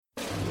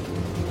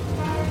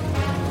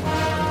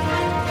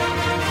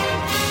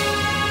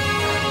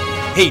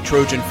Hey,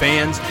 Trojan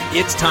fans,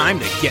 it's time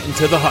to get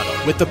into the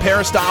huddle with the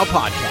Peristyle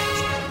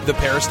Podcast. The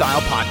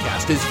Peristyle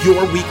Podcast is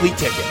your weekly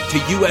ticket to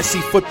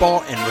USC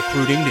football and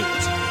recruiting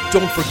news.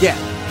 Don't forget,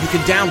 you can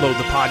download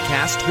the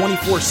podcast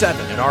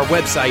 24/7 at our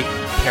website,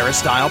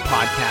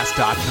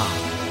 peristylepodcast.com.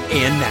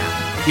 And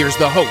now, here's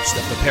the host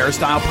of the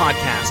Peristyle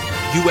Podcast,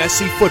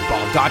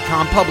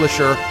 USCFootball.com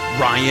publisher,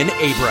 Ryan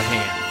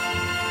Abraham.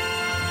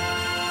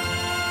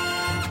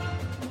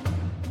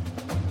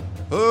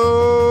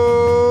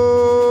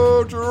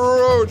 Oh,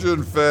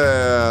 Trojan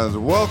fans,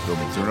 welcome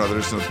to another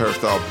edition of the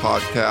Peristyle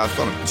Podcast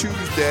on a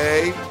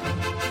Tuesday.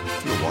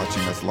 If you're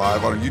watching us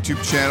live on our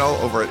YouTube channel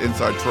over at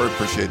Inside Troy,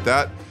 appreciate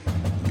that.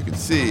 You can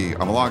see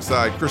I'm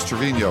alongside Chris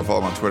Trevino.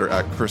 Follow him on Twitter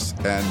at Chris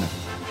N.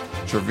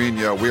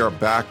 Trevino. We are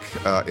back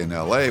in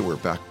LA. We're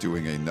back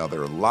doing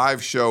another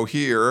live show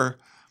here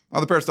on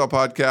the Peristyle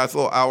Podcast, a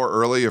little hour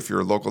early if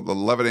you're local,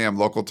 11 a.m.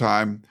 local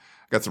time.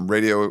 Got some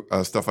radio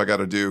stuff I got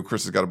to do.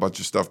 Chris has got a bunch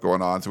of stuff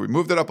going on. So we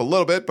moved it up a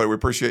little bit, but we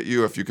appreciate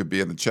you if you could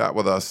be in the chat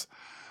with us.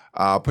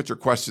 Put your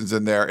questions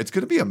in there. It's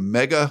going to be a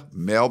mega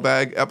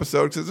mailbag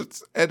episode because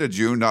it's end of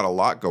June, not a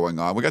lot going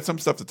on. We got some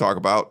stuff to talk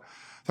about.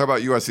 Talk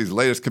about USC's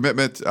latest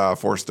commitment,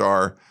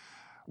 four-star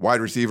wide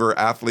receiver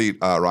athlete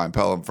Ryan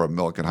Pellum from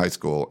Millikan High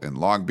School in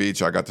Long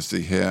Beach. I got to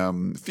see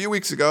him a few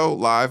weeks ago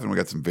live, and we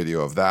got some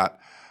video of that.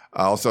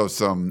 Also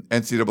some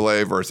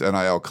NCAA versus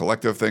NIL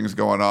collective things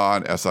going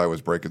on. SI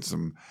was breaking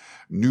some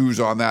news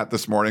on that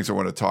this morning, so I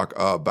want to talk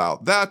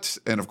about that.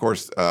 And of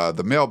course,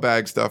 the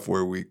mailbag stuff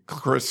where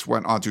Chris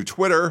went onto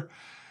Twitter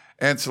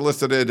and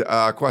solicited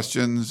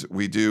questions.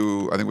 I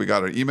think we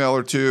got an email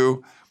or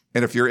two.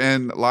 And if you're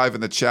live in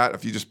the chat,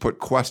 if you just put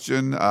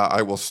question,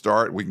 I will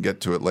start. We can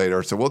get to it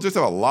later. So we'll just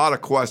have a lot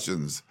of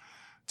questions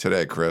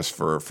today, Chris,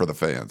 for the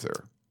fans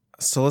here.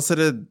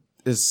 Solicited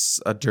is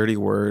a dirty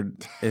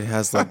word. It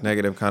has like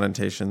negative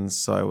connotations.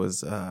 So I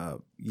was, I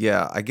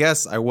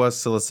guess I was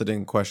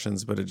soliciting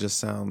questions, but it just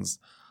sounds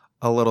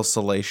a little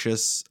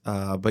salacious.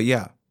 But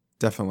yeah,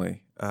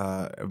 definitely.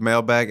 A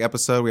mailbag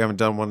episode. We haven't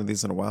done one of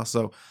these in a while.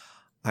 So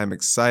I'm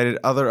excited.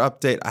 Other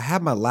update. I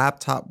have my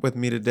laptop with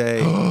me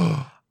today.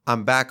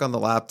 I'm back on the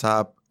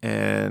laptop.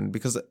 And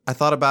because I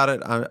thought about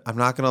it, I'm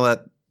not going to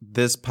let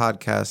this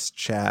podcast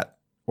chat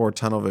or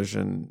Tunnel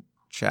Vision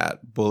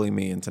chat bully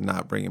me into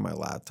not bringing my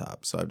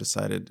laptop. So I've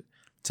decided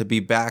to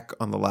be back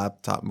on the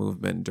laptop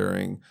movement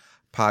during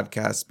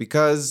podcasts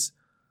because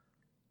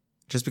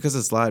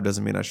it's live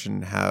doesn't mean I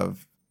shouldn't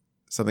have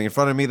something in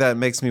front of me that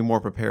makes me more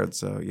prepared.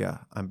 So yeah,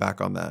 I'm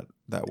back on that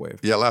wave.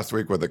 Yeah, last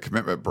week when the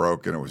commitment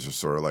broke and it was just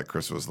sort of like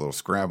Chris was a little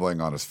scrambling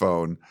on his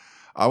phone.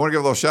 I want to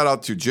give a little shout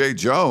out to Jay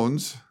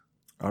Jones.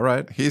 All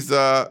right. He's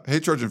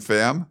Hey Trojan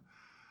fam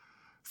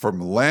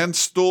from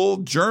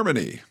Landstuhl,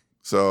 Germany.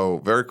 So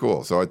very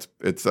cool. So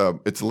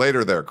it's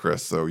later there,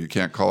 Chris. So you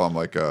can't call him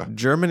like a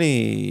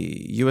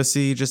Germany.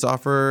 USC just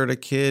offered a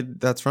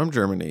kid that's from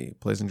Germany,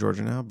 plays in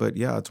Georgia now. But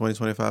yeah,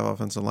 2025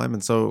 offensive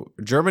lineman. So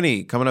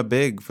Germany coming up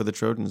big for the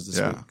Trojans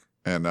this week.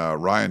 And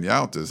Ryan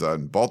Yount is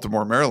in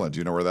Baltimore, Maryland. Do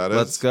you know where that is?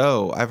 Let's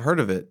go. I've heard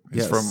of it.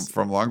 He's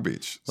from Long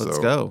Beach. Let's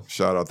go.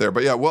 Shout out there.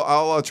 But yeah, well,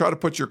 I'll try to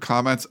put your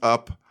comments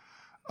up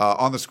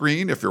on the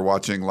screen if you're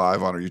watching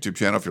live on our YouTube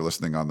channel. If you're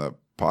listening on the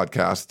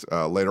podcast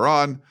later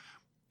on.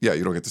 Yeah,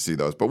 you don't get to see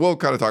those, but we'll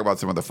kind of talk about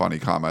some of the funny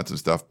comments and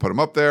stuff. Put them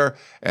up there.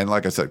 And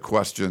like I said,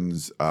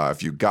 questions,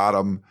 if you got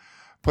them,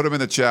 put them in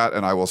the chat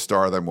and I will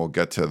star them. We'll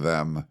get to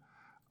them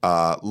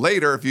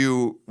later. If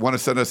you want to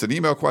send us an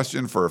email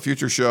question for a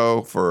future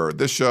show, for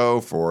this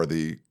show, for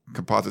the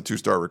composite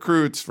 2-star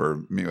recruits,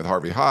 for me with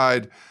Harvey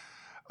Hyde,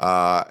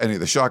 any of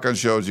the shotgun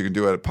shows, you can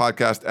do it at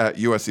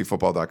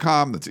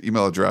podcast@uscfootball.com. That's the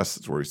email address.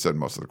 That's where we send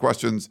most of the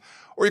questions.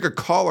 Or you could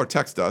call or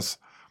text us.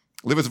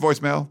 Leave us a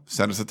voicemail.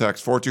 Send us a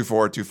text.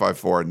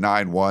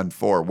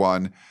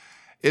 424-254-9141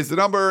 is the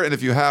number. And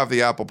if you have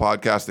the Apple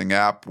Podcasting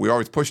app, we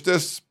always push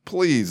this.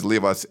 Please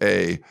leave us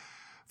a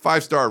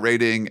 5-star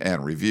rating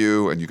and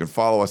review. And you can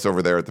follow us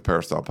over there at the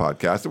Peristyle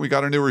Podcast. And we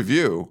got a new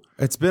review.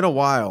 It's been a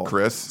while,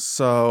 Chris.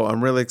 So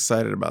I'm really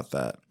excited about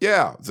that.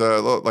 Yeah. It's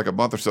like a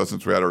month or so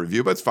since we had a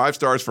review. But it's 5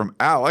 stars from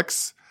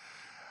Alex.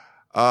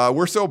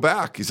 We're so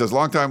back. He says,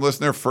 longtime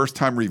listener,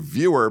 first-time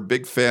reviewer,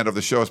 big fan of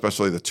the show,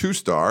 especially the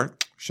 2-star.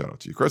 Shout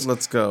out to you, Chris.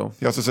 Let's go.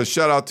 He also says,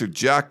 shout out to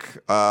Jack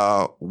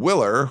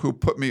Willer, who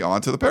put me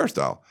onto the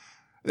Peristyle.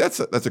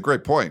 That's a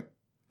great point.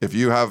 If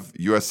you have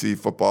USC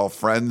football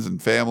friends and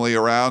family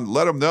around,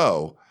 let them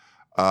know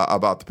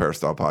about the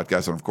Peristyle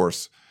Podcast. And, of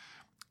course,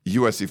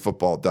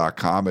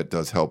 USCFootball.com. It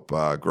does help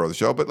grow the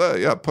show. But,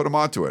 put them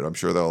onto it. I'm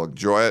sure they'll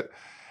enjoy it.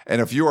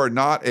 And if you are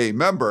not a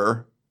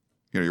member,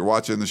 you're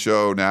watching the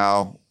show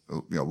now,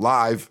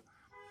 live,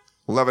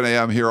 11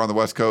 a.m. here on the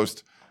West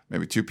Coast,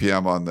 maybe 2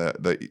 p.m. on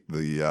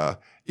the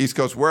East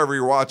Coast, wherever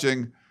you're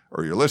watching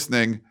or you're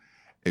listening.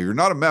 If you're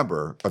not a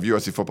member of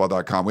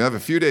USCFootball.com, we have a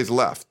few days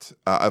left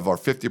of our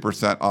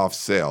 50% off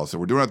sale. So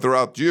we're doing it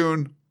throughout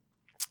June,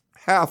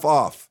 half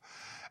off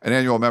an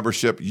annual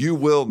membership. You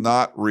will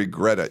not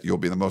regret it. You'll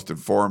be the most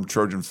informed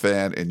Trojan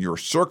fan in your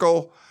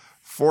circle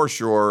for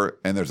sure.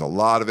 And there's a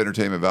lot of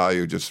entertainment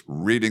value just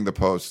reading the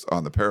posts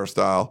on the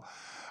Peristyle.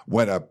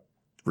 When a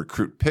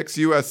recruit picks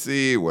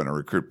USC, when a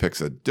recruit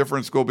picks a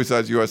different school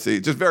besides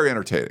USC. Just very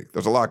entertaining.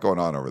 There's a lot going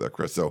on over there,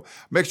 Chris. So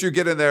make sure you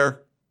get in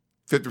there.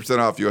 50%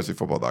 off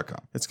USCfootball.com.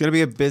 It's going to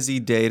be a busy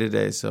day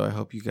today, so I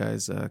hope you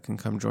guys can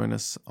come join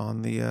us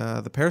on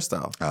the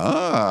Peristyle.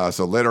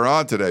 So later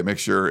on today, make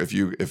sure if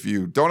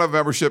you don't have a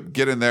membership,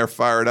 get in there,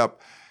 fire it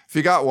up. If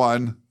you got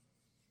one,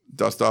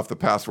 dust off the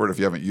password if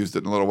you haven't used it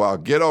in a little while.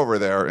 Get over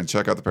there and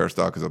check out the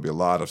Peristyle because there'll be a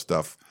lot of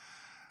stuff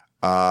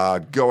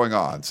going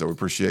on. So we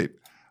appreciate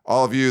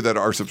all of you that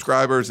are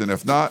subscribers, and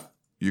if not,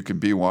 you can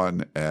be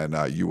one, and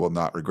you will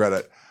not regret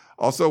it.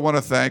 Also want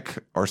to thank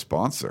our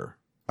sponsor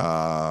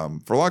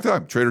for a long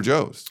time, Trader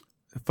Joe's.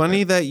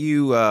 Funny that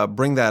you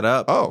bring that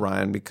up,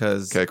 Ryan,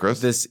 because Chris.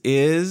 This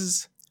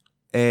is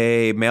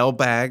a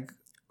mailbag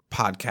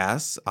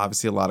podcast.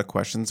 Obviously, a lot of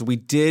questions. We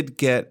did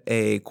get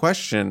a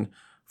question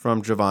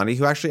from Giovanni,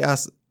 who actually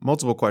asked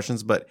multiple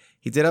questions, but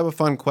he did have a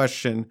fun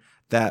question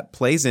that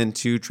plays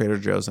into Trader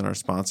Joe's and our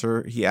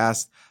sponsor. He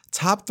asked,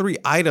 top 3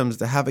 items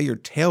to have at your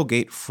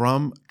tailgate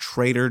from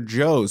Trader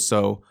Joe's.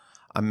 So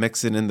I'm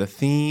mixing in the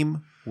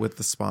theme with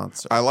the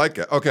sponsor. I like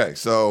it. Okay,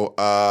 so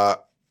I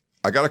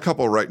got a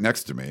couple right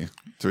next to me,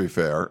 to be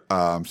fair.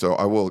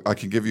 So I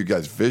can give you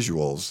guys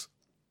visuals.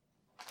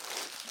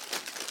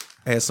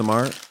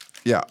 ASMR?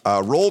 Yeah,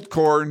 rolled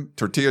corn,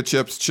 tortilla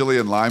chips, chili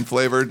and lime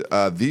flavored.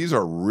 These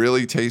are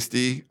really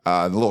tasty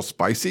and a little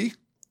spicy.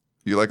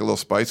 You like a little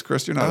spice,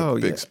 Chris? You're not a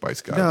big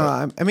spice guy.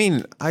 No, I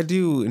mean, I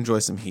do enjoy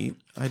some heat.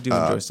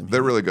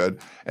 They're really good.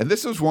 And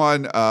this was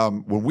one,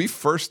 when we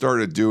first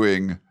started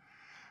doing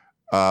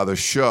the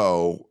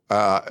show,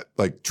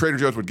 like Trader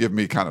Joe's would give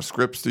me kind of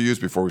scripts to use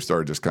before we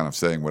started just kind of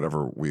saying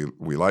whatever we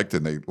liked,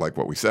 and they like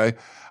what we say.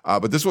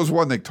 But this was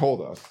one they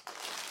told us.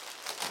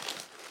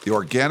 The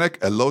organic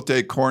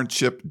elote corn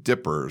chip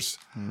dippers.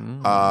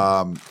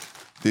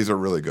 These are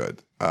really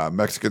good.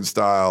 Mexican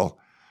style,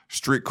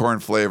 street corn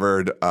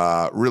flavored,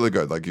 really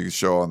good. Like you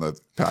show on the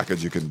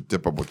package, you can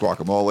dip them with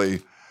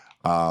guacamole.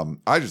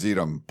 I just eat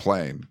them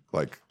plain.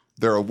 Like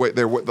they're a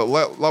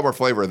lot more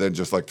flavor than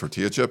just like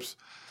tortilla chips.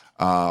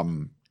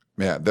 Man,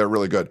 they're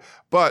really good.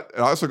 But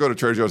I also go to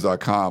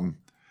TraderJoe's.com.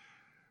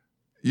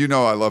 You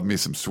know I love me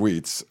some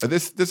sweets. And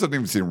this doesn't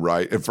even seem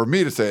right. And for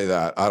me to say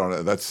that, I don't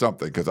know, that's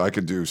something because I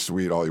can do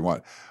sweet all you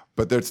want.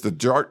 But there's the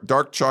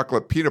dark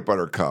chocolate peanut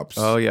butter cups.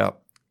 Oh, yeah.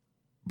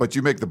 But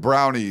you make the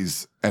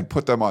brownies and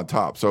put them on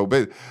top. So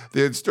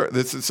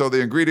the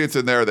ingredients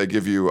in there, they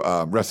give you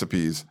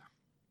recipes.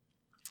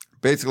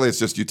 Basically, it's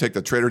just you take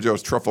the Trader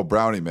Joe's truffle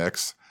brownie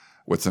mix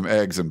with some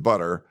eggs and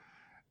butter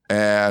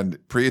and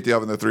preheat the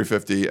oven to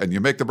 350, and you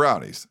make the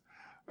brownies.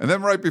 And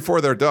then right before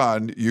they're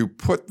done, you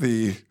put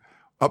the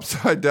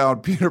upside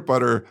down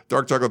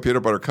dark chocolate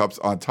peanut butter cups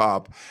on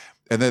top,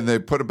 and then they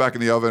put them back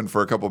in the oven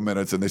for a couple of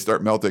minutes, and they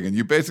start melting. And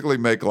you basically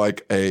make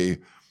like a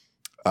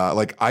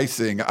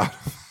icing out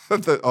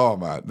of the. Oh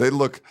man,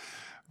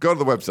 go to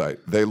the website.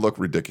 They look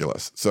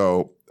ridiculous.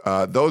 So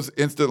those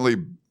instantly,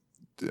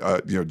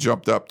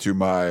 jumped up to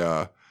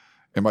my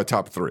in my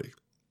top 3.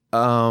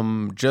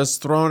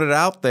 Just throwing it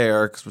out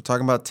there because we're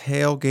talking about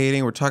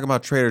tailgating. We're talking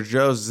about Trader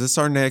Joe's. Is this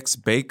our next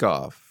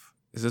bake-off?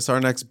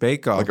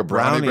 Like a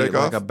brownie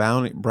bake-off? Like a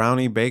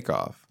brownie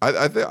bake-off.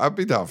 I think I'd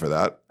be down for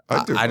that.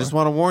 I just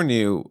want to warn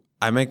you,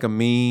 I make a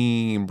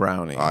mean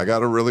brownie. I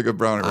got a really good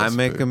brownie recipe. I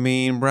make a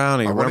mean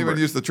brownie. I won't even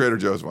use the Trader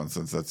Joe's one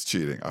since that's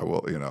cheating. I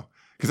will,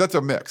 because that's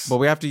a mix. But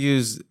we have to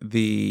use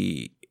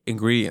the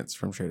ingredients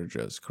from Trader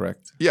Joe's,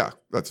 correct? Yeah,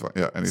 that's fine.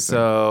 Yeah, anything.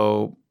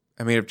 So,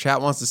 I mean, if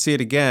chat wants to see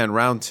it again,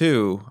 round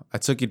 2, I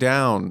took you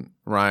down,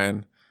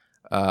 Ryan.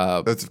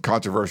 That's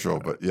controversial,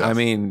 but yes. I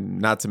mean,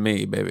 not to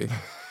me, baby.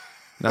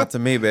 Not to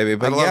me, baby.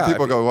 But a lot of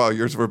people go, "Wow,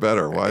 yours were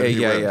better." Why? Did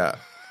you win? Yeah.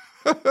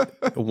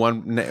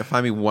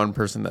 Find me one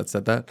person that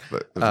said that.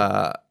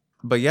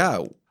 But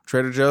yeah,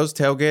 Trader Joe's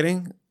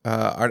tailgating,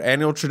 our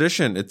annual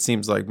tradition. It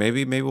seems like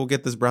maybe we'll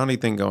get this brownie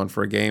thing going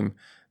for a game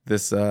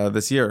this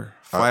year.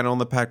 Final in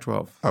the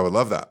Pac-12. I would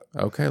love that.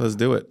 Okay, let's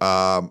do it.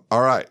 All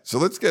right, so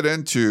let's get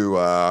into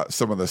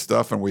some of the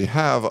stuff, and we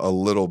have a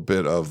little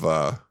bit of.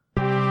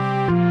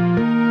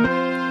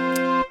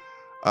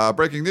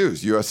 Breaking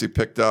news, USC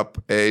picked up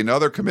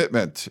another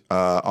commitment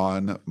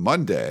on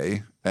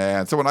Monday,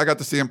 and someone I got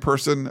to see in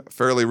person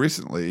fairly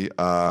recently,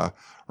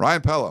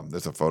 Ryan Pellum.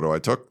 There's a photo I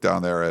took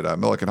down there at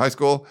Millikan High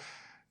School.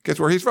 Guess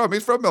where he's from?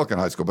 He's from Millikan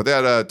High School, but they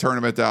had a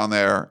tournament down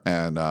there,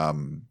 and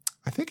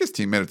I think his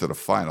team made it to the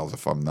finals,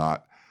 if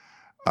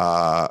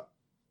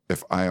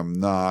I am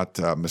not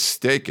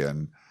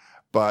mistaken.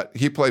 But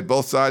he played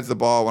both sides of the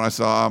ball when I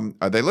saw him.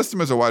 They list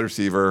him as a wide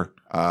receiver,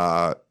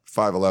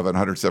 5'11",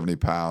 170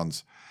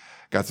 pounds.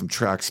 Got some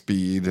track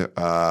speed.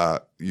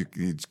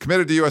 He's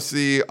committed to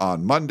USC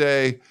on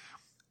Monday.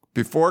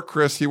 Before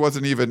Chris, he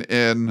wasn't even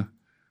in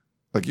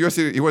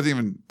USC. He wasn't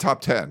even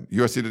top 10.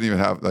 USC didn't even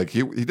have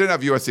he didn't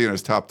have USC in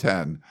his top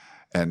 10.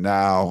 And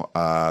now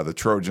the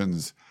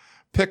Trojans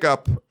pick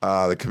up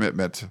the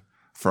commitment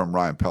from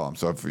Ryan Pellum.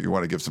 So if you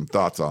want to give some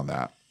thoughts on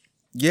that.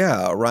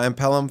 Yeah, Ryan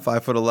Pellum,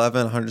 5'11",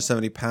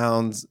 170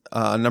 pounds,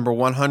 number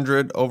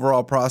 100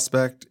 overall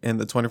prospect in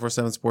the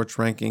 24/7 Sports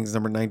rankings,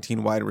 number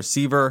 19 wide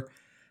receiver.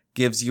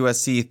 gives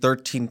USC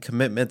 13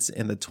 commitments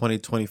in the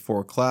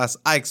 2024 class.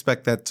 I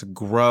expect that to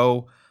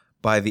grow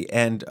by the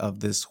end of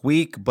this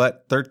week,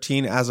 but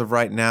 13 as of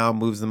right now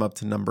moves them up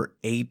to number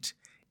 8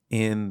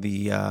 in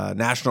the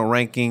national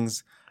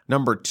rankings,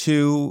 number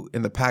 2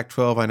 in the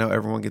Pac-12. I know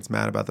everyone gets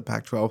mad about the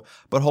Pac-12,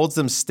 but holds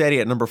them steady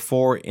at number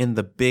 4 in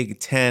the Big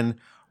Ten,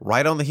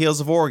 right on the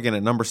heels of Oregon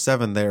at number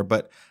 7 there,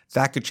 but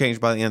that could change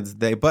by the end of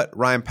the day. But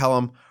Ryan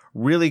Pellum,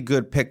 really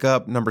good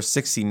pickup, number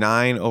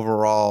 69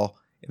 overall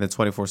in the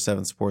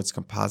 24/7 Sports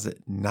Composite.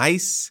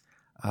 Nice.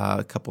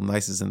 A couple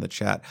nices in the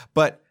chat.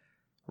 But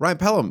Ryan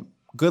Pellum,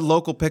 good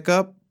local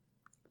pickup.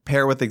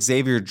 Pair with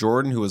Xavier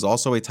Jordan, who is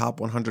also a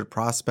top 100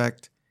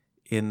 prospect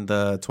in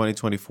the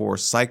 2024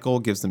 cycle.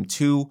 Gives them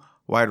 2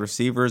 wide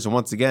receivers. And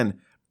once again,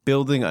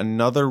 building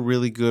another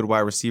really good wide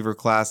receiver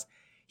class.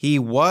 He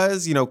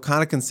was,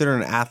 kind of considered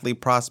an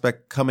athlete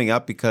prospect coming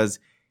up because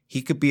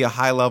he could be a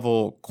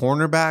high-level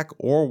cornerback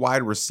or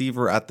wide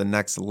receiver at the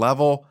next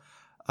level.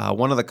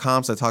 One of the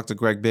comps, I talked to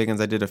Greg Biggins.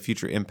 I did a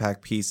future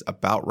impact piece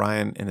about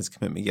Ryan and his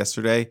commitment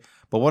yesterday.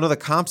 But one of the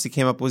comps he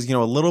came up was, a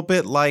little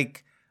bit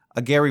like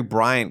a Gary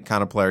Bryant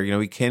kind of player.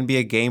 He can be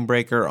a game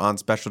breaker on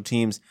special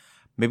teams.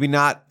 Maybe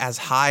not as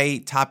high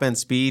top-end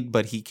speed,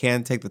 but he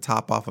can take the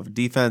top off of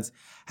defense.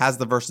 Has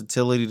the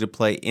versatility to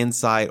play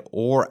inside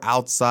or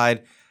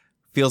outside.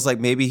 Feels like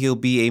maybe he'll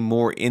be a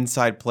more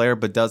inside player,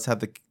 but does have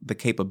the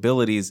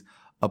capabilities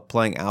of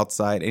playing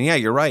outside. And yeah,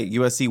 you're right.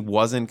 USC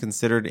wasn't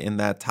considered in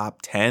that top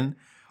 10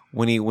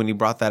 when he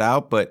brought that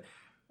out. But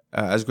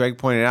as Greg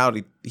pointed out,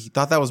 he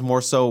thought that was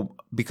more so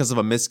because of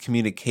a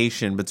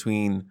miscommunication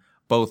between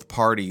both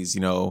parties.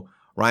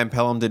 Ryan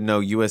Pellum didn't know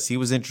USC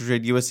was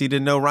interested. USC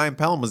didn't know Ryan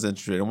Pellum was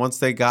interested. And once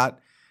they got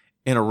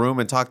in a room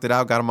and talked it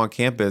out, got him on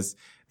campus,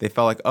 they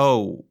felt like,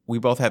 oh, we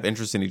both have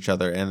interest in each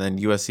other. And then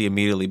USC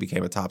immediately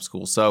became a top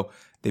school. So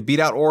they beat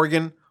out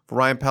Oregon for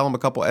Ryan Pellum. A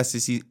couple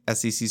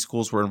SEC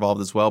schools were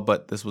involved as well,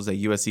 but this was a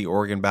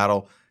USC-Oregon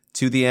battle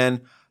to the end.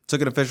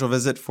 Took an official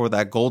visit for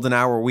that golden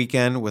hour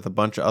weekend with a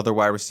bunch of other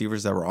wide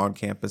receivers that were on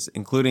campus,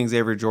 including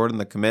Xavier Jordan,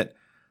 the commit.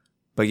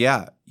 But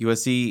yeah,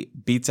 USC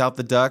beats out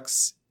the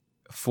Ducks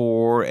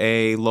for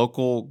a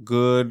local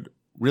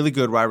really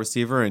good wide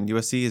receiver, and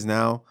USC is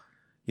now,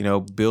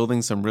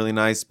 building some really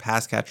nice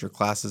pass catcher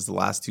classes the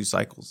last 2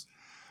 cycles.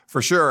 For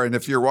sure. And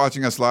if you're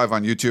watching us live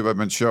on YouTube, I've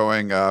been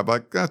showing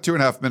about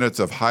 2.5 minutes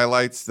of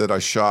highlights that I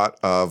shot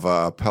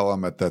of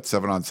Pellum at that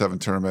 7-on-7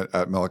 tournament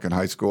at Millikan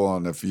High School.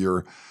 And if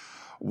you're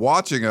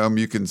watching him,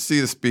 you can see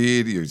the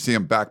speed. You see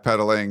him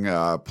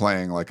backpedaling,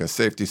 playing like a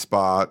safety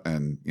spot.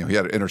 And, he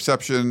had an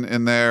interception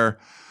in there.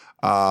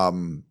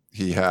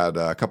 He had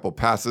a couple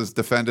passes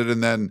defended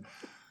and then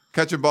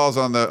catching balls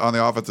on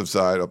the offensive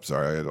side. Oh,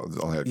 sorry. I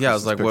only had I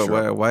was like,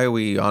 why are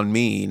we on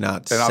me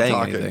not saying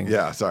anything?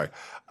 Yeah, sorry.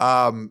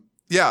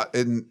 Yeah,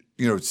 and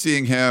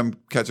seeing him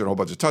catching a whole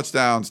bunch of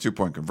touchdowns,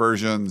 2-point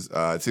conversions.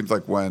 It seems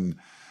like when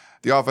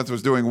the offense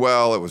was doing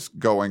well, it was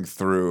going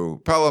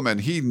through Pellum, and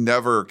he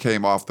never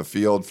came off the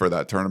field for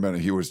that tournament.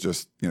 And he was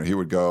just, he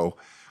would go.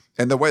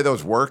 And the way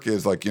those work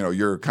is like,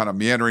 you're kind of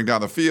meandering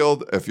down the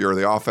field if you're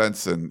the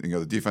offense, and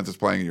the defense is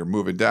playing, and you're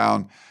moving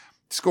down,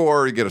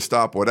 score, you get a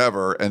stop,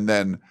 whatever, and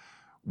then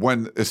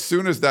as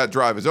soon as that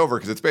drive is over,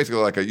 because it's basically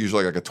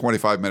usually like a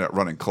 25-minute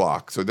running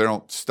clock, so they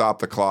don't stop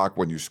the clock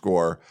when you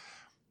score.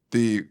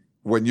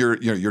 When your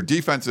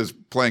defense is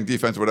playing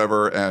defense,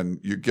 whatever, and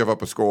you give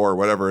up a score or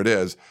whatever it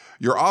is,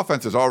 your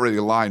offense is already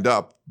lined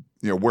up,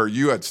 where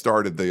you had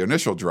started the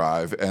initial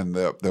drive, and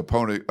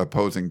the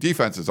opposing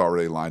defense is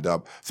already lined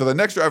up. So the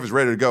next drive is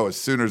ready to go as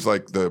soon as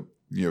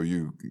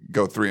you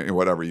go 3,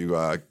 whatever, you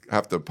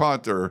have to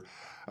punt or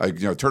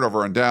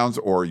turnover and downs,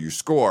 or you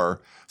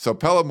score. So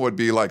Pellum would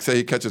be like, say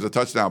he catches a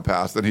touchdown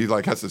pass, then he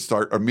has to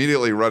start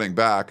immediately running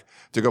back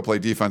to go play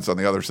defense on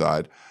the other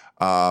side.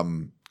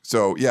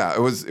 So yeah,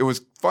 it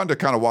was fun to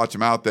kind of watch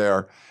him out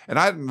there, and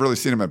I hadn't really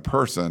seen him in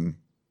person,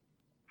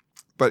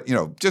 but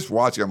just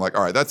watching him, like,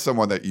 all right, that's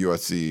someone that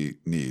USC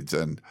needs,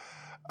 and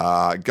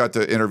I got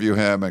to interview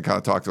him and kind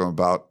of talk to him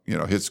about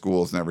his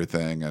schools and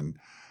everything, and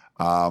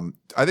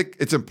I think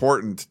it's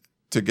important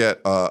to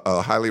get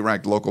a highly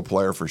ranked local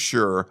player for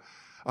sure,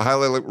 a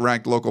highly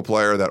ranked local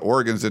player that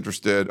Oregon's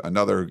interested,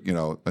 another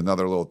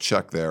little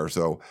check there.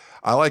 So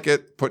I like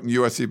it, putting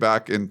USC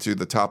back into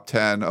the top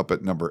 10 up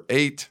at number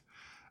 8.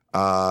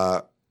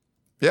 Yeah,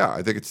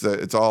 I think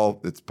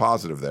it's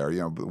positive there,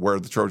 where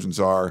the Trojans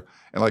are.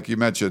 And like you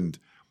mentioned,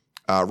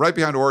 right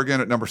behind Oregon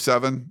at number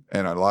 7,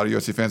 and a lot of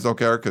USC fans don't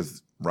care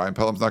because Ryan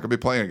Pellum's not going to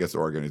be playing against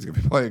Oregon. He's going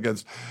to be playing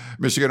against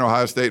Michigan,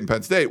 Ohio State, and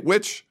Penn State,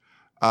 which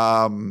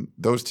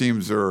those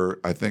teams are,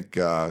 I think,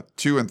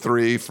 2 and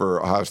 3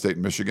 for Ohio State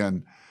and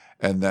Michigan,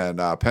 and then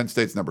Penn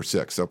State's number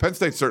 6. So Penn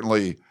State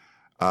certainly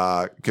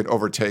can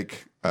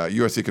overtake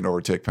USC can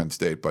overtake Penn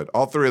State, but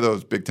all 3 of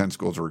those Big Ten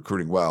schools are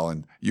recruiting well,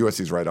 and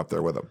USC's right up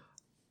there with them.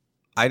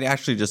 I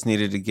actually just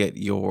needed to get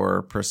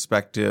your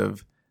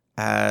perspective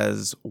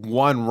as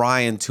one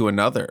Ryan to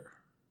another.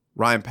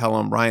 Ryan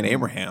Pellum, Ryan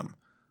Abraham.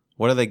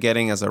 What are they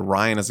getting as a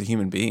Ryan as a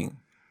human being?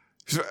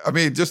 I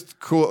mean, just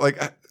cool.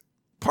 Like,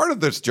 part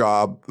of this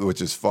job,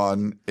 which is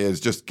fun, is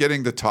just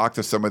getting to talk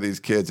to some of these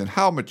kids and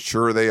how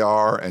mature they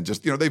are. And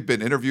just, they've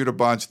been interviewed a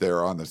bunch.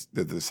 They're on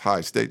this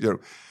high stage.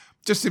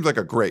 Just seems like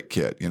a great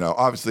kid.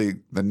 Obviously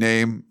the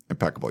name,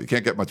 impeccable. You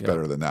can't get much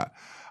better than that.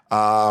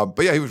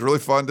 But yeah, he was really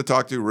fun to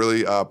talk to,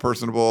 really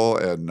personable.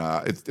 And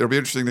it'll be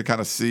interesting to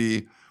kind of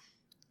see,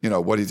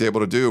 what he's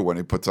able to do when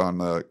he puts on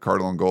the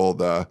Cardinal and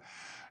Gold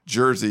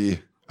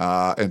jersey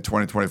in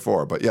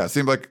 2024. But yeah, it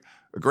seemed like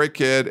a great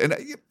kid. And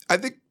I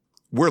think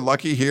we're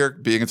lucky here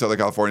being in Southern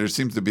California. There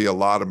seems to be a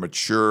lot of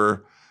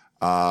mature,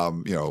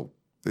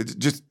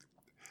 just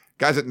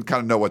guys that kind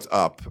of know what's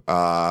up.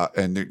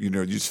 And,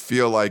 you just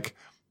feel like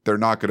they're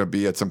not going to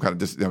be at some kind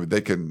of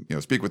they can,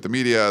 speak with the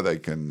media. They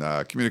can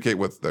communicate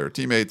with their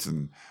teammates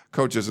and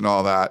coaches and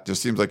all that.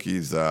 Just seems like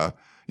he's, kind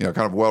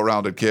of a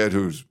well-rounded kid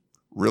who's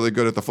really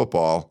good at the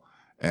football.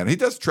 And he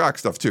does track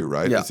stuff too,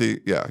 right?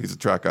 Yeah. He's a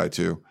track guy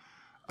too.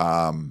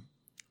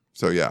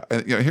 So yeah.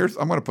 And,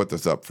 I'm going to put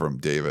this up from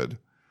David.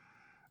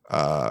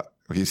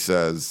 He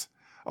says,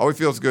 "Oh, he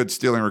feels good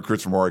stealing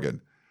recruits from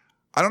Oregon."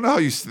 I don't know how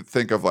you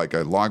think of like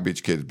a Long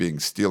Beach kid being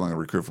stealing a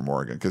recruit from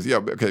Oregon. Because,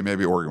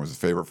 maybe Oregon was a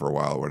favorite for a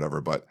while or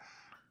whatever, but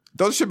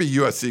those should be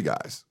USC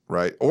guys,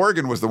 right?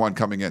 Oregon was the one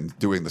coming in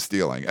doing the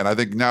stealing. And I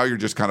think now you're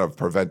just kind of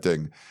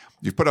preventing,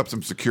 you've put up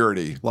some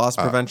security. Loss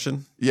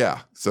prevention?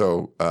 Yeah.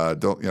 So,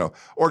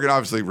 Oregon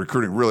obviously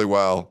recruiting really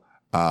well.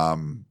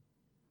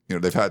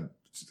 They've had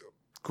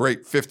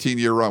great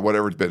 15-year run,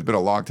 whatever it's been a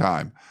long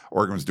time.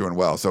 Oregon was doing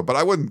well. So, but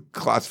I wouldn't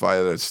classify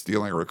it as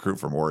stealing a recruit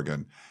from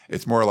Oregon.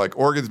 It's more like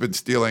Oregon's been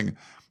stealing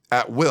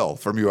at will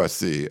from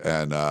USC,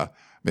 and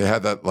they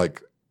had that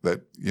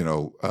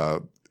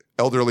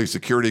elderly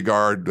security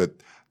guard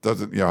that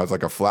doesn't has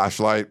like a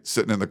flashlight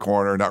sitting in the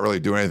corner, not really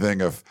doing anything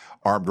if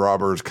armed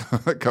robbers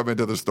come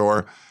into the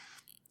store.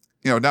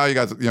 Now you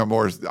got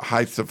more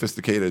high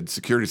sophisticated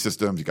security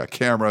systems. You got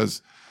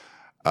cameras.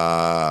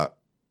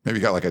 Maybe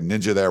you got like a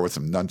ninja there with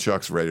some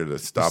nunchucks ready to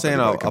stop. Saying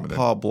a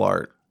Paul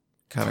Blart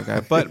kind of guy,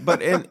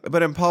 but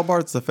in Paul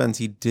Blart's defense,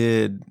 he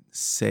did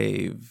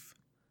save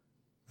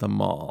the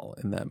mall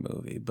in that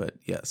movie. But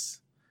yes,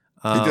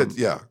 he did.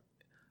 Yeah,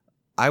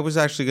 I was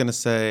actually going to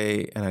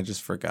say, and I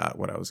just forgot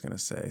what I was going to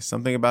say.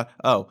 Something about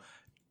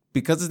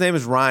because his name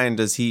is Ryan.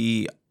 Does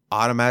he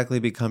automatically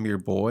become your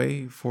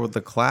boy for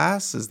the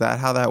class? Is that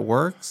how that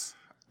works?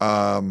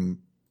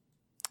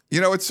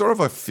 It's sort of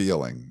a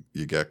feeling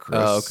you get, Chris.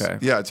 Oh, okay.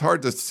 Yeah, it's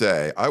hard to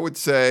say. I would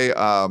say,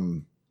 I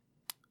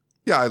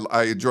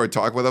enjoy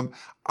talking with him.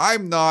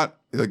 I'm not,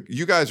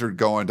 you guys are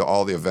going to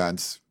all the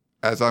events.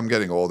 As I'm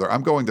getting older,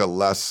 I'm going to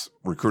less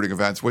recruiting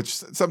events, which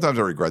sometimes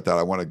I regret that.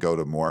 I want to go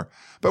to more.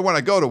 But when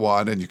I go to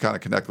one and you kind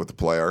of connect with the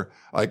player,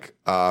 like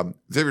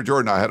Xavier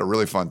Jordan, I had a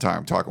really fun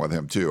time talking with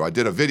him too. I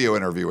did a video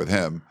interview with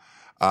him.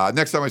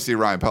 Next time I see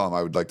Ryan Pellum,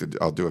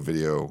 I'll do a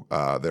video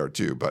there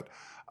too. But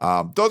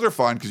those are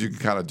fun because you can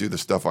kind of do the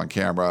stuff on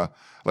camera.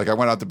 Like I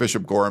went out to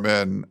Bishop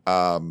Gorman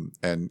and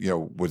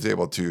was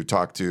able to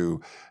talk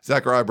to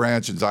Zachariah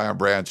Branch and Zion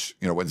Branch.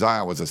 When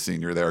Zion was a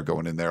senior there,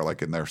 going in there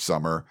like in their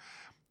summer,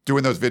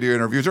 doing those video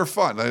interviews are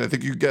fun. I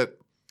think you get,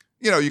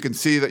 you can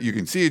see that you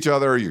can see each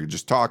other. You're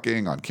just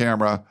talking on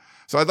camera.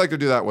 So I'd like to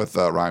do that with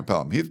Ryan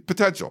Pellum. He's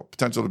potential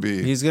to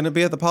be. He's going to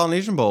be at the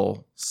Polynesian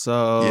Bowl.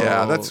 So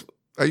yeah,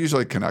 I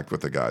usually connect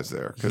with the guys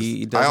there because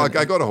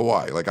I go to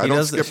Hawaii. Like I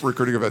don't skip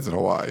recruiting events in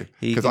Hawaii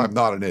because I'm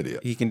not an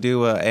idiot. He can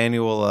do an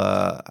annual.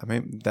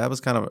 That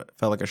was felt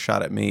like a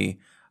shot at me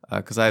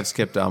because I have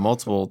skipped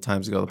multiple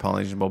times to go to the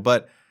Polynesian Bowl.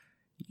 But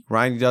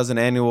Ryan does an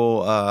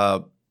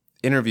annual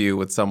interview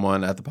with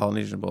someone at the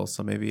Polynesian Bowl.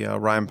 So maybe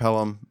Ryan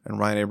Pellum and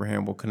Ryan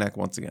Abraham will connect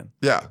once again.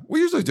 Yeah,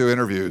 we usually do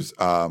interviews.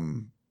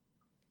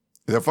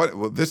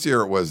 This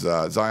year it was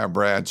Zion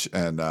Branch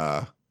and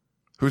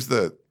who's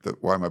the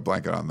why am I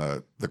blanking on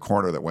the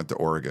corner that went to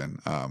Oregon?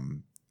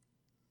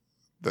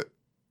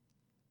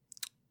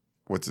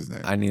 What's his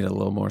name? I need a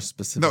little more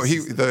specific. No,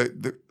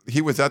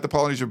 he was at the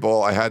Polynesian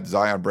Bowl. I had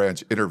Zion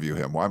Branch interview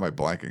him. Why am I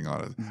blanking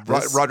on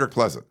it? Roderick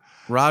Pleasant.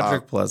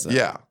 Roderick Pleasant.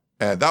 Yeah,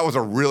 and that was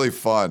a really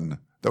fun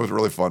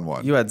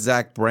one. You had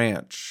Zach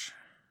Branch.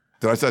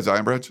 Did I say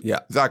Zion Branch? Yeah.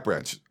 Zach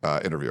Branch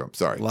interview him.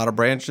 Sorry. A lot of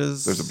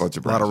branches. There's a bunch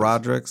of branches. A lot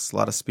of Rodericks. A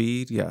lot of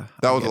speed. Yeah.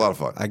 That was a lot of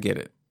fun. I get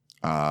it.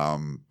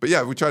 But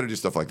yeah, we try to do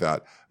stuff like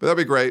that. But that'd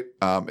be great.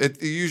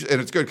 Usually,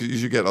 and it's good because you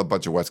usually get a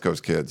bunch of West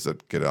Coast kids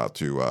that get out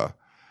to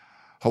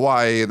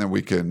Hawaii, and then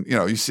we can,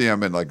 you see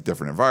them in like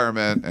different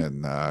environment,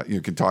 and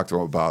you can talk to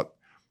them about,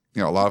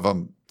 a lot of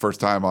them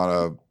first time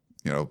on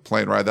a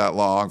plane ride that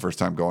long, first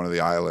time going to the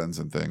islands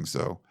and things.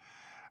 So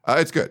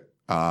it's good.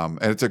 And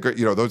it's a great,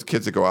 those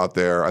kids that go out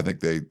there, I think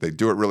they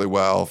do it really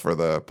well for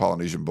the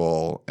Polynesian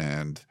Bowl,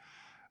 and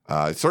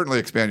certainly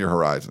expand your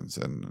horizons.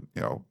 And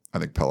I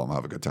think Pellum will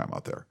have a good time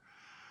out there.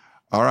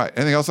 All right.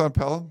 Anything else on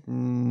Pellum?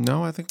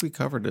 No, I think we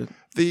covered it.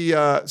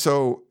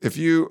 So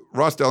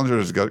Ross Dellinger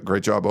does a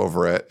great job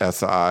over at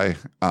SI,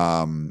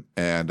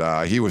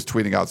 and he was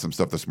tweeting out some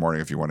stuff this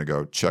morning if you want to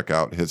go check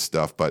out his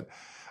stuff. But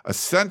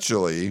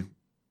essentially,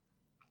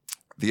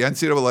 the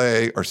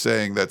NCAA are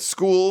saying that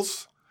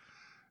schools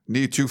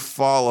need to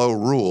follow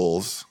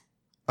rules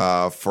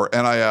for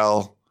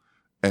NIL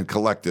and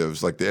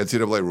collectives, like the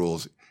NCAA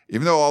rules,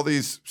 even though all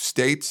these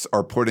states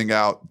are putting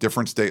out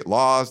different state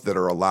laws that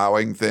are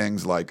allowing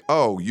things like,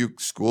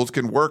 schools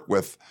can work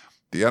with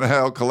the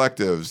NIL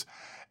collectives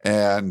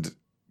and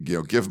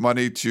give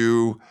money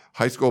to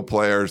high school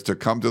players to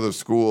come to the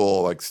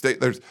school, like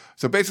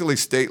so basically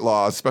state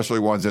laws, especially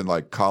ones in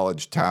like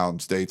college town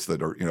states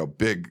that are,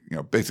 big,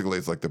 basically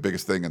it's like the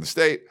biggest thing in the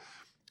state.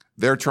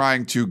 They're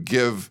trying to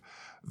give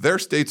their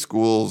state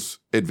schools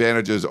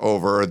advantages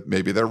over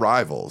maybe their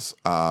rivals.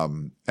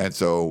 And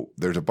so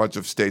there's a bunch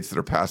of states that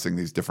are passing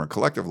these different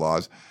collective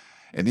laws.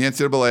 And the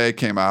NCAA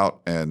came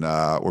out and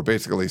were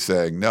basically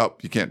saying,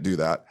 nope, you can't do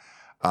that.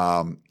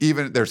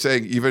 They're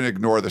saying even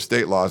ignore the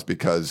state laws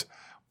because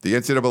the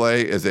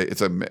NCAA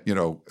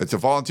it's a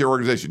volunteer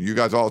organization. You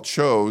guys all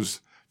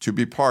chose to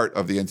be part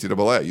of the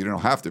NCAA. You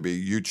don't have to be.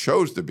 You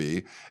chose to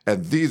be.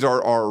 And these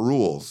are our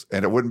rules.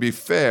 And it wouldn't be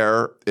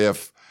fair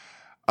if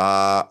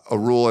a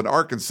rule in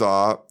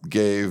Arkansas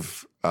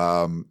gave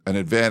an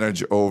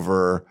advantage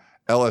over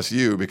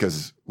LSU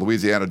because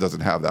Louisiana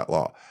doesn't have that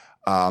law.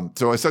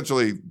 So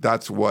essentially,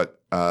 that's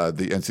what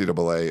the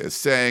NCAA is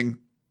saying.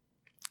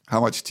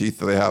 How much teeth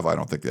do they have? I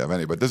don't think they have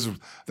any, but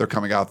they're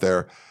coming out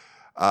there.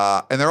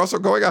 And they're also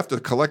going after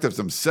the collectives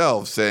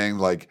themselves, saying,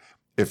 like,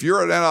 if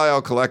you're an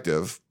NIL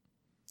collective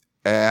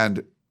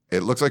and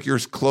it looks like you're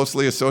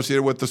closely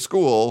associated with the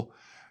school,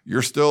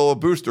 you're still a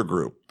booster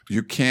group.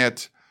 You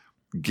can't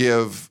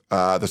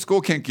the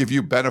school can't give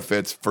you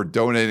benefits for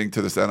donating to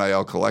this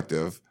NIL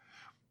collective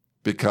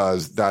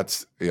because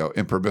that's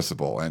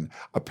impermissible. And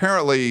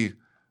apparently,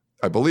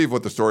 I believe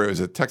what the story is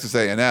that Texas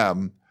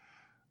A&M,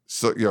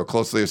 so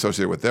closely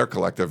associated with their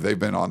collective, they've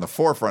been on the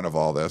forefront of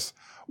all this.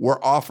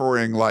 We're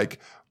offering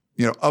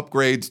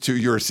upgrades to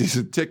your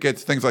season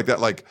tickets, things like that,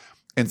 like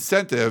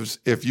incentives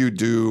if you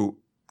do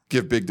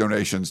give big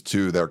donations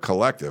to their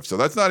collective. So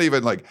that's not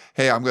even like,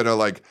 hey, I'm going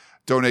to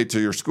donate to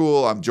your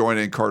school. I'm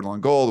joining Cardinal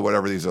and Gold,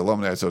 whatever these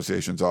alumni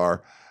associations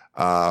are.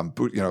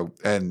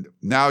 And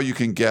now you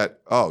can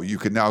you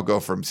can now go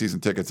from season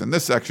tickets in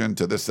this section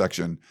to this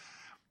section.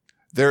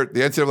 The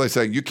NCAA is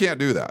saying you can't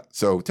do that.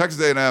 So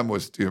Texas A&M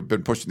was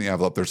been pushing the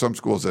envelope. There's some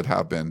schools that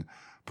have been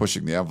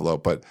pushing the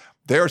envelope, but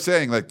they are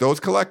saying like those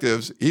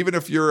collectives, even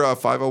if you're a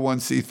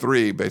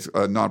 501c3,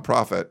 basically a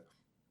nonprofit,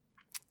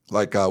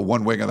 like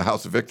one wing of the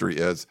House of Victory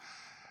is,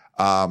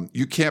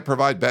 you can't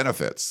provide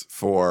benefits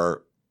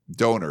for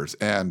donors.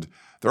 And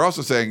they're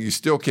also saying you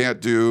still can't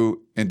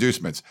do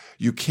inducements.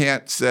 You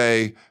can't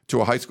say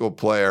to a high school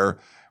player,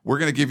 we're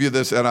going to give you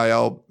this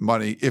NIL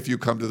money if you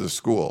come to the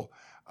school.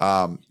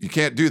 You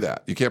can't do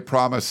that. You can't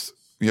promise,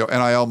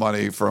 NIL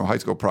money from high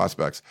school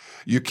prospects.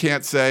 You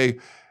can't say,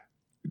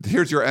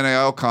 here's your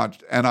NIL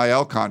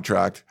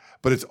contract,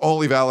 but it's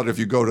only valid if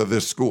you go to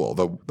this school,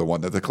 the one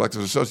that the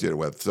collective is associated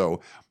with.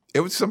 So it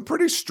was some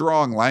pretty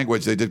strong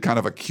language. They did kind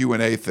of a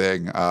Q&A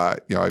thing.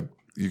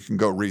 You can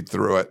go read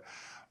through it.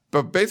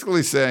 But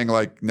basically saying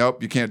like,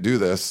 nope, you can't do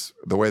this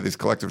the way these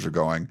collectives are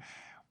going.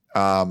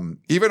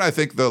 Even I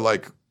think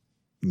the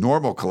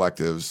normal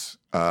collectives,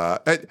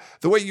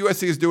 the way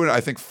USC is doing it, I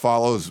think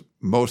follows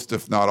most,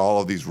 if not all,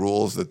 of these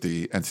rules that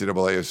the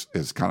NCAA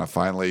is kind of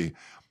finally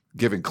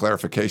giving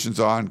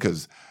clarifications on,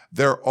 because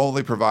they're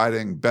only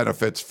providing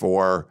benefits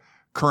for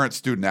current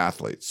student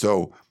athletes.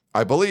 So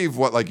I believe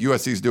what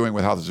USC is doing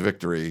with House of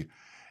Victory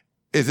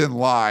is in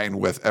line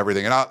with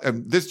everything.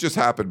 And this just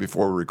happened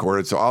before we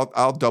recorded, so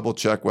I'll double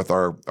check with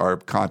our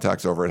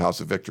contacts over at House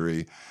of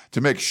Victory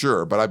to make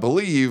sure. But I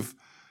believe,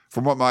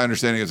 from what my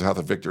understanding is of House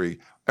of Victory,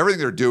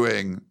 everything they're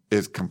doing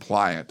is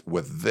compliant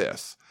with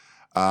this.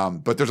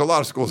 But there's a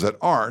lot of schools that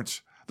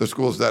aren't. The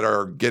schools that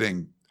are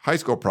getting high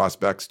school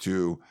prospects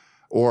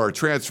or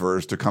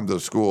transfers to come to the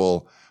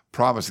school,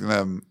 promising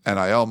them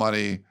NIL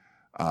money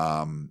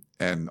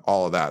and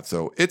all of that.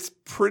 So it's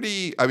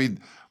pretty,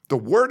 the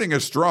wording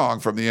is strong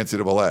from the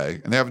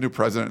NCAA, and they have a new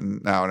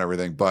president now and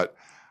everything, but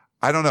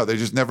I don't know. They've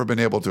just never been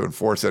able to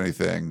enforce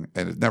anything,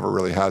 and it never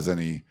really has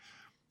any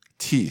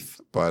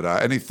teeth. But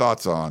any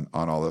thoughts on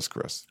all this,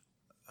 Chris?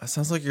 It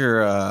sounds like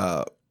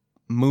you're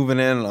moving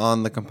in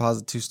on the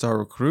composite 2-star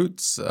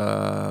recruits.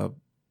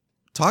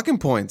 Talking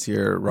points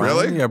here, Ryan.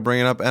 Really? Yeah,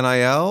 bringing up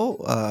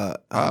NIL,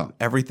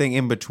 everything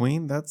in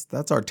between.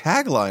 That's our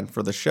tagline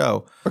for the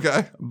show.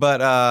 Okay.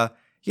 But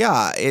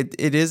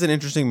it is an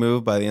interesting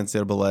move by the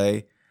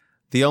NCAA.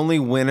 The only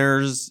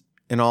winners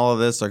in all of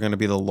this are going to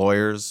be the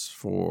lawyers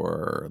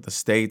for the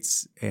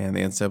states and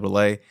the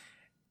NCAA.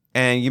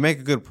 And you make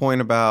a good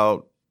point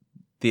about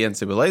the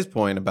NCAA's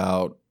point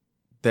about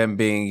them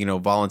being,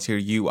 volunteer.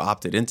 You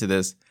opted into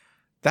this.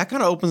 That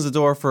kind of opens the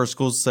door for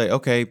schools to say,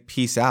 okay,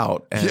 peace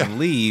out and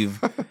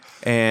leave.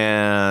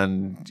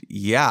 And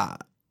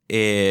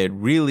it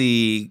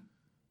really,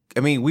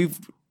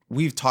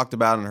 we've talked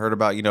about and heard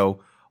about,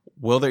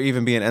 will there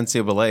even be an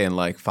NCAA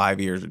in 5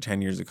 years or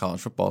 10 years of college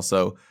football?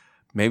 So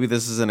maybe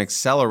this is an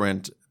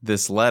accelerant,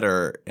 this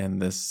letter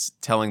and this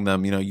telling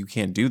them, you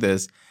can't do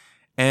this.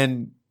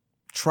 And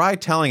try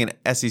telling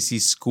an SEC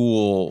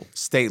school,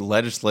 state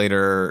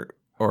legislator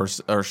or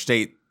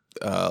state,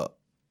 a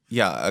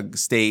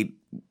state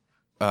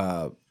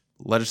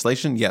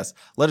legislation. Yes,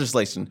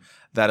 legislation.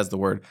 That is the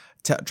word.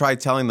 Try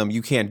telling them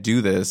you can't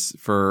do this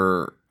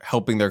for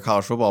helping their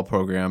college football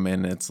program,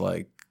 and it's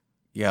like,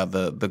 yeah,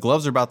 the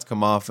gloves are about to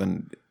come off,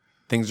 and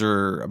things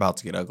are about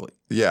to get ugly.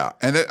 Yeah,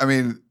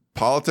 and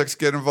politics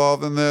get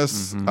involved in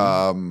this.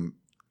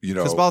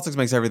 Because politics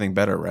makes everything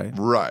better, right?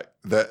 Right.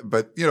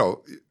 But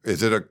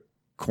is it a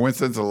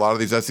coincidence? A lot of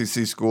these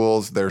SEC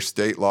schools, their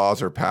state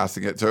laws are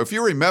passing it. So if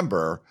you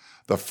remember,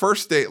 the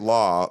first state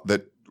law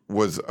that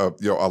was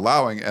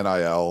allowing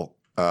NIL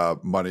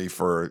money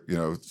for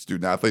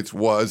student athletes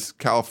was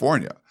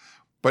California,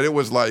 but it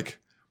was like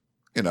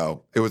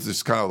it was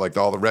just kind of like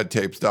all the red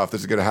tape stuff.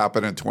 This is going to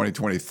happen in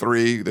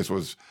 2023. This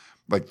was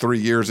like 3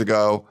 years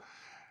ago.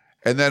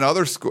 And then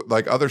other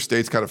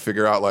states kind of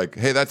figure out like,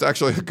 hey, that's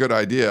actually a good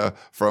idea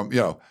from,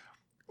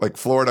 like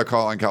Florida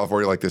calling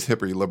California like this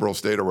hippie liberal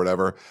state or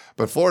whatever.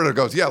 But Florida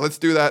goes, yeah, let's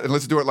do that. And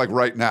let's do it like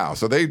right now.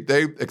 So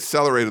they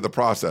accelerated the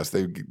process.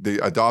 They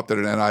adopted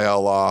an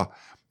NIL law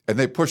and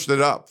they pushed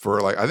it up for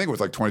like, I think it was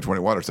like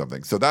 2021 or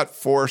something. So that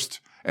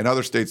forced, and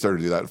other states started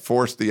to do that,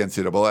 forced the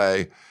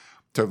NCAA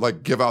to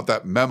like give out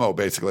that memo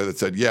basically that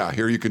said, yeah,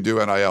 here you can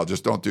do NIL.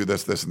 Just don't do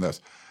this, this, and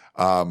this.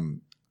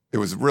 It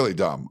was really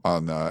dumb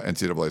on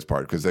NCAA's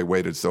part because they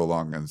waited so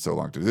long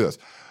to do this.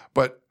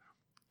 But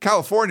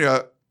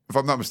California, if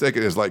I'm not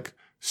mistaken, is like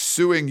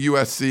suing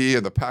USC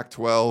and the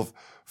Pac-12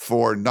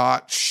 for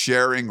not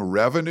sharing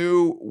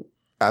revenue,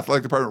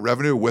 athletic department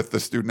revenue with the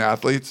student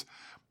athletes.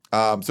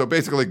 So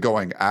basically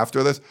going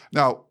after this.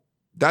 Now,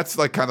 that's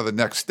like kind of the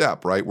next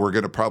step, right? We're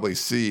going to probably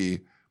see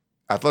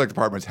athletic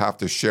departments have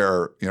to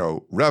share,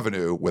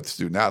 revenue with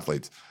student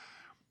athletes.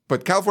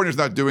 But California's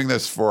not doing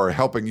this for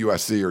helping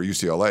USC or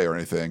UCLA or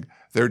anything.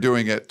 They're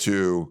doing it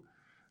to,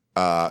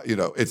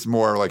 it's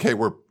more like, hey,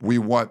 we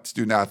want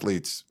student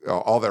athletes,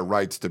 all their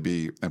rights to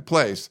be in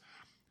place,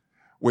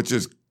 which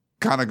is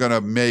kind of going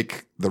to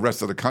make the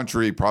rest of the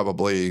country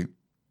probably,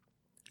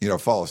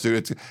 follow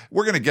suit.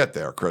 We're going to get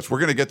there, Chris. We're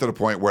going to get to the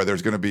point where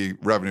there's going to be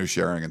revenue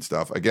sharing and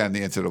stuff. Again, the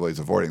NCAA is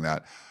avoiding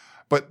that.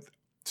 But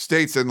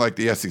states in like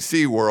the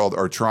SEC world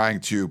are trying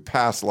to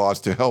pass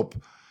laws to help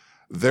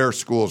their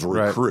schools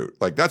recruit.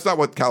 Right. Like that's not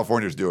what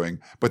California's doing,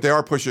 but they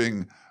are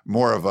pushing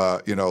more of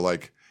a,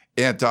 like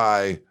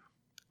anti,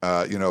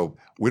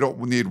 we don't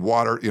need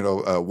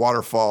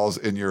waterfalls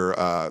in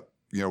your,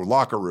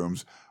 locker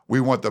rooms. We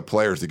want the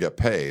players to get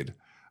paid.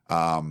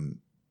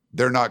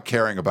 They're not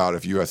caring about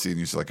if USC and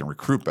UCLA can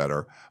recruit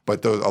better,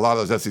 but a lot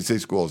of those SEC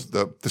schools,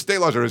 the state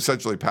laws are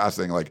essentially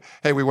passing like,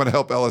 hey, we want to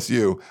help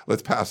LSU.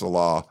 Let's pass a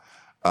law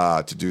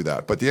to do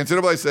that. But the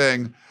NCAA is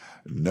saying,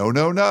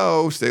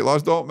 no, state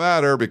laws don't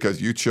matter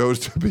because you chose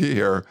to be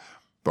here.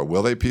 But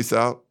will they peace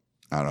out?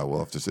 I don't know. We'll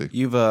have to see.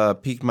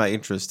 You've piqued my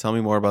interest. Tell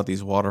me more about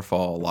these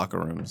waterfall locker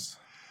rooms.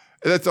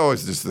 That's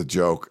always just the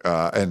joke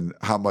and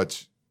how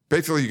much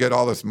basically you get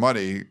all this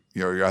money.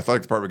 Your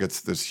athletic department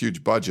gets this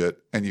huge budget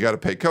and you got to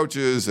pay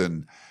coaches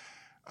and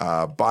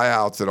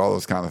buyouts and all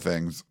those kind of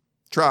things,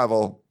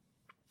 travel.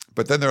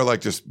 But then they're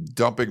like just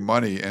dumping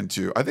money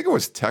into, I think it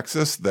was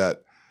Texas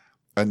that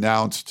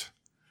announced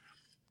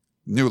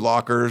new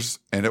lockers,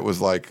 and it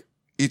was like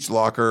each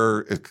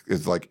locker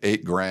is like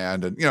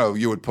 $8,000, and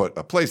you would put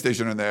a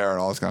PlayStation in there and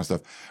all this kind of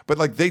stuff. But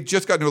like they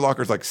just got new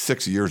lockers like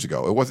 6 years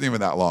ago. It wasn't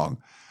even that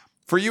long.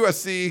 For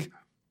USC,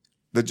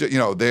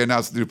 they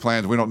announced new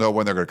plans. We don't know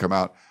when they're going to come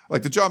out.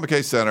 Like the John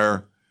McKay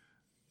Center,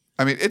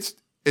 I mean,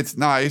 it's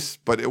nice,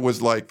 but it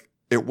was like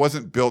it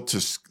wasn't built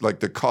to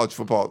like the college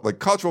football. Like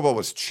college football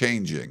was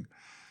changing,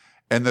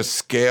 and the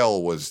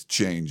scale was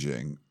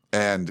changing.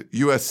 And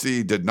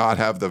USC did not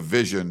have the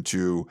vision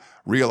to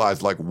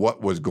realize like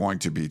what was going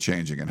to be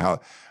changing and how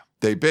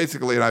they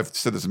basically, and I've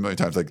said this a million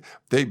times, like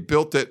they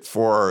built it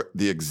for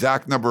the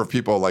exact number of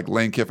people like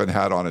Lane Kiffin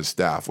had on his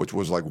staff, which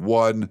was like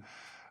one,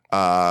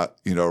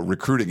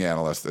 recruiting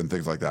analyst and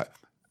things like that,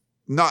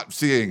 not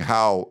seeing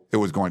how it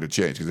was going to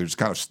change because they're just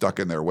kind of stuck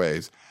in their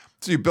ways.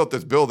 So you built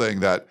this building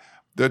that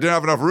they didn't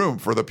have enough room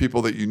for the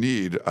people that you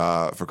need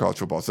for college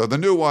football. So the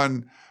new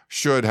one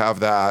should have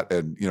that,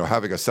 and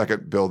having a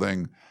second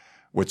building,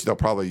 which they'll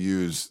probably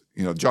use,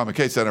 John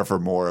McKay Center for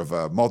more of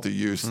a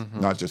multi-use,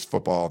 not just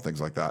football, things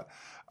like that.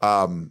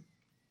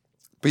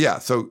 But yeah,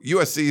 so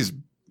USC's,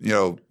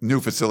 new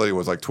facility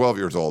was like 12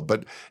 years old,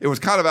 but it was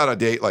kind of out of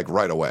date, like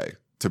right away,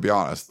 to be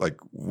honest, like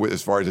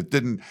as far as it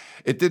didn't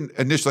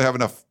initially have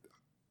enough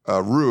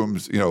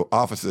rooms,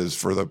 offices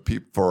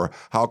for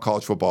how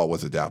college football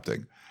was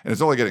adapting. And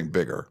it's only getting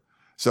bigger.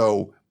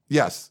 So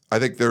yes, I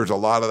think there's a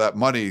lot of that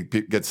money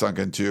gets sunk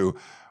into.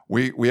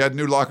 We had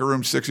new locker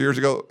rooms 6 years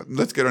ago.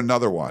 Let's get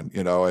another one,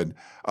 and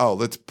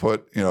let's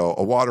put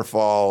a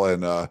waterfall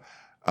and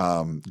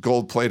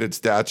gold-plated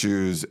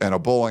statues and a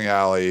bowling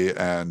alley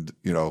and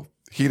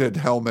heated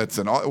helmets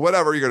and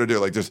whatever you're going to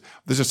do. Like just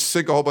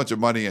sink a whole bunch of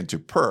money into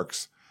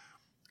perks.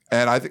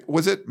 And I think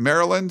was it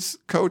Maryland's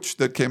coach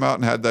that came out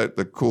and had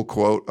the cool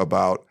quote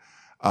about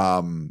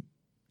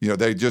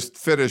they just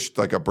finished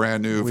like a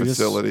brand new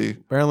facility.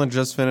 Maryland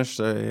just finished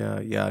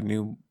a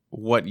new.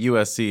 What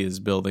USC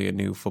is building, a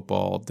new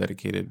football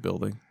dedicated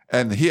building.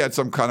 And he had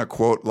some kind of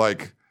quote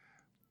like,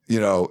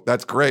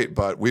 that's great,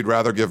 but we'd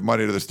rather give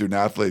money to the student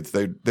athletes.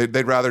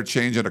 They'd rather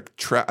change in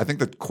I think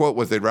the quote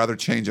was they'd rather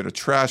change in a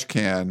trash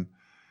can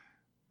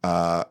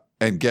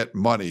and get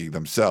money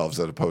themselves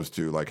as opposed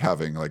to like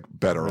having like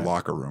better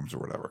locker rooms or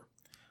whatever.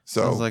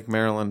 So sounds like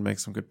Maryland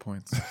makes some good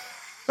points.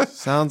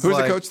 Sounds who's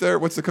like the coach there?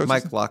 What's the coach?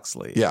 Mike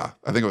Loxley. Yeah,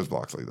 I think it was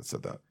Loxley that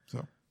said that.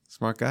 So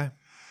smart guy.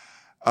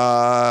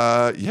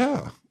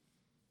 Yeah.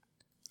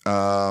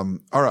 All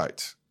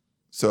right.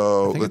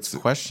 So I think it's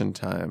question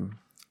time.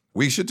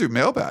 We should do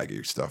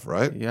mailbaggy stuff,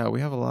 right? Yeah, we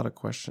have a lot of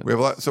questions. We have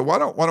a lot. So why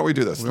don't we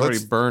do this? We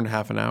already burned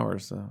half an hour,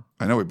 so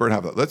I know we burned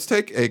half of that. Let's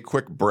take a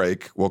quick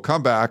break. We'll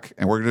come back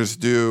and we're gonna just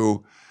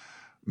do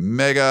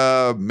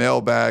mega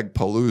mailbag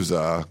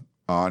palooza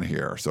on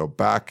here. So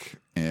back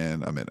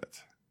in a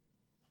minute.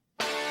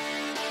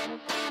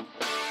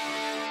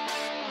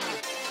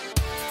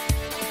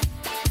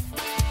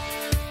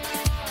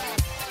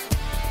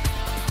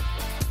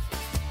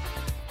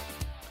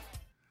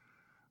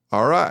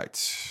 All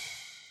right.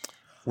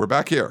 We're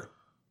back here.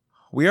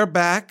 We are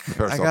back.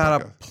 I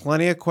got podcast.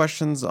 Plenty of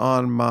questions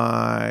on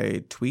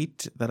my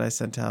tweet that I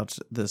sent out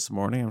this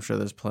morning. I'm sure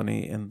there's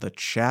plenty in the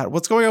chat.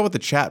 What's going on with the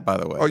chat, by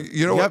the way? Oh,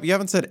 you know what? You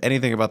haven't said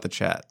anything about the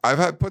chat.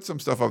 I've put some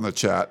stuff on the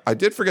chat. I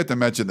did forget to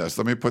mention this.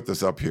 Let me put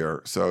this up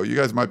here. So you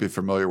guys might be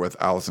familiar with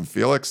Allison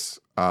Felix.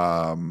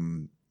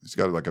 She's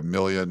got like 1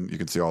 million. You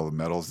can see all the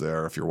medals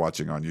there if you're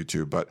watching on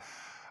YouTube. But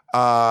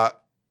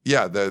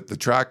the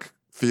track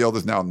field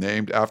is now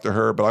named after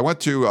her. But I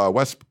went to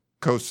West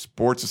Coast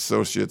Sports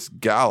Associates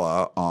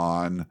Gala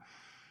on,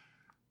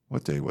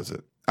 what day was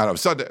it? I don't know,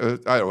 Sunday.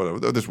 I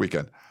don't know, this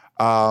weekend.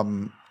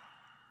 And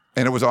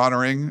it was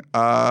honoring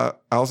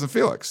Allison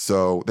Felix.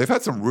 So they've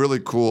had some really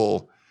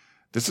cool,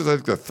 this is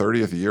like the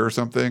 30th year or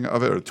something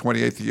of it, or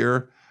 28th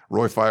year.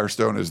 Roy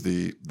Firestone is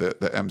the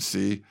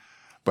MC.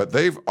 But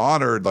they've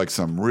honored like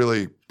some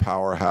really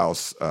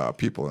powerhouse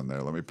people in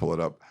there. Let me pull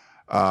it up.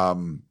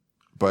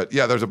 But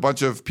yeah, there's a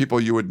bunch of people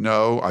you would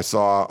know. I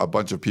saw a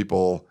bunch of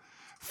people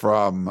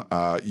from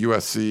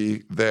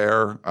USC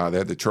there. They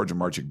had the Trojan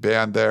Marching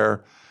Band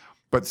there.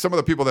 But some of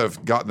the people that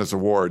have gotten this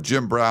award,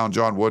 Jim Brown,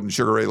 John Wooden,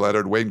 Sugar Ray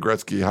Leonard, Wayne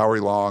Gretzky, Howie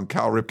Long,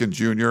 Cal Ripken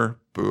Jr.,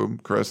 boom,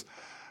 Chris,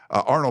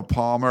 Arnold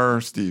Palmer,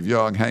 Steve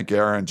Young, Hank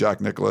Aaron,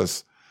 Jack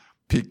Nicklaus,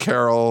 Pete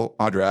Carroll,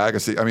 Andre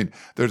Agassi. I mean,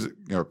 there's,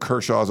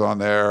 Kershaw's on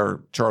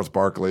there, Charles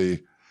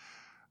Barkley,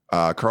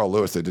 Carl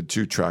Lewis. They did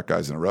 2 track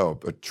guys in a row,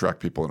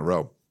 track people in a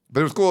row. But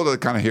it was cool to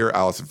kind of hear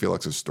Allison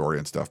Felix's story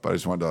and stuff. But I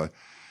just wanted to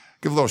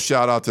give a little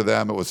shout out to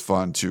them. It was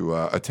fun to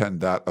attend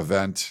that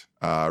event.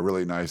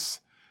 Really nice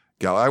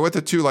gala. I went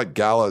to 2 like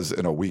galas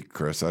in a week,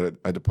 Chris. I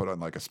had to put on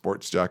like a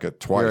sports jacket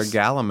twice. You're a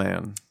gala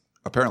man.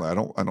 Apparently, I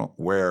don't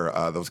wear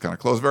those kind of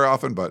clothes very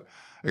often, but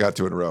I got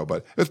 2 in a row.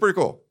 But it was pretty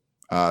cool.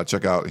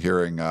 Check out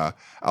hearing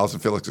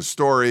Allison Felix's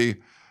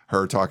story.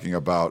 Her talking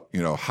about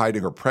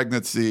hiding her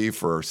pregnancy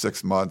for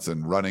 6 months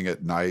and running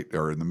at night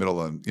or in the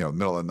middle of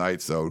the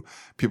night so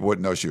people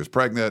wouldn't know she was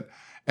pregnant,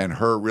 and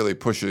her really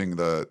pushing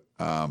the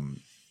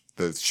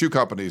shoe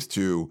companies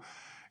to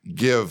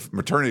give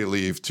maternity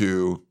leave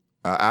to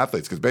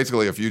athletes, because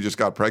basically if you just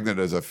got pregnant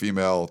as a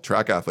female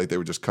track athlete, they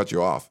would just cut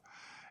you off.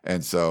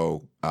 And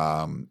so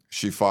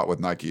she fought with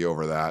Nike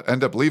over that.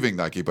 Ended up leaving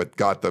Nike, but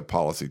got the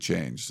policy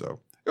changed. So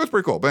it was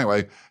pretty cool. But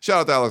anyway,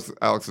 shout out to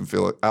Allison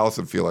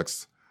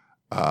Felix.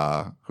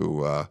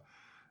 Who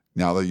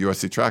now the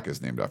USC track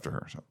is named after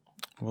her. So.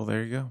 Well,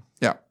 there you go.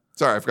 Yeah.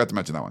 Sorry, I forgot to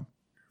mention that one.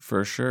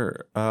 For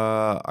sure.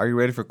 Are you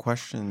ready for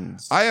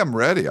questions? I am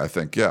ready, I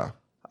think, yeah.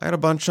 I had a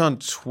bunch on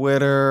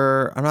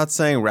Twitter. I'm not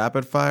saying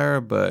rapid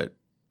fire, but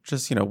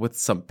just, with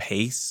some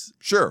pace.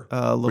 Sure.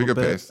 A little good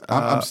bit. Pace.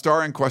 I'm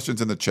starring questions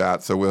in the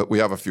chat, so we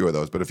have a few of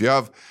those. But if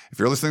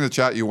you're listening to the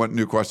chat, you want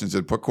new questions,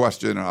 then put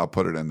question, and I'll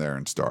put it in there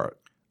and star it.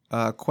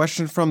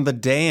 Question from the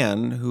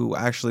Dan, who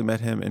actually met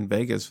him in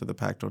Vegas for the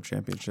Pac-12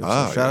 Championship.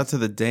 Shout out to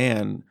the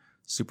Dan.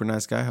 Super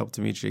nice guy. Hope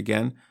to meet you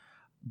again.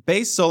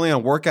 Based solely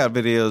on workout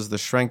videos, the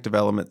strength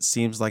development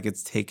seems like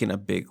it's taken a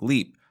big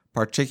leap,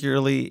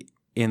 particularly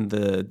in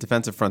the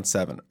defensive front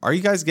 7. Are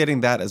you guys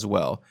getting that as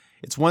well?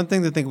 It's one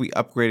thing to think we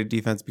upgraded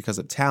defense because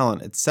of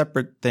talent. It's a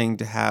separate thing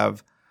to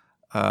have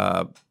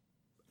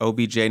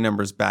OBJ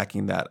numbers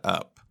backing that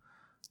up.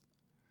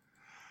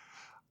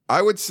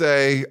 I would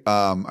say,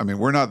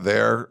 we're not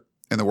there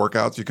in the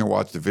workouts. You can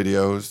watch the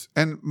videos,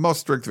 and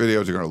most strength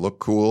videos are going to look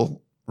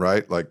cool,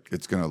 right? Like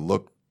it's going to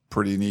look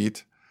pretty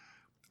neat.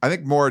 I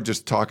think more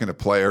just talking to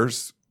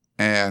players,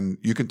 and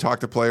you can talk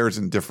to players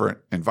in different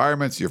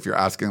environments. If you're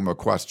asking them a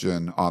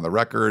question on the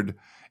record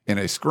in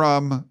a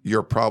scrum,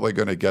 you're probably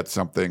going to get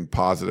something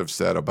positive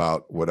said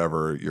about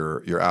whatever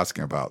you're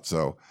asking about.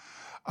 So,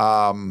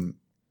 that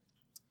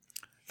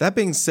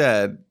being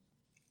said,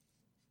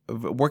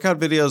 workout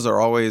videos are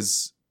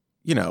always,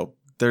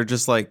 they're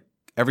just like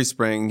every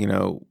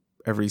spring,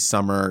 every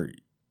summer,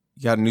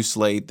 you got a new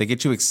slate. They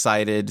get you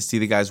excited to see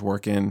the guys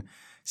working,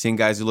 seeing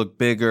guys who look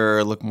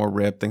bigger, look more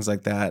ripped, things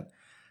like that.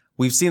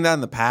 We've seen that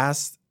in the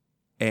past,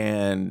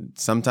 and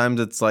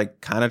sometimes it's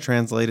like kind of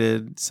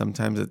translated.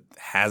 Sometimes it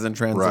hasn't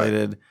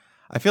translated. Right.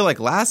 I feel like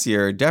last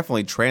year it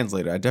definitely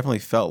translated. I definitely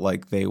felt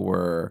like they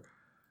were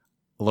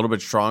a little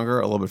bit stronger,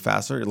 a little bit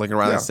faster. Lincoln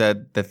Riley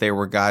said that they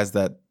were guys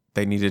that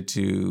they needed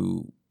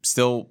to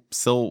still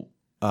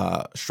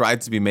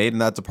strides to be made in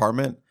that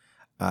department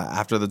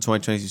after the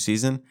 2022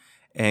 season.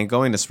 And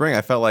going to spring,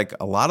 I felt like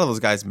a lot of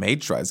those guys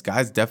made strides.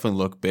 Guys definitely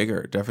look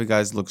bigger. Definitely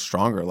guys look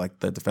stronger. Like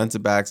the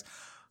defensive backs,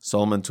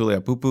 Solomon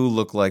Tuliapupu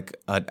looked like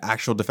an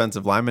actual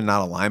defensive lineman,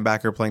 not a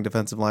linebacker playing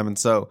defensive lineman.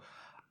 So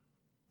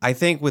I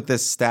think with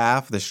this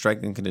staff, the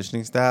strength and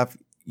conditioning staff,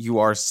 you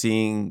are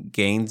seeing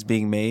gains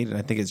being made. And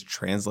I think it's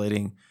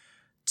translating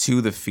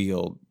to the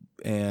field.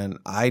 And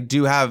I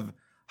do have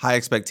high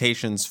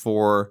expectations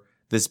for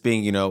this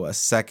being, a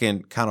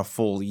second kind of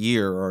full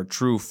year or a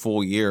true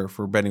full year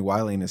for Benny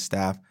Wiley and his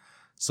staff.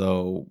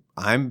 So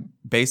I'm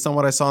based on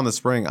what I saw in the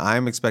spring,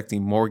 I'm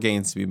expecting more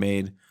gains to be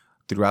made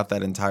throughout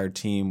that entire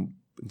team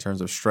in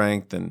terms of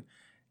strength and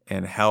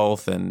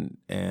health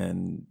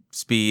and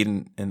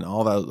speed and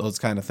all those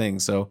kind of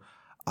things. So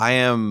I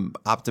am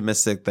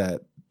optimistic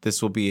that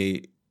this will be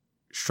a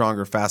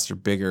stronger, faster,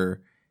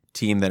 bigger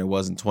team than it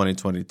was in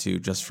 2022,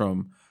 just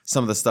from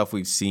some of the stuff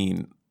we've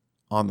seen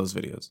on those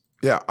videos.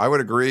 Yeah, I would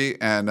agree.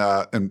 And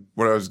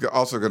what I was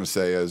also going to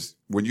say is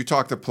when you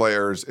talk to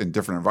players in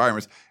different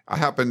environments, there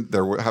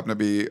happened to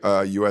be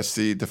a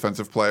USC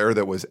defensive player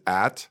that was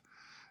at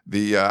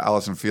the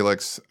Allison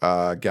Felix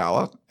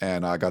gala,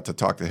 and I got to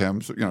talk to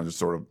him, so, just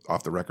sort of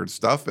off the record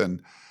stuff,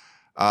 and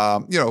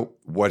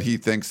what he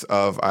thinks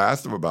of. I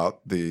asked him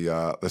about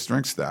the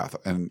strength staff,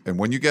 and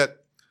when you get,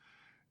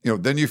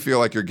 then you feel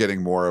like you're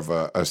getting more of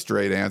a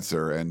straight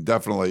answer, and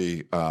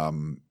definitely.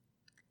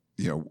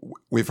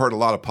 We've heard a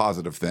lot of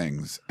positive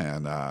things,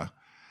 and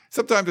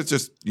sometimes it's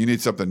just you need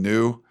something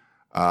new.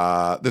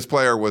 This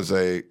player was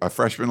a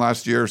freshman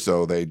last year,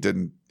 so they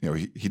didn't,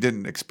 he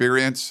didn't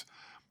experience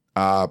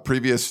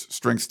previous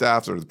strength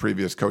staffs or the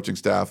previous coaching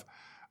staff.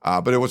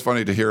 But it was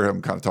funny to hear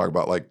him kind of talk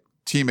about like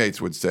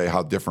teammates would say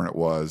how different it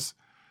was.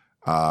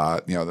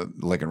 That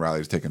Lincoln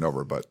Riley has taken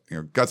over, but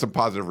got some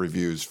positive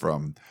reviews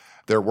from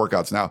their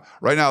workouts.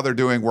 Right now they're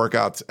doing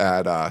workouts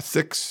at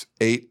 6,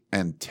 8,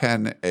 and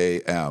 10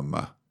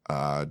 a.m.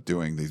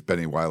 Doing these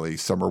Benny Wiley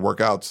summer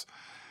workouts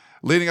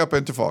leading up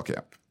into fall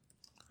camp.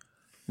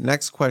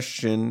 Next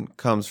question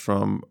comes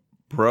from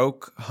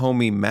Broke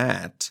Homie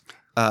Matt.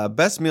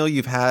 Best meal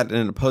you've had in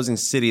an opposing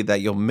city that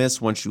you'll miss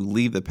once you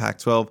leave the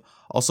Pac-12.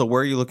 Also,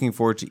 where are you looking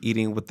forward to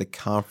eating with the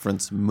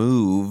conference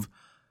move?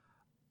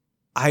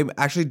 I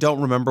actually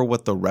don't remember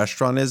what the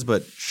restaurant is,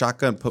 but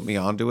Shotgun put me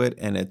onto it,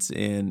 and it's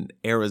in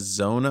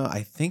Arizona.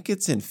 I think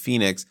it's in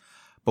Phoenix,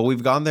 but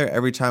we've gone there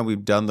every time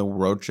we've done the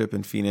road trip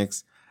in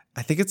Phoenix.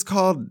 I think it's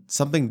called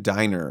something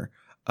Diner,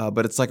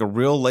 but it's like a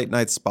real late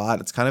night spot.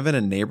 It's kind of in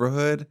a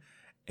neighborhood,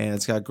 and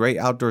it's got great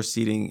outdoor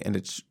seating, and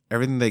it's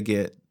everything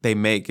they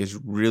make is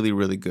really,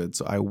 really good.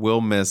 So I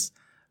will miss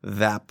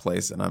that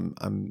place, and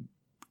I'm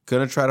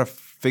gonna try to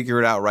figure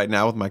it out right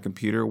now with my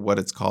computer what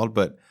it's called.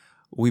 But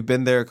we've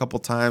been there a couple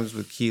times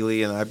with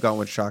Keely, and I've gone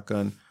with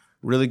Shotgun.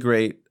 Really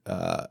great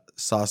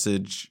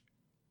sausage,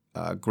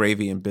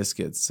 gravy, and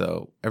biscuits.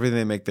 So everything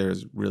they make there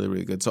is really,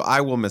 really good. So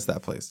I will miss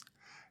that place.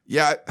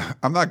 Yeah,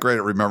 I'm not great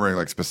at remembering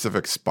like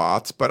specific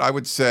spots, but I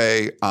would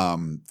say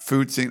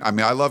food scene. I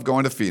mean, I love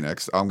going to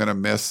Phoenix. I'm going to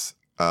miss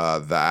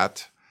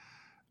that.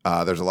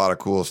 There's a lot of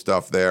cool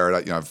stuff there.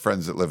 I have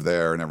friends that live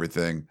there and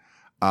everything.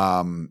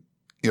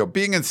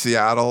 Being in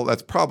Seattle,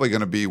 that's probably going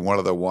to be one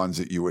of the ones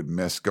that you would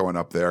miss going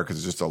up there because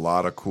there's just a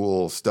lot of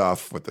cool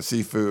stuff with the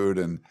seafood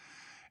and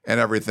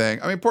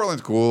everything. I mean,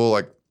 Portland's cool,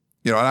 like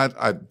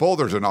and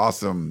Boulder's an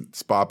awesome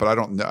spot, but I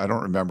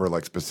don't remember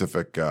like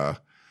specific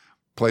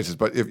places.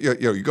 But if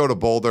you go to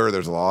Boulder,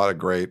 there's a lot of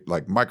great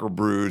like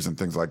microbrews and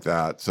things like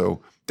that.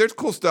 So there's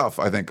cool stuff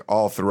I think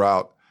all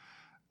throughout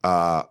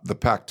the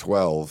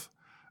Pac-12.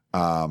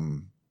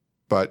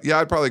 But yeah,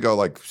 I'd probably go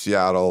like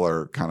Seattle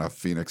or kind of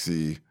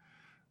Phoenix-y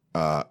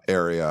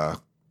area.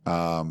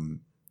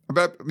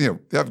 But they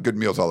have good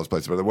meals all those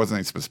places, but there wasn't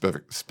any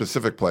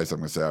specific place I'm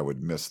going to say I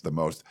would miss the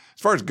most.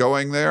 As far as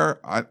going there,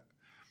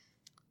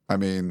 I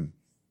mean,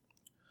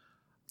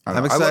 I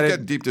love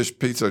getting deep dish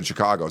pizza in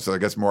Chicago, so I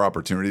guess more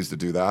opportunities to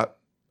do that.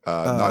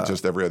 Not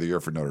just every other year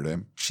for Notre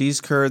Dame. Cheese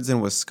curds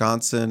in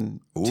Wisconsin,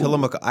 Ooh.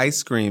 Tillamook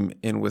ice cream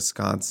in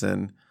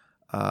Wisconsin.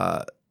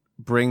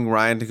 Bring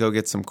Ryan to go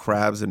get some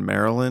crabs in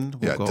Maryland.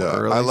 We'll go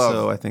early,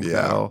 so I think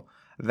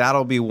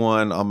that'll be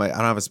one on my. I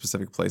don't have a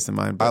specific place in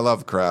mind. But I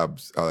love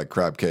crabs. I like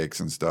crab cakes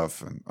and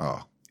stuff, and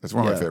it's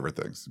one of my favorite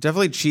things.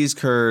 Definitely cheese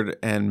curd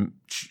and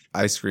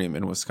ice cream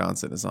in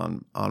Wisconsin is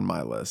on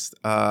my list.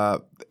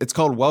 It's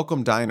called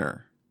Welcome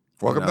Diner.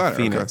 Welcome Diner,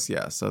 Phoenix. okay.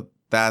 Yeah, so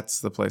that's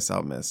the place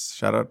I'll miss.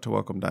 Shout out to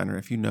Welcome Diner.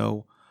 If you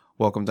know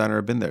Welcome Diner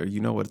or been there, you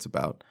know what it's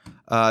about.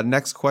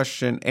 Next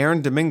question,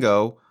 Aaron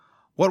Domingo.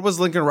 What was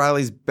Lincoln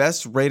Riley's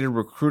best rated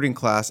recruiting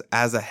class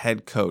as a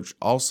head coach?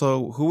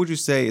 Also, who would you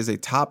say is a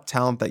top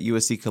talent that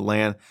USC could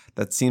land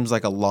that seems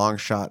like a long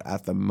shot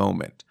at the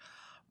moment?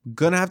 I'm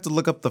going to have to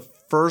look up the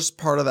first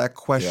part of that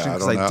question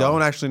because I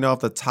don't actually know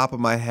off the top of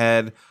my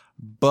head,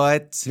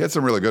 but... He had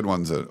some really good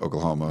ones at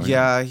Oklahoma.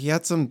 Yeah, he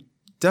had some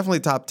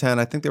definitely top 10.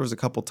 I think there was a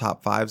couple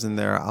top 5s in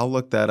there. I'll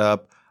look that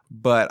up.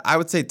 But I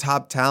would say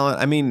top talent.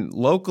 I mean,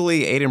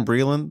 locally, Aiden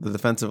Breland, the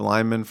defensive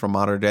lineman from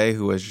Mater Dei,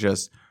 who has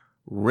just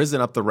risen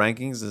up the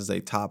rankings as a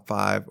top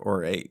 5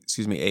 or a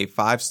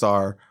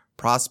 5-star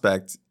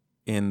prospect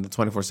in the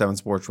 24/7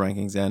 Sports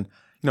rankings. And,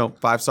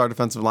 5-star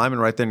defensive lineman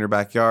right there in your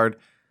backyard.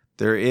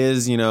 There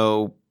is,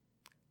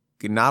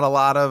 not a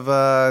lot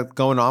of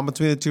going on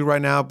between the two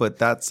right now, but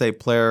that's a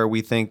player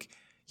we think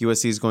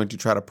USC is going to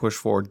try to push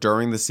for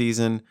during the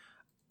season.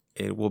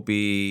 It will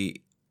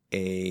be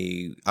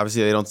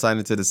obviously they don't sign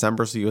until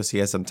December, so USC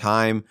has some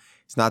time.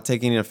 It's not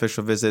taking an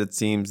official visit, it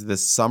seems,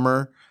 this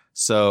summer.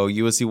 So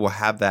USC will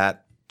have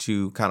that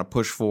to kind of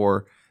push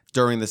for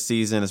during the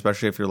season,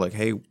 especially if you're like,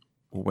 hey,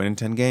 we're winning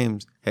 10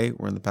 games. Hey,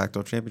 we're in the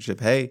Pac-12 championship.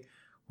 Hey,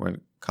 we're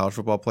in college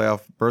football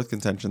playoff berth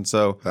contention.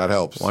 So that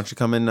helps. Why don't you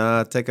come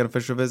and take an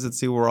official visit,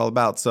 see what we're all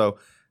about. So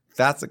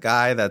that's a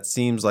guy that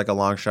seems like a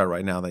long shot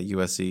right now that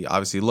USC,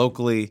 obviously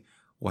locally,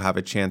 will have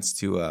a chance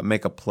to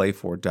make a play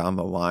for down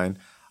the line.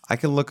 I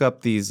can look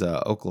up these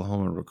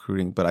Oklahoma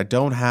recruiting, but I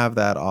don't have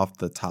that off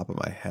the top of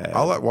my head.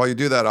 While you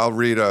do that, I'll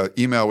read an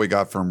email we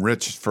got from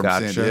Rich from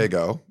San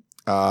Diego.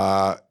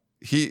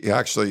 He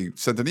actually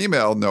sent an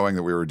email knowing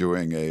that we were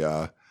doing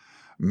a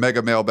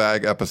mega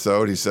mailbag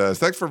episode. He says,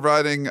 thanks for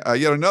providing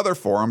yet another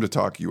forum to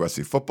talk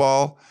USC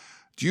football.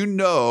 Do you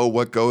know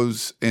what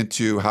goes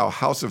into how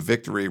House of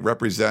Victory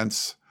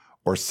represents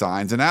or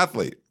signs an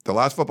athlete? The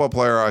last football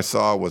player I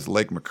saw was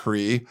Lake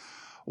McCree.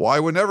 Why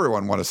wouldn't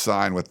everyone want to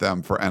sign with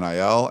them for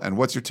NIL? And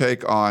what's your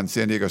take on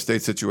San Diego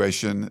State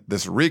situation?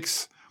 This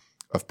reeks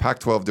of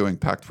Pac-12 doing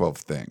Pac-12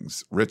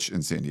 things. Rich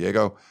in San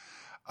Diego.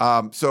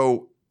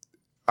 So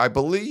I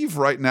believe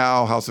right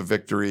now, House of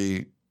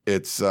Victory,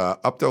 it's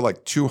up to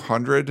like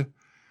 200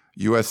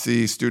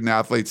 USC student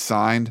athletes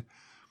signed.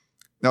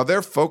 Now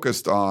they're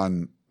focused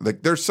on,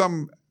 like, there's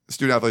some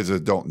student athletes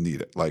that don't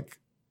need it. Like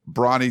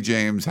Bronny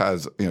James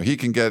has, he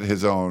can get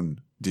his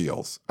own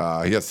deals.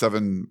 He has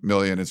 7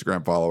 million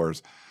Instagram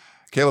followers.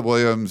 Caleb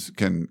Williams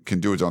can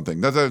do his own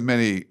thing. Doesn't have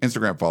many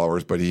Instagram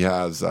followers, but he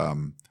has,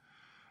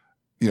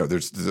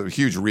 there's a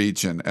huge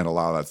reach and a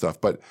lot of that stuff.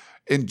 But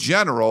in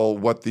general,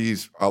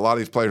 a lot of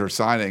these players are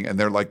signing, and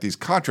they're like these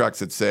contracts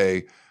that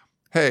say,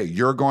 hey,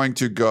 you're going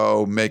to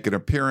go make an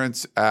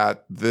appearance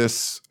at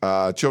this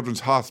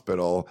children's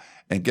hospital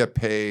and get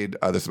paid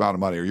this amount of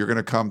money, or you're going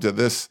to come to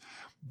this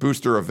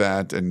booster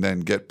event and then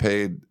get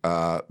paid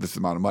this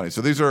amount of money.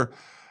 So these are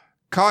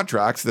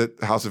contracts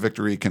that House of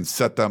Victory can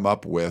set them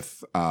up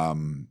with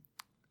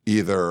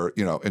either,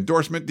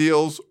 endorsement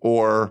deals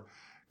or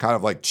kind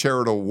of like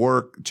charitable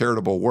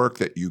work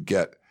that you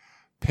get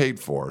paid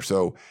for.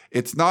 So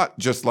it's not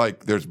just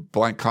like there's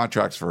blank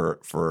contracts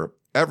for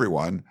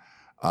everyone.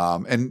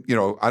 And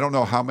I don't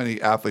know how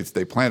many athletes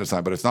they plan to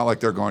sign, but it's not like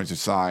they're going to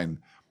sign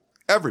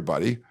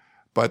everybody,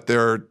 but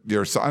they're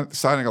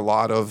signing a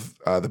lot of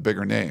the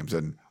bigger names.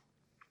 And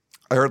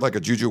I heard like a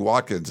Juju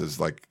Watkins is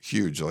like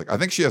huge. Like I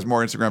think she has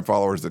more Instagram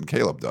followers than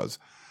Caleb does.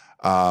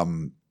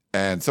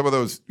 And some of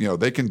those,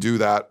 they can do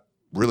that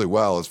really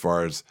well as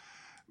far as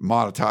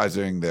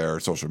monetizing their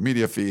social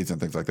media feeds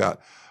and things like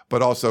that,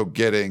 but also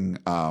getting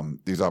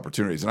these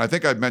opportunities. And I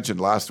think I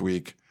mentioned last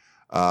week,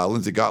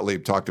 Lindsay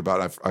Gottlieb talked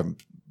about, I'm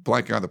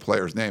blanking on the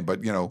player's name, but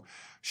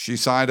she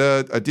signed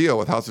a deal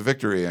with House of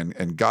Victory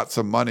and got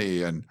some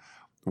money and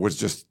was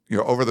just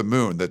over the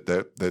moon that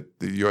the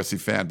USC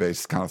fan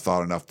base kind of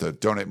thought enough to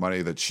donate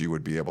money that she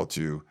would be able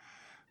to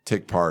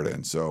take part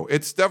in. So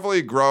it's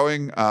definitely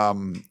growing.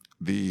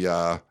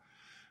 The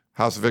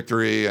House of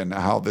Victory and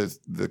how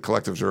the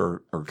collectives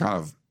are kind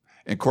of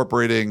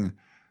incorporating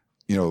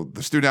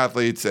the student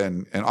athletes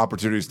and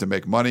opportunities to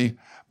make money,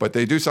 but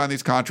they do sign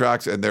these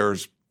contracts and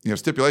there's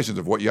stipulations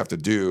of what you have to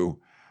do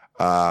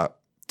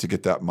to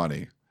get that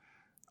money.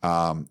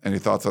 Any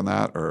thoughts on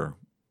that? Or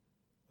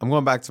I'm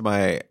going back to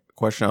my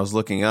question I was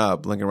looking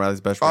up, Lincoln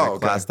Riley's best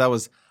rated class. That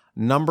was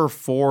number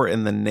 4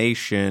 in the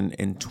nation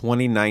in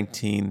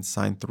 2019,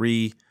 signed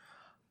 3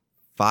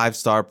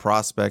 5-star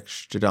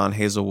prospects, Jadon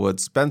Hazelwood,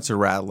 Spencer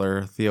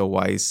Rattler, Theo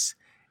Weiss,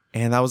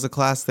 and that was a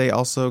class they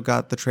also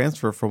got the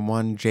transfer from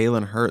one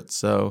Jalen Hurts.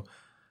 So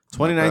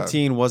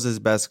 2019 was his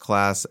best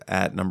class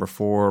at number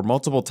 4.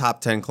 Multiple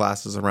top 10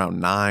 classes around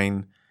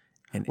 9.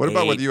 And what 8,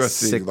 about with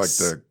USC, 6,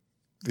 like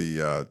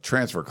the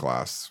transfer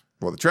class?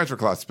 Well, the transfer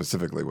class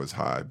specifically was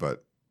high,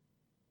 but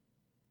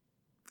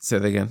say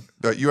that again.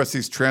 The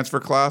USC's transfer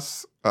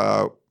class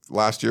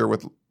last year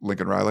with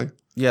Lincoln Riley.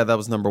 Yeah, that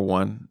was number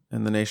 1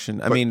 in the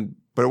nation.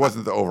 But it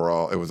wasn't the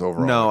overall. It was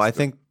overall. No, I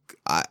think.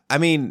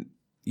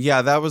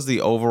 Yeah, that was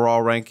the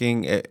overall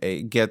ranking.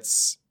 It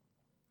gets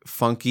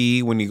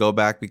funky when you go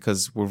back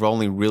because we've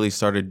only really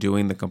started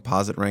doing the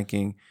composite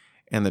ranking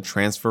and the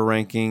transfer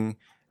ranking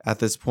at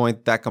this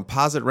point. That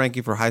composite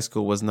ranking for high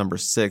school was number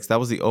 6. That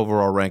was the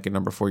overall ranking,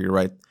 number 4. You're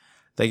right.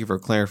 Thank you for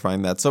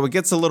clarifying that. So it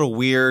gets a little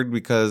weird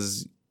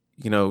because,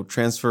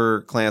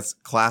 transfer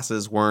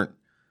classes weren't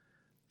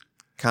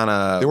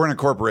they weren't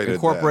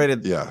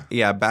incorporated. Then.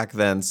 Yeah, back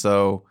then.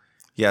 So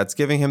yeah, it's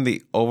giving him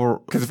the over.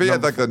 Because if he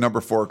had like the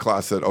number 4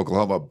 class at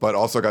Oklahoma, but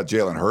also got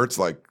Jalen Hurts,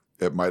 like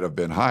it might have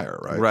been higher,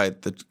 right?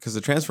 Right, because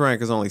the transfer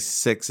rank is only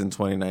 6 in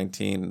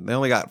 2019. They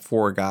only got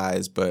 4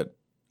 guys, but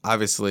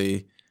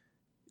obviously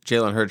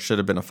Jalen Hurts should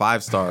have been a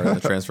 5-star in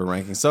the transfer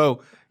ranking.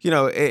 So,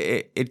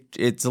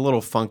 it's a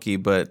little funky,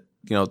 but,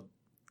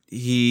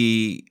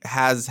 he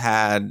has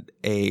had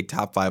a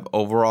top 5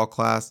 overall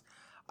class.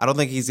 I don't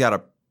think he's had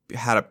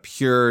a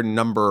pure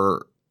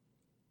number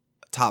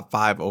top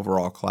 5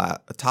 overall class,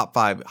 a top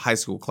 5 high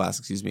school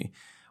class,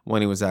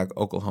 when he was at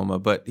Oklahoma,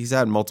 but he's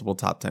had multiple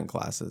top 10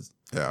 classes.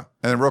 Yeah.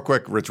 And then real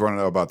quick, Rich, want to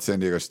know about San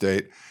Diego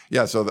State?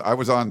 Yeah, so I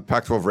was on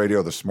Pac-12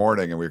 radio this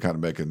morning, and we were kind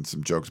of making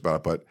some jokes about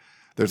it, but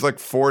there's like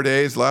 4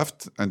 days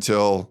left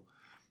until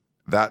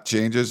that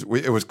changes.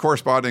 It was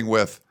corresponding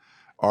with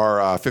our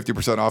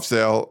 50% off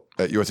sale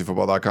at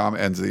uscfootball.com,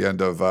 ends at the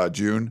end of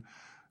June.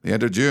 The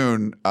end of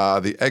June,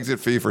 the exit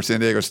fee for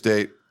San Diego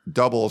State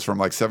doubles from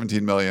like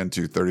 $17 million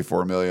to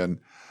 $34 million.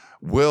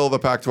 Will the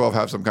Pac-12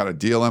 have some kind of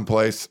deal in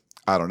place?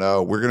 I don't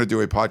know. We're going to do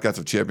a Podcast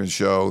of Champions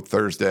show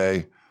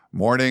Thursday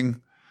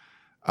morning.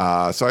 So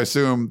I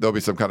assume there'll be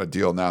some kind of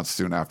deal announced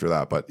soon after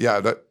that. But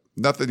yeah,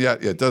 nothing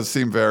yet. It does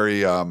seem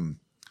very,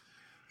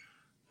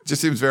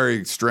 just seems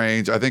very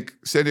strange. I think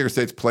San Diego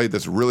State's played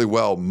this really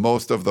well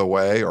most of the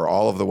way or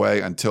all of the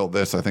way until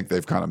this. I think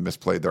they've kind of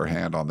misplayed their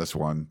hand on this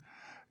one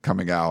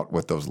coming out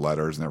with those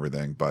letters and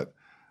everything. But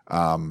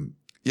I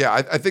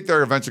think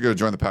they're eventually going to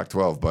join the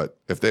Pac-12. But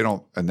if they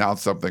don't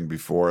announce something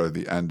before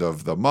the end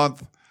of the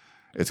month,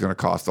 it's going to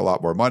cost a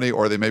lot more money,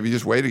 or they maybe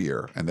just wait a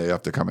year and they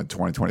have to come in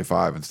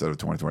 2025 instead of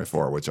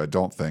 2024, which I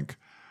don't think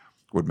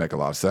would make a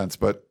lot of sense.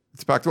 But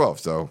it's Pac-12,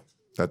 so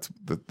that's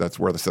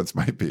where the sense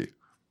might be.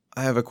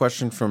 I have a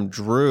question from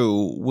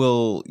Drew.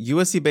 Will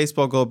USC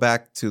baseball go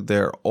back to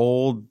their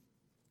old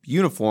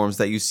uniforms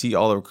that you see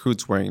all the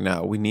recruits wearing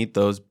now? We need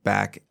those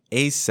back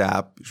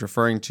ASAP. He's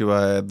referring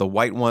to the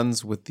white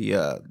ones with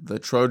the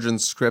Trojan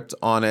script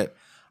on it.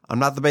 I'm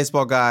not the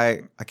baseball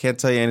guy. I can't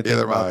tell you anything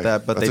about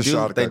that, but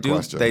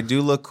they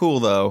do look cool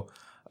though.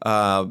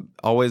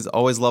 Always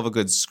love a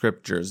good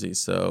script jersey.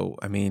 So,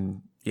 I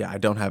mean, yeah, I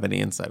don't have any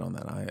insight on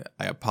that.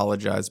 I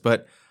apologize,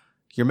 but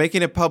you're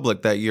making it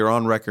public that you're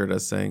on record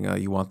as saying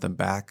you want them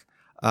back.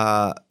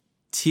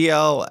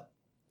 TLXZ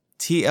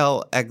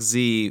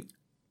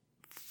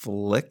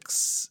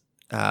Flicks,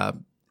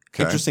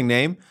 interesting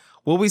name.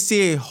 Will we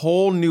see a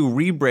whole new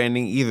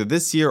rebranding either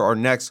this year or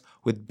next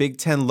with Big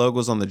Ten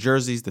logos on the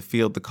jerseys, the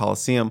field, the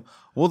Coliseum?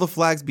 Will the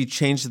flags be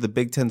changed to the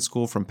Big Ten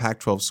school from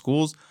Pac-12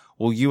 schools?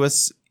 Will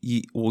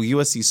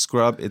USC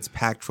scrub its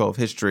Pac-12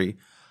 history?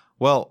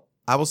 Well,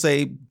 I will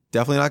say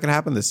definitely not going to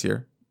happen this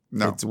year.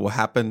 No. It will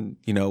happen,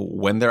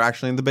 when they're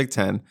actually in the Big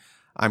Ten.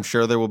 I'm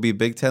sure there will be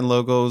Big Ten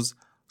logos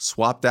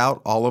swapped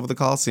out all over the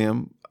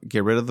Coliseum.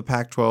 Get rid of the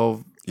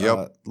Pac-12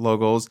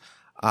 logos.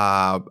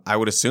 I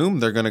would assume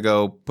they're going to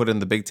go put in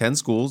the Big Ten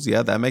schools.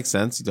 Yeah, that makes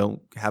sense. You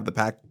don't have the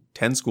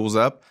Pac-10 schools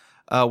up.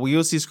 Will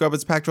USC scrub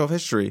its Pac-12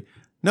 history?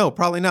 No,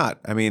 probably not.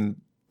 I mean,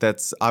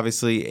 that's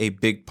obviously a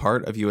big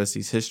part of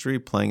USC's history,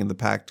 playing in the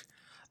Pac,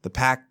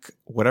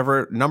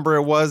 whatever number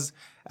it was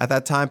at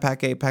that time,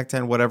 Pac-8,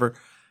 Pac-10, whatever.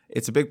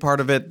 It's a big part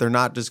of it. They're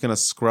not just going to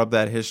scrub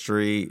that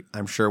history.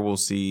 I'm sure we'll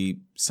see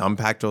some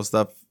Pac-12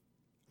 stuff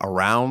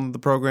around the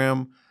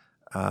program.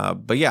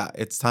 But yeah,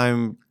 it's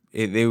time.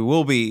 They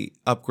will be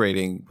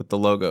upgrading with the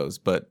logos,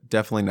 but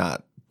definitely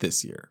not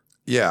this year.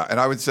 Yeah, and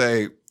I would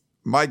say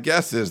my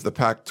guess is the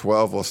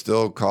Pac-12 will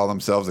still call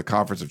themselves a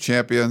Conference of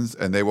Champions,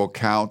 and they will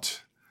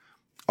count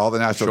all the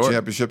national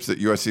championships that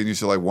USC and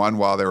UCLA won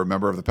while they were a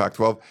member of the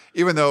Pac-12,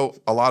 even though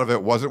a lot of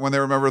it wasn't when they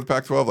were a member of the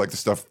Pac-12, like the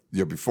stuff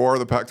before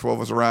the Pac-12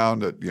 was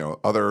around,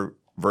 other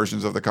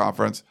versions of the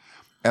conference.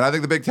 And I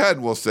think the Big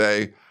Ten will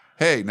say,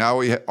 hey,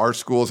 now our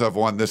schools have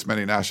won this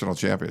many national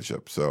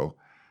championships. So,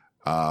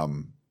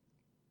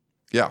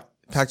 yeah.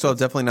 Pac-12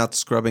 definitely not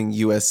scrubbing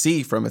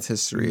USC from its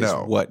history is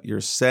what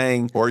you're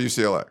saying. Or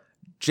UCLA.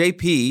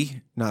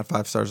 JP, not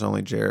 5 stars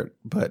only, Jarrett,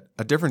 but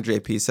a different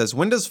JP says,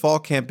 when does fall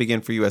camp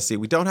begin for USC?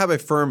 We don't have a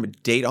firm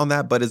date on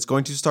that, but it's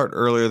going to start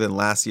earlier than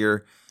last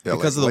year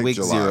because of the week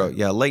July. 0.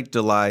 Yeah, late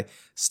July.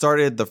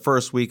 Started the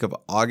first week of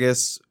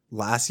August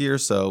last year,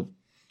 so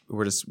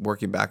we're just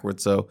working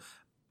backwards. So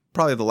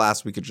probably the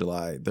last week of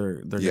July,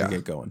 they're going to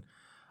get going.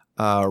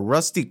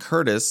 Rusty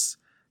Curtis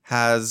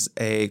has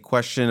a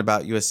question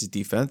about USC's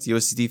defense.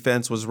 USC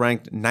defense was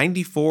ranked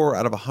 94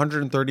 out of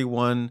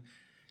 131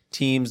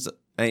 teams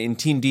in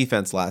team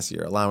defense last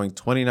year, allowing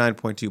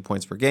 29.2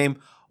 points per game.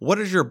 What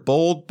is your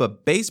bold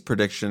but base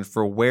prediction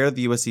for where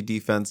the USC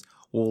defense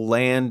will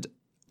land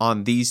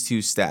on these two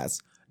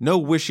stats? No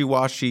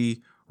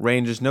wishy-washy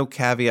ranges, no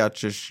caveats,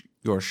 just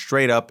your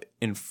straight-up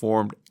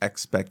informed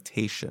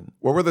expectation.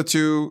 What were the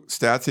two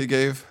stats he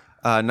gave?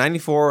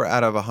 94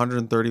 out of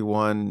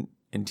 131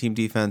 in team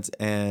defense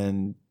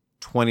and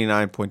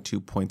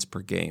 29.2 points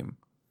per game.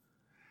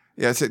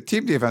 Yeah,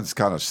 team defense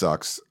kind of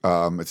sucks.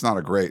 It's not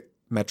a great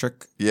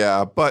metric.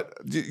 Yeah, but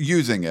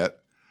using it,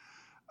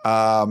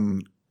 I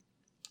mean,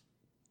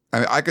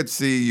 I could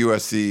see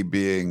USC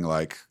being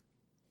like,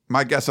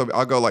 my guess,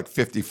 I'll go like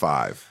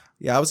 55.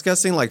 Yeah, I was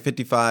guessing like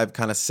 55,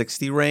 kind of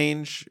 60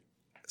 range.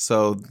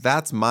 So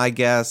that's my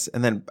guess.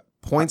 And then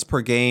points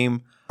per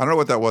game. I don't know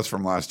what that was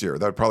from last year.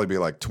 That would probably be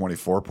like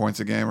 24 points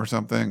a game or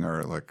something,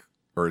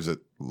 or is it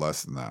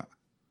less than that?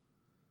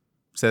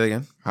 Say that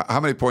again. How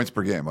many points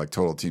per game, like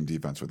total team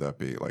defense, would that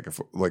be? Let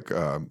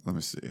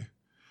me see.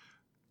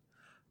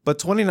 But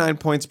 29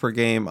 points per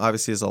game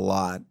obviously is a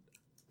lot.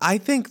 I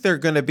think they're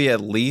going to be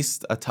at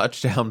least a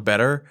touchdown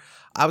better.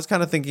 I was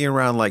kind of thinking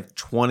around like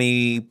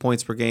 20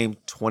 points per game,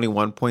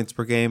 21 points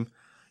per game.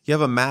 You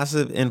have a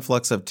massive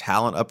influx of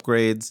talent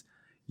upgrades.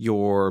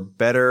 You're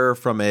better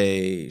from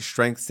a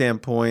strength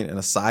standpoint and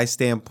a size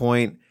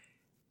standpoint.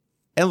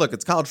 And look,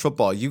 it's college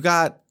football. You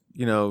got,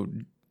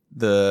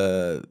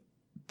 the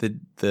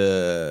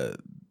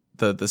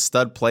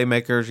stud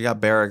playmakers. You got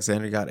Bear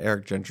Alexander, you got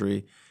Eric Gentry,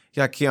 you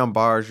got Keon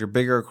Barrs. You're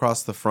bigger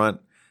across the front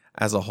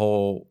as a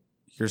whole.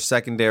 Your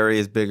secondary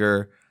is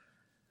bigger.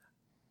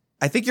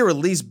 I think you're at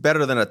least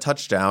better than a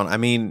touchdown. I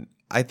mean,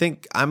 I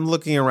think I'm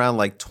looking around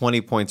like 20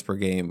 points per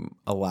game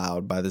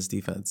allowed by this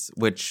defense,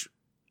 which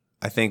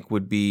I think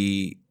would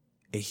be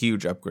a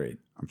huge upgrade.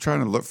 I'm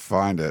trying to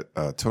find it.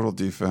 Total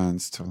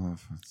defense, total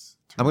offense.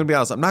 I'm going to be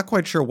honest. I'm not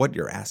quite sure what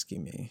you're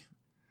asking me.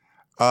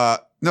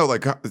 No,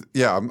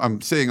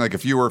 I'm saying like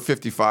if you were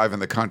 55 in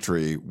the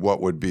country,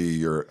 what would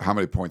be how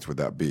many points would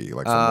that be?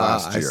 Like from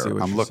last year.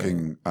 I'm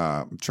looking,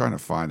 I'm trying to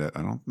find it.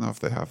 I don't know if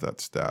they have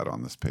that stat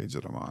on this page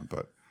that I'm on,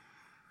 but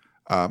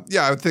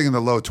I would think in the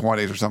low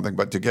 20s or something,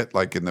 but to get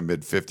like in the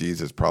mid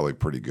 50s is probably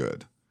pretty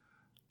good.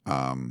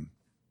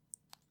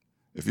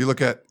 If you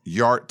look at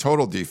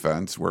total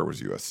defense, where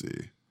was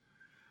USC?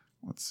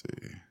 Let's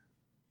see.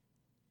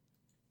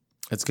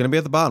 It's going to be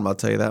at the bottom, I'll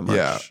tell you that much.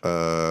 Yeah.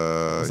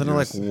 Wasn't it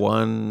like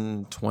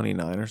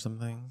 129 or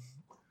something?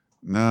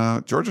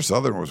 No, Georgia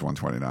Southern was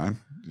 129.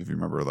 If you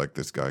remember, like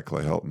this guy,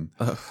 Clay Helton.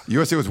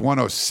 USC was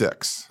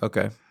 106.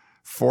 Okay.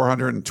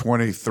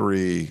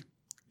 423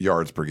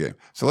 yards per game.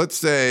 So let's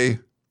say,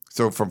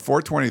 from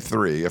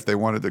 423, if they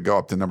wanted to go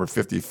up to number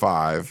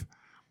 55,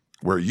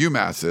 where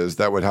UMass is,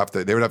 they would have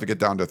to get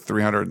down to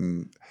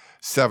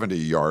 370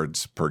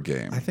 yards per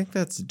game. I think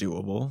that's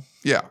doable.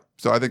 Yeah.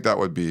 So I think that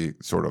would be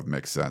sort of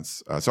makes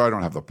sense. So I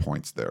don't have the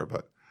points there,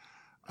 but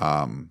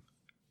I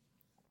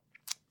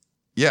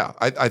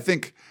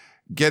think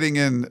getting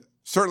in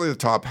certainly the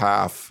top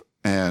half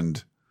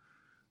and,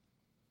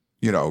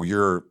 if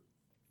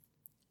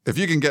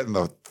you can get in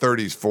the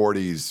 30s,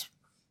 40s,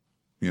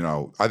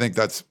 I think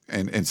that's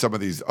in some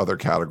of these other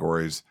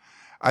categories.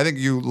 I think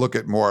you look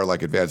at more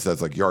like advanced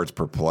stats like yards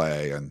per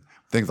play and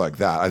things like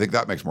that. I think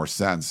that makes more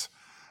sense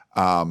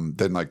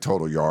than like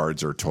total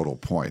yards or total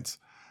points.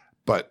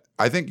 But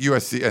I think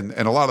USC, and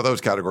a lot of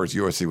those categories,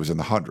 USC was in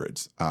the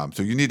hundreds.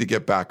 So you need to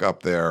get back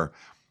up there.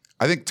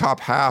 I think top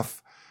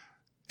half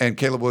and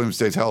Caleb Williams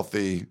stays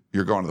healthy,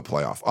 you're going to the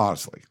playoff,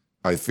 honestly.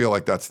 I feel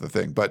like that's the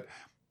thing. But,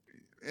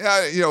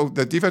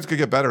 the defense could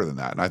get better than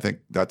that. And I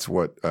think that's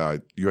what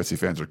USC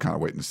fans are kind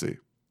of waiting to see.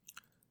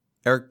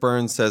 Eric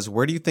Burns says,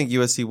 where do you think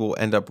USC will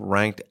end up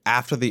ranked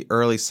after the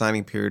early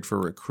signing period for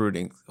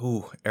recruiting?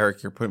 Ooh,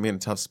 Eric, you're putting me in a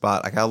tough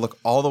spot. I got to look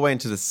all the way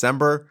into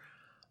December.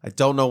 I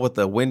don't know what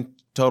the win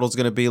total is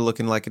going to be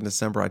looking like in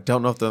December. I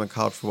don't know if they're in the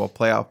college football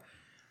playoff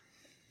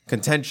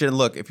contention.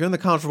 Look, if you're in the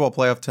college football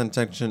playoff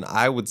contention,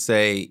 I would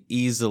say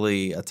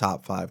easily a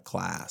top 5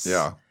 class.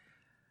 Yeah.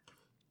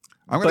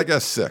 I'm going to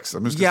guess 6. I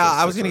was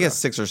going to guess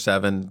 6 or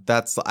 7.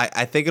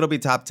 I think it'll be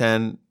top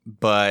 10,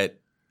 but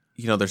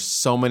there's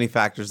so many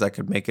factors that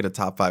could make it a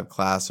top 5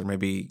 class, or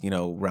maybe,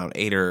 round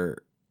 8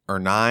 or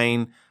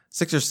 9.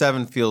 6 or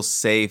 7 feels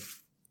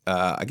safe.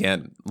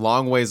 Again,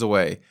 long ways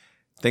away.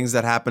 Things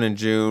that happen in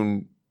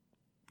June,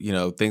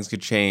 things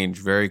could change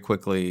very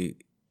quickly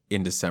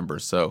in December.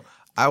 So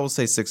I will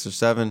say 6 or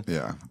 7.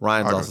 Yeah.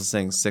 Ryan's also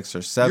saying 6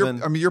 or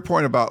 7. Your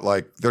point about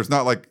there's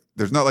not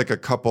a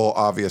couple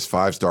obvious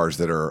 5 stars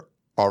that are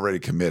already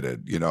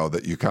committed,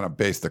 that you kind of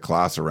base the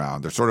class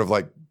around. They're sort of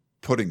like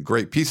putting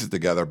great pieces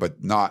together,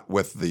 but not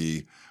with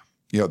the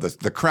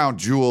crown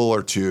jewel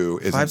or two.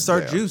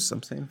 5-star juice.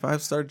 I'm saying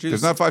 5-star juice.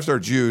 There's not 5-star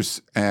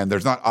juice, and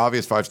there's not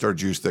obvious 5-star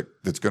juice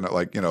that's going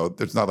to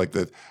there's not like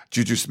the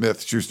Juju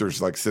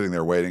Smith-Schuster's like sitting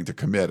there waiting to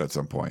commit at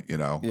some point,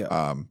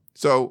 Yeah.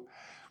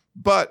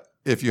 But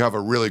if you have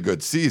a really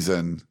good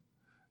season,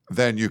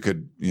 then you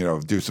could,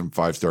 do some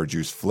 5-star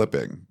juice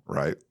flipping,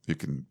 right? You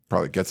can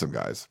probably get some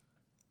guys.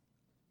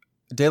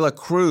 De La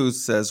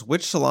Cruz says,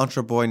 which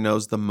cilantro boy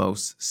knows the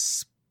most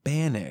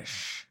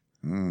Spanish?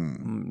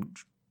 Ryan,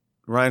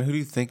 who do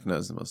you think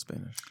knows the most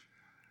Spanish?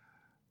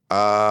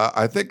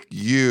 I think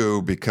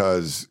you,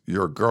 because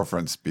your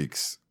girlfriend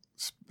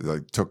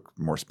took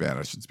more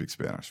Spanish and speaks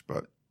Spanish,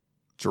 but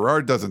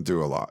Gerard doesn't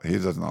do a lot. He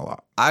doesn't know a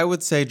lot. I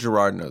would say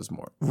Gerard knows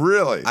more.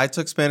 Really? I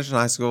took Spanish in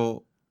high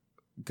school,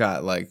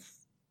 got like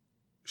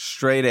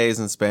straight A's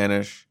in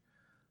Spanish,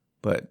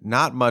 but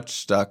not much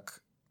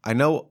stuck. I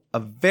know a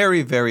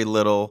very, very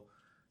little.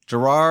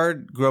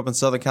 Gerard grew up in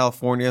Southern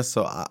California,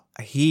 so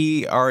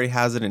he already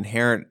has an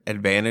inherent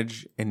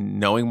advantage in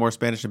knowing more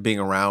Spanish and being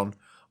around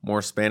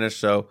more Spanish.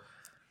 So,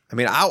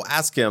 I'll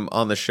ask him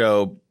on the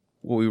show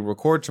when we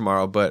record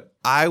tomorrow, but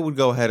I would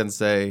go ahead and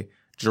say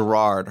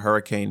Gerard,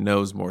 Hurricane,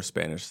 knows more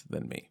Spanish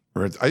than me.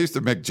 I used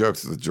to make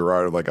jokes with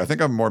Gerard, like, I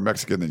think I'm more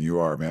Mexican than you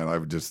are, man. I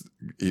would just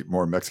eat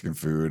more Mexican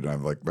food. And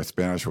I'm like, my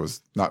Spanish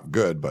was not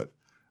good, but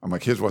I'm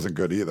like, his wasn't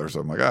good either.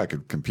 So I'm like, I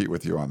could compete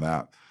with you on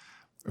that,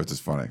 which is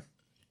funny.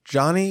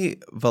 Johnny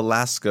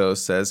Velasco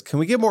says, can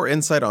we get more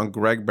insight on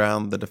Greg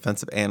Brown, the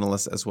defensive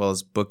analyst, as well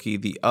as Bookie,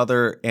 the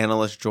other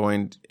analyst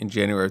joined in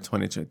January of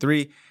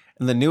 2023,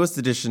 and the newest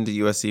addition to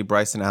USC,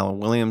 Bryson Allen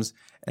Williams,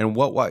 and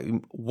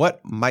what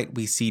might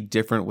we see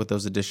different with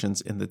those additions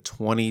in the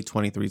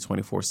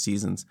 2023-24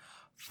 seasons?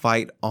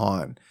 Fight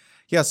on.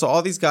 Yeah, so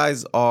all these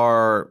guys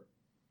are,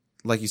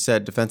 like you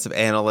said, defensive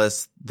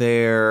analysts.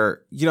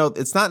 They're,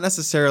 it's not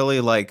necessarily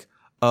like,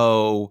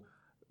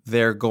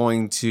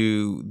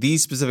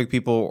 these specific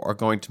people are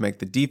going to make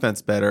the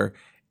defense better.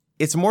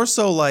 It's more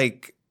so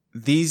like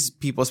these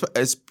people,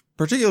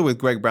 particularly with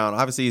Greg Brown.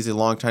 Obviously, he's a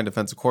longtime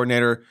defensive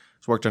coordinator.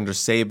 He's worked under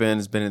Saban,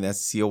 has been in the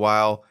SEC a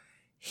while.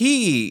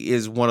 He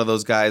is one of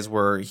those guys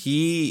where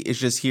he is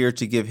just here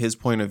to give his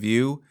point of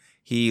view.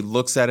 He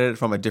looks at it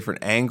from a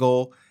different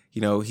angle.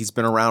 He's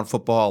been around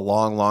football a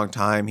long, long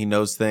time. He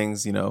knows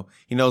things, he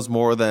knows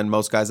more than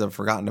most guys have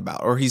forgotten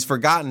about, or he's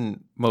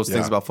forgotten most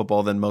things about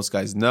football than most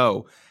guys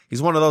know.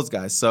 He's one of those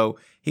guys. So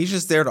he's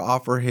just there to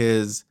offer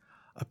his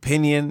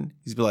opinion.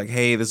 He's be like,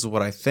 hey, this is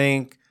what I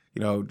think,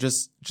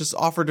 just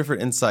offer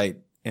different insight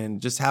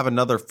and just have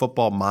another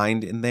football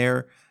mind in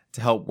there to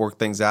help work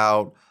things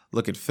out,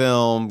 look at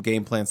film,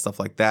 game plan, stuff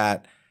like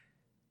that.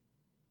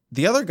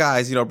 The other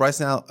guys,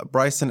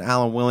 Bryson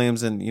Allen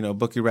Williams and,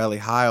 Bookie Riley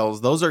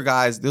Hiles, those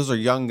are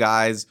young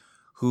guys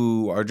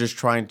who are just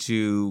trying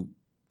to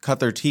cut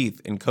their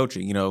teeth in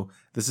coaching.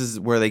 This is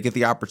where they get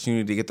the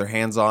opportunity to get their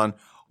hands on,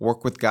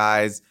 work with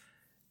guys.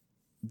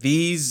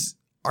 These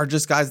are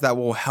just guys that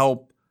will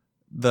help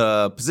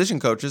the position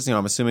coaches.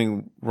 I'm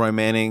assuming Roy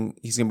Manning,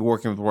 he's going to be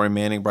working with Roy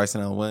Manning,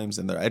 Bryson Allen Williams,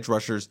 and their edge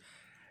rushers.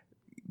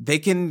 They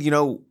can,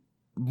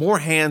 more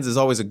hands is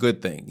always a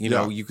good thing.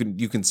 You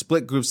can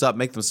split groups up,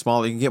 make them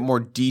smaller. You can get more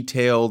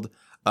detailed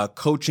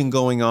coaching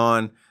going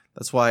on.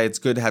 That's why it's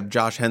good to have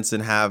Josh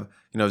Henson have,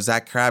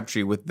 Zach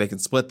Crabtree they can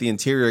split the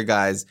interior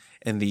guys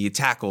and the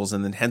tackles,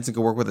 and then Henson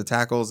can work with the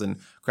tackles and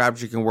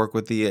Crabtree can work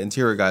with the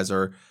interior guys,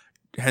 or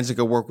Henson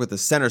can work with the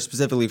center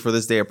specifically for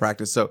this day of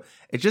practice. So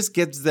it just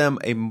gives them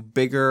a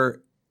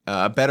better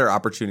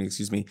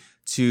opportunity,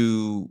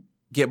 to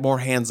get more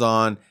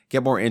hands-on,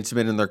 get more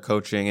intimate in their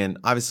coaching. And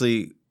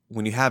obviously,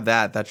 when you have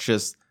that, that's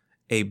just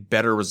a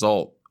better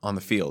result on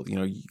the field.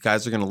 You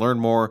guys are going to learn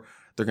more.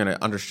 They're going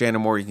to understand it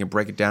more. You can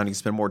break it down. You can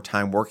spend more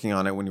time working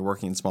on it when you're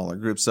working in smaller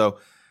groups. So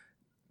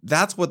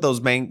that's what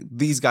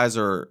these guys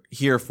are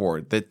here for.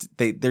 That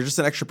they're just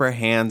an extra pair of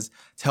hands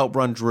to help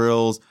run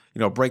drills,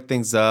 break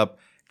things up.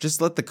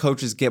 Just let the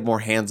coaches get more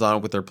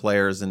hands-on with their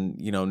players and,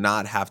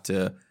 not have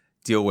to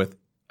deal with,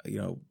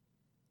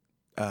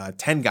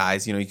 10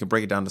 guys. You can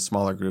break it down to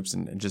smaller groups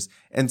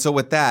and so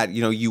with that,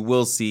 you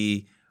will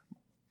see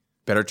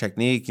better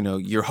technique,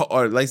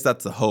 or at least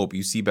that's the hope.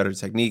 You see better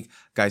technique,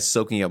 guys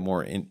soaking up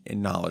more in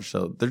knowledge.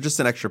 So they're just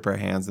an extra pair of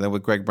hands. And then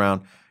with Greg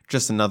Brown,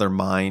 just another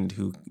mind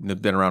who's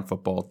been around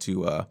football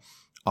to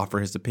offer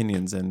his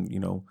opinions. And,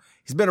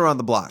 he's been around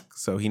the block,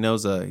 so he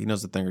knows a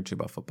thing or two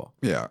about football.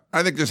 Yeah.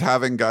 I think just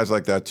having guys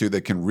like that too, they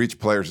can reach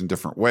players in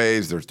different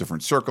ways. There's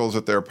different circles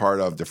that they're a part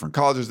of, different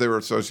colleges they were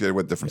associated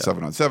with, different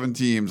 7-on-7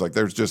 teams. Like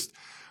it's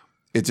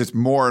just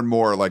more and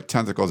more like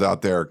tentacles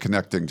out there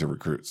connecting to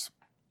recruits.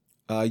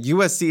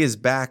 USC is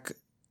back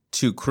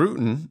to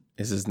Cruton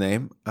is his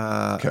name.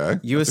 Okay.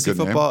 USC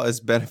football is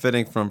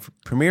benefiting from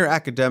premier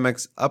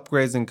academics,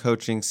 upgrades in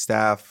coaching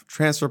staff,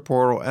 transfer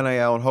portal,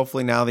 NIL, and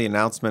hopefully now the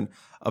announcement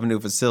of new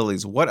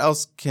facilities. What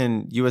else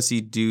can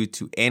USC do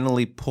to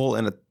annually pull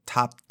in a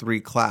top 3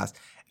 class?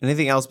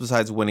 Anything else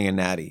besides winning a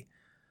natty?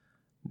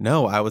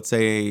 No, I would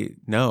say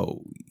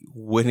no.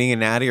 Winning a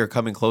natty or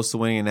coming close to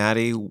winning a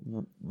natty,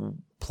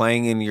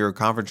 playing in your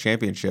conference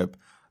championship,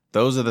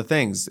 those are the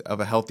things of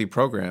a healthy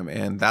program,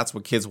 and that's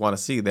what kids want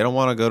to see. They don't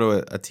want to go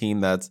to a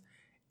team that's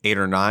 8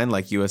 or 9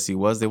 like USC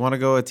was. They want to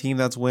go to a team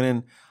that's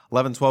winning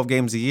 11, 12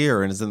 games a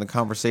year and is in the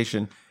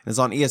conversation and is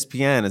on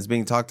ESPN, is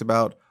being talked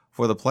about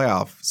for the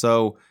playoff.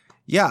 So,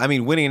 yeah, I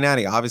mean, winning a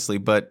natty, obviously,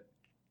 but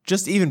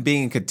just even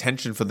being in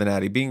contention for the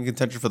natty, being in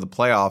contention for the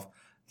playoff,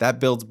 that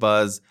builds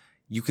buzz.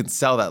 You can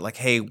sell that like,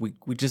 hey, we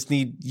just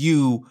need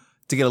you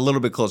to get a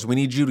little bit closer. We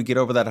need you to get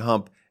over that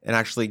hump and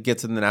actually get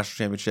to the national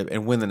championship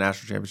and win the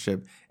national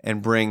championship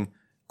and bring,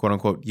 quote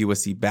unquote,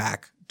 USC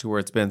back to where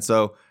it's been.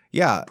 So,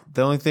 yeah,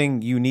 the only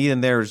thing you need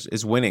in there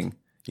is winning.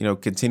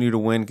 Continue to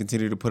win,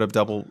 continue to put up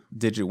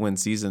double-digit win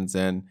seasons,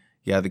 and,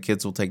 yeah, the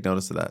kids will take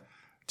notice of that.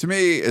 To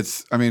me,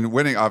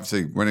 winning,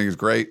 obviously, winning is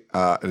great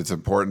and it's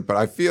important, but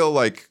I feel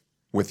like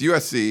with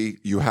USC,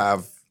 you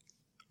have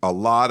a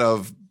lot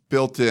of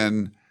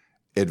built-in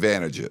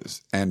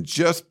advantages, and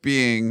just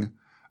being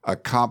a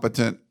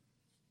competent,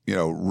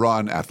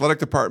 run athletic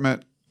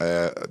department,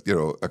 a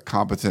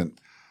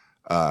competent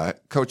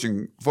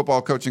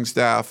football coaching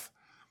staff,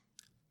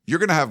 you're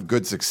going to have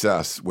good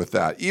success with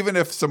that. Even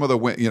if some of the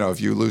if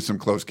you lose some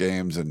close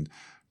games and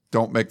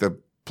don't make the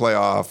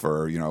playoff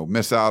or,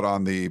 miss out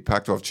on the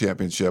Pac-12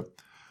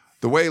 championship.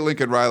 The way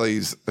Lincoln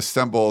Riley's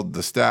assembled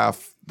the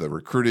staff, the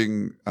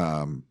recruiting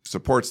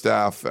support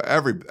staff,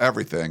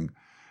 everything,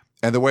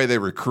 and the way they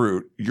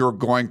recruit, you're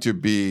going to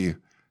be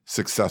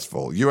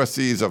successful. USC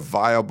is a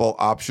viable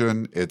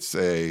option. It's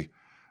a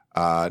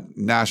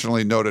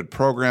nationally noted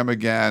program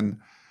again.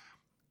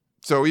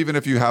 So even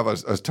if you have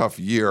a tough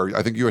year,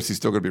 I think USC is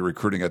still going to be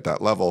recruiting at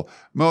that level,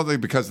 mostly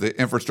because of the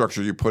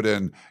infrastructure you put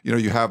in.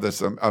 You have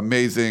this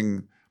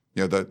amazing,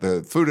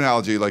 the food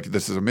analogy, like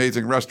this is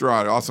amazing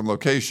restaurant, awesome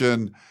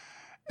location,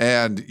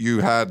 and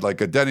you had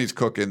like a Denny's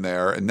cook in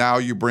there, and now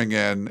you bring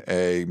in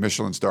a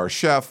Michelin star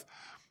chef,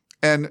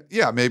 and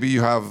yeah, maybe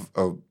you have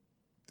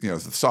the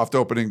soft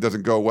opening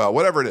doesn't go well,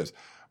 whatever it is.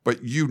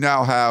 But you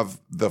now have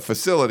the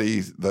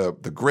facilities, the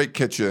great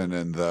kitchen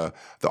and the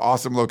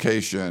awesome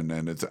location,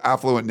 and it's an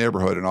affluent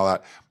neighborhood and all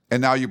that.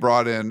 And now you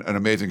brought in an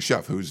amazing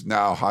chef who's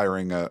now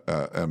hiring an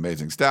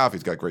amazing staff.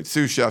 He's got great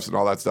sous chefs and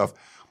all that stuff.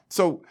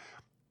 So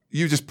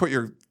you just put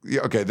you're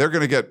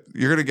going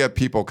to get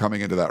people coming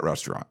into that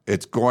restaurant.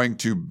 It's going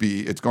to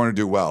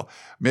do well.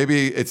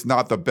 Maybe it's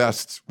not the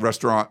best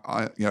restaurant,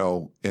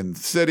 in the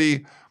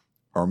city,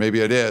 or maybe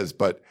it is,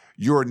 but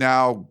you're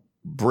now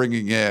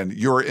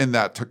you're in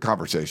that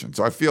conversation.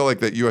 So I feel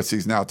like that USC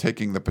is now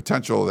taking the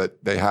potential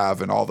that they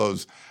have and all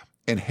those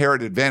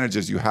inherent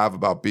advantages you have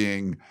about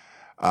being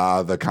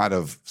the kind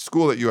of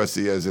school that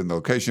USC is, and the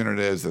location it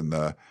is, and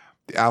the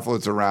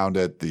affluence around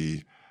it,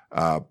 the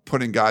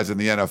putting guys in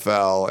the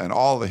NFL, and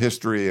all the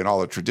history and all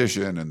the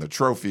tradition and the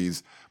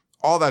trophies.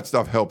 All that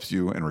stuff helps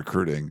you in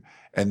recruiting.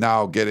 And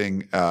now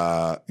getting,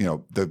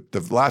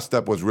 the last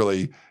step was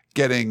really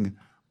getting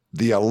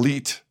the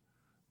elite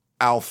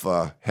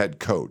alpha head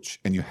coach,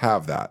 and you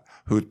have that,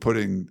 who's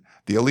putting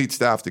the elite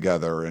staff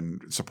together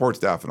and support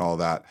staff and all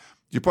that.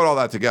 You put all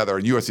that together,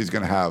 and USC is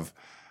going to have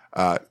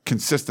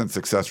consistent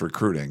success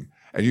recruiting,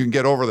 and you can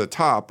get over the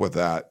top with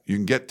that. You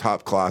can get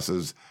top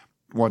classes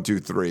 1, 2,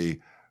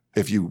 3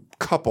 if you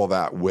couple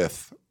that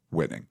with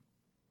winning.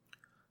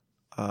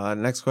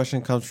 Next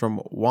question comes from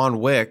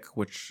Juan Wick,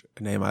 which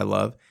a name I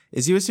love.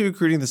 Is USC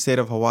recruiting the state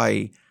of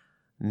Hawaii?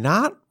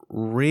 Not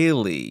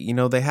really.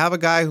 They have a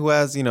guy who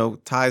has,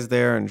 ties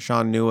there, and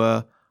Sean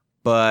Nua,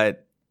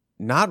 but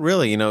not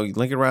really.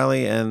 Lincoln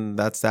Riley and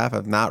that staff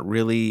have not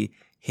really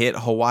hit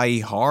Hawaii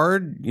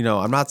hard.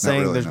 I'm not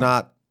saying there's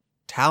not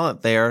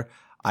talent there.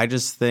 I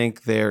just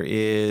think there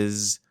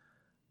is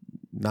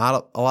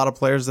not a lot of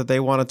players that they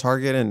want to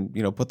target and,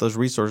 put those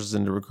resources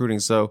into recruiting.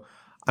 So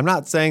I'm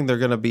not saying they're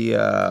going to be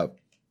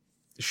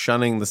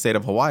shunning the state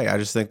of Hawaii. I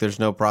just think there's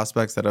no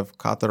prospects that have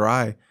caught their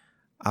eye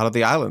out of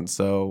the island.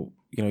 So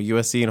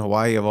USC and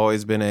Hawaii have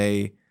always been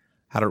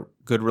had a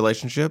good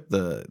relationship.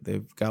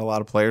 They've got a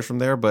lot of players from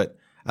there, but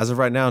as of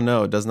right now,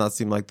 no, it does not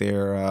seem like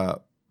they're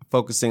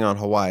focusing on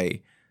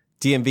Hawaii.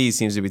 DMV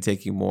seems to be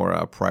taking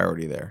more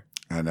priority there.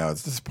 I know,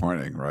 it's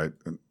disappointing, right?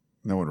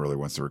 No one really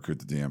wants to recruit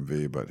the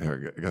DMV, but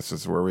here, I guess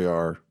this is where we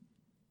are.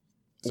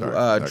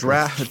 Sorry,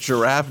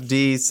 Giraffe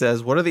D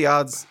says, "What are the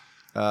odds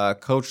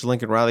Coach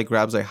Lincoln Riley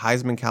grabs a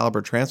Heisman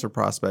caliber transfer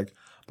prospect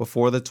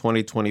before the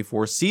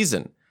 2024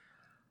 season?"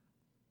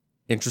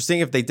 Interesting.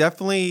 If they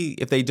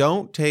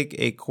don't take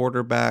a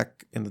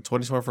quarterback in the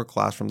 2024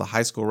 class from the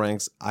high school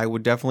ranks, I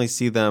would definitely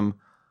see them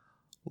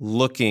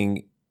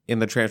looking in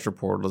the transfer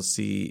portal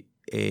to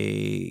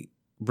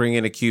bring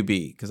in a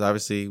QB, because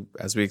obviously,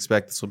 as we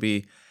expect, this will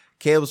be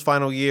Caleb's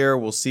final year.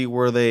 We'll see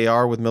where they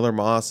are with Miller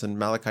Moss and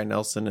Malachi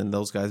Nelson and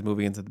those guys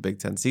moving into the Big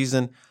Ten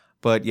season.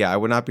 But yeah, I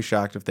would not be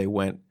shocked if they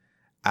went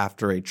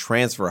after a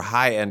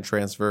high-end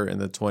transfer in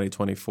the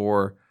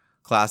 2024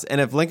 class. And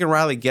if Lincoln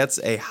Riley gets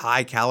a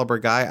high caliber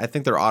guy, I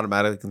think they're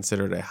automatically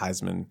considered a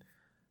Heisman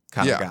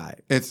kind of guy.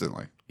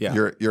 Instantly.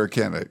 Yeah. You're a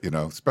candidate.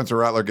 Spencer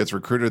Rattler gets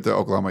recruited to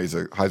Oklahoma. He's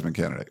a Heisman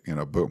candidate.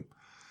 Boom.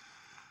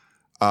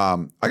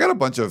 I got a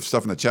bunch of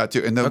stuff in the chat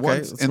too. And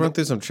let's run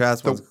through some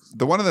chats.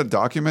 The one in the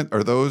document,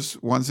 are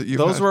those ones that you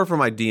Those were from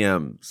my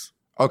DMs.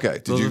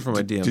 Okay. Those were from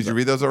my DMs. Did you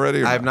read those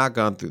already? I have not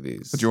gone through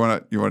these. Do you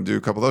want to do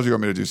a couple of those, or you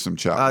want me to do some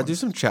chat ones? Do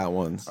some chat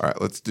ones. All right,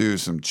 let's do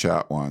some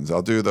chat ones.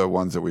 I'll do the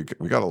ones that we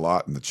got a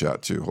lot in the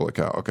chat too. Holy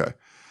cow. Okay.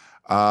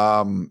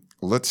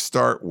 Let's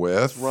start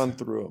with... Let's run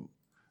through them.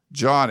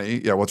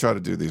 Johnny. Yeah, we'll try to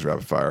do these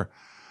rapid fire.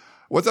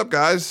 What's up,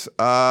 guys?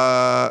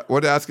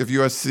 Wanted to ask if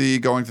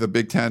USC going to the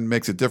Big Ten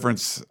makes a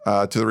difference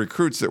to the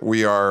recruits that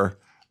we are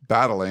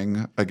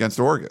battling against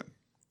Oregon.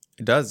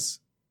 It does.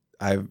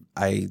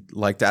 I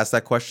like to ask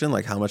that question,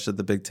 like, how much did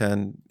the Big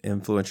Ten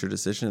influence your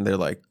decision? And they're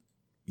like,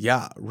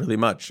 yeah, really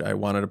much. I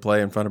wanted to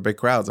play in front of big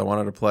crowds. I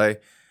wanted to play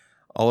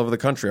all over the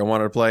country. I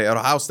wanted to play at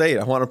Ohio State.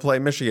 I wanted to play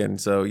Michigan.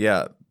 So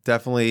yeah,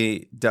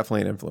 definitely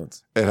an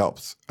influence. It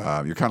helps.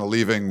 You're kind of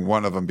leaving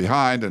one of them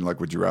behind, and like,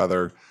 would you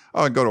rather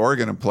I'd go to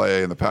Oregon and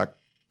play in the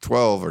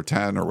Pac-12 or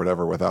 10 or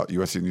whatever without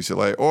USC and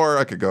UCLA, or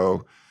I could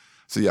go.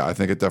 So yeah, I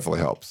think it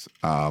definitely helps.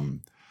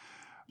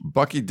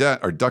 Ducky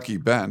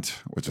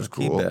Bent, which is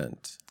cool.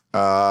 Bent.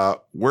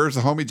 Where's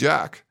the homie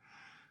Jack?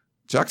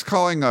 Jack's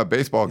calling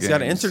baseball games. He's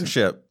got an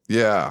internship.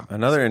 Yeah.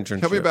 Another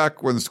internship. He'll be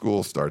back when the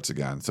school starts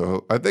again.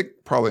 So I think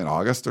probably in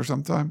August or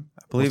sometime.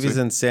 I believe he's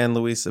in San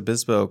Luis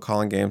Obispo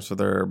calling games for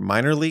their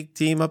minor league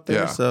team up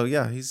there. Yeah. So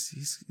yeah,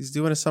 he's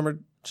doing a summer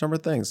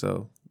thing.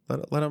 So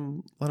let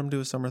him do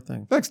a summer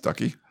thing. Thanks,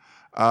 Ducky.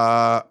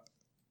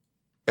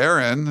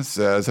 Aaron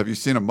says, have you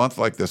seen a month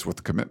like this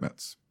with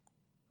commitments?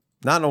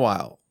 Not in a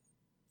while.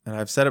 And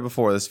I've said it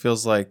before. This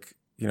feels like,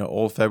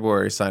 old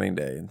February signing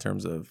day in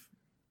terms of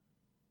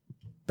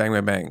bang,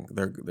 bang, bang.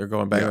 They're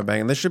going bang, bang,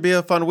 bang. And this should be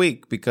a fun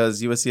week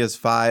because USC has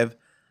 5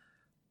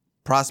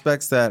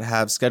 prospects that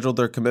have scheduled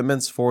their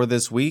commitments for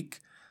this week.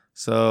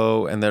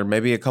 So, and there may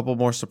be a couple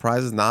more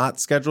surprises, not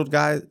scheduled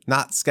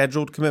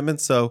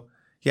commitments. So,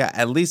 yeah,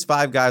 at least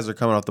 5 guys are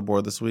coming off the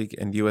board this week,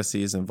 and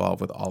USC is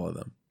involved with all of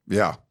them.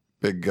 Yeah,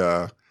 big.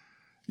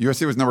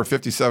 USC was number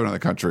 57 in the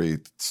country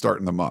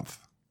starting the month.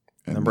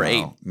 And number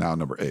 8. Now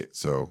number 8.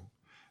 So,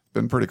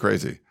 been pretty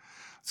crazy.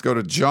 Let's go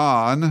to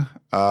John.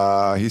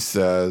 He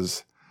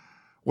says,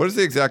 what is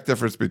the exact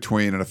difference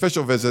between an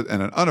official visit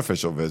and an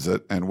unofficial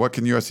visit? And what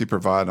can USC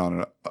provide on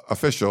an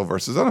official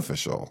versus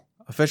unofficial?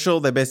 Official,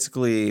 they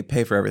basically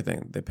pay for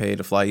everything. They pay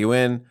to fly you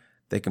in.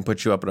 They can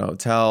put you up in a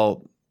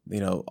hotel.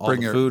 All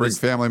the food. Bring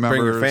family members.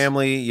 Bring your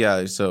family.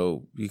 Yeah,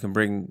 so you can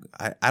bring,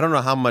 I don't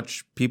know how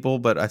much people,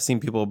 but I've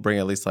seen people bring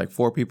at least like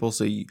 4 people.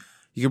 So you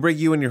can bring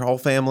you and your whole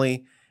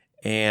family,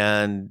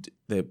 and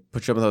they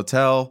put you up in the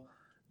hotel.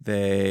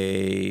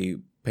 They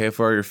pay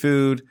for your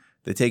food.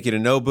 They take you to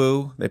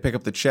Nobu. They pick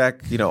up the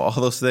check. All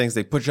those things.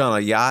 They put you on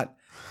a yacht.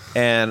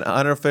 And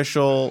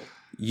unofficial,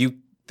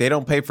 they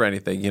don't pay for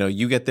anything.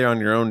 You get there on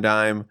your own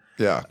dime.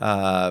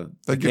 Yeah.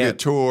 They give you a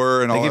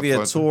tour and all that. They give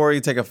you a tour. You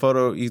take a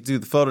photo. You do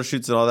the photo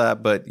shoots and all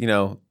that. But,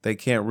 they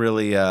can't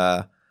really.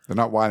 They're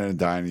not whining and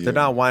dining you. They're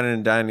not whining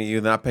and dining you.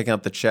 They're not picking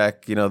up the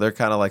check. They're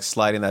kind of like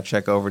sliding that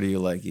check over to you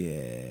like,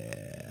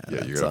 yeah,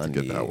 you're going to have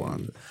to get that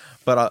one.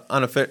 But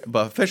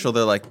but official,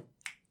 they're like,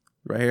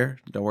 right here.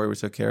 Don't worry, we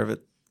took care of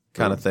it.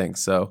 Kind of thing.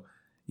 So,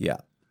 yeah.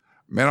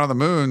 Man on the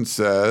Moon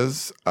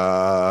says,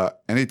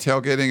 any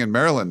tailgating in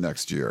Maryland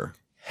next year?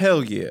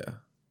 Hell yeah.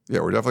 Yeah,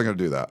 we're definitely going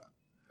to do that.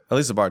 At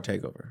least a bar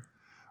takeover.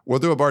 We'll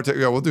do a bar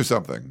takeover. Yeah, we'll do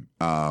something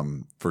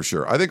for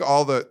sure. I think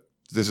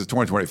this is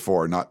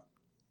 2024, not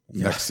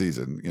next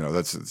season.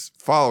 That's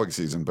following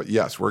season. But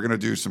yes, we're going to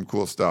do some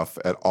cool stuff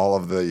at all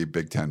of the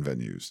Big Ten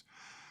venues.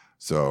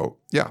 So,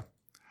 yeah.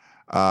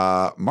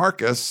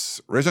 Marcus,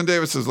 Rajon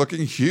Davis is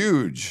looking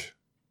huge.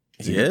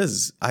 He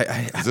is.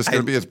 Is this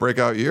going to be his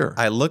breakout year?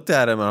 I looked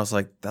at him and I was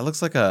like, that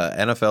looks like a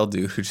NFL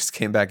dude who just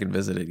came back and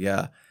visited.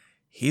 Yeah.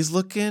 He's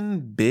looking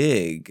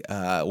big.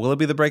 Will it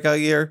be the breakout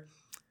year?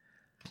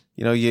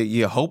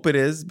 You hope it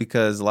is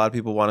because a lot of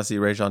people want to see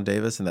Rajon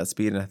Davis and that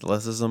speed and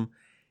athleticism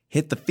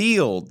hit the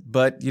field.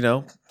 But,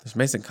 there's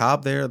Mason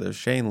Cobb there. There's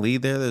Shane Lee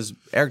there. There's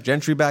Eric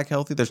Gentry back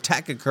healthy. There's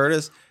Tackett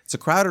Curtis. It's a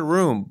crowded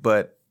room,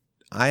 but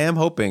I am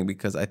hoping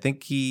because I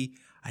think he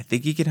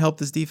can help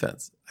this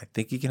defense.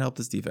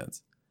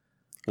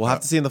 We'll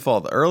have to see in the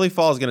fall. The early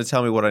fall is going to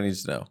tell me what I need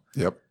to know.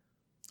 Yep.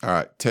 All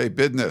right. Tay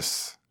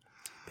Bidness.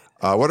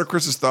 What are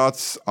Chris's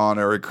thoughts on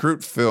a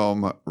recruit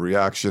film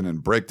reaction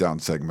and breakdown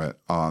segment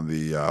on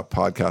the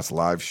podcast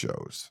live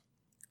shows?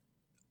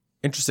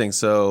 Interesting.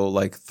 So,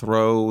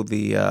 throw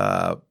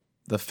the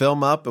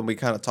film up and we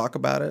kind of talk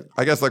about it.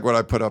 I guess when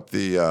I put up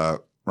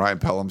the Ryan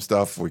Pellum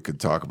stuff, we could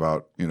talk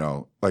about,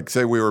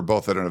 say we were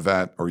both at an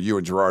event, or you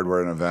and Gerard were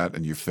at an event,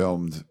 and you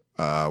filmed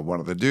one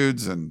of the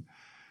dudes, and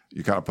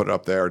you kind of put it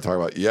up there and talk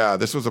about,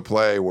 this was a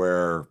play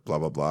where blah,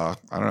 blah, blah.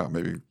 I don't know,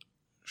 maybe.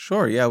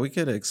 Sure. Yeah, we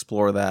could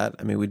explore that.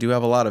 I mean, we do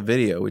have a lot of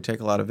video. We take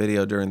a lot of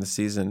video during the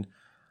season.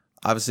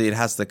 Obviously, it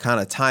has to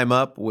kind of time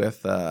up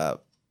with the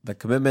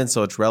commitment,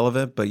 so it's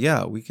relevant. But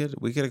yeah, we could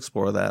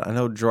explore that. I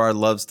know Gerard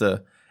loves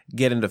to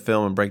get into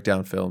film and break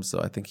down film,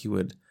 so I think he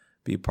would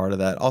be part of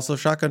that. Also,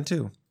 Shotgun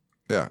too.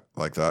 Yeah,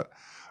 like that.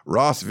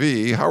 Ross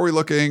V, how are we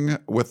looking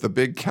with the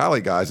big Cali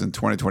guys in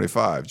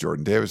 2025?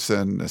 Jordan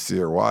Davison,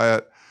 Nasir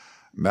Wyatt,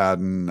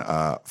 Madden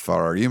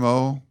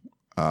Fararimo,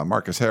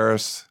 Marcus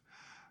Harris,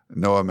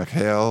 Noah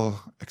McHale,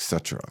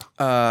 etc.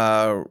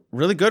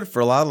 Really good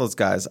for a lot of those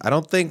guys. I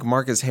don't think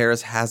Marcus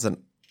Harris has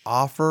an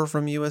offer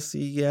from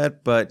USC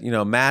yet, but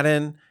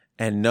Madden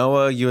and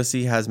Noah,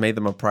 USC has made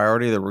them a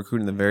priority. They're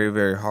recruiting them very,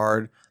 very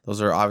hard.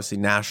 Those are obviously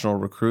national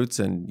recruits,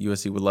 and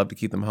USC would love to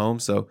keep them home.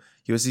 So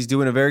USC's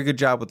doing a very good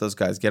job with those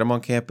guys. Get them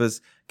on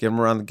campus, get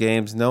them around the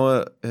games.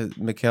 Noah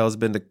McHale has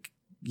been to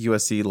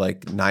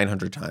USC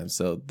 900 times,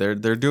 so they're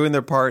doing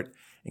their part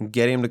in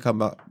getting him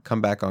to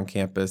come back on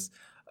campus.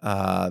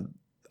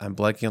 I'm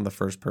blanking on the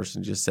first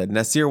person just said.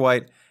 Nasir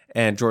White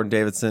and Jordan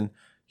Davidson.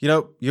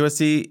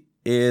 USC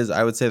is,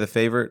 I would say, the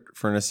favorite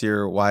for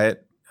Nasir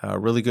Wyatt.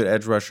 Really good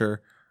edge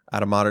rusher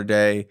out of modern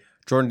day.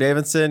 Jordan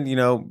Davidson,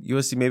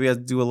 USC maybe has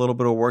to do a little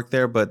bit of work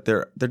there, but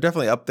they're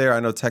definitely up there. I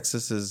know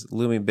Texas is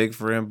looming big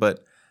for him,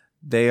 but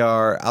they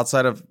are,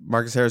 outside of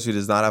Marcus Harris, who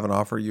does not have an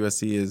offer,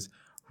 USC is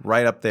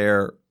right up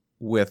there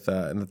with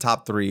in the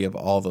top 3 of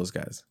all those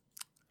guys.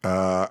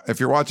 If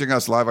you're watching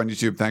us live on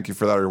YouTube, thank you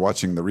for that. Or you're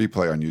watching the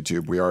replay on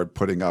YouTube, we are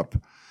putting up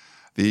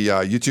The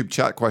YouTube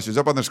chat questions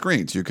up on the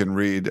screen, so you can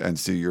read and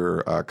see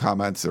your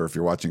comments, or if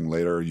you're watching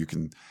later, you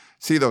can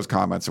see those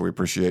comments. So we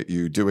appreciate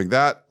you doing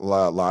that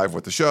live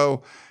with the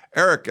show.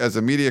 Eric, as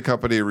a media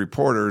company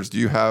reporters, do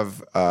you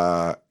have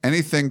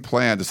anything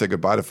planned to say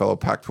goodbye to fellow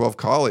Pac-12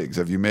 colleagues?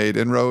 Have you made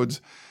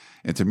inroads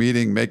into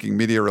making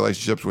media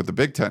relationships with the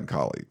Big Ten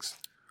colleagues?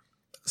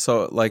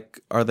 So,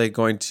 like, are they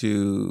going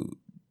to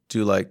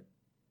do like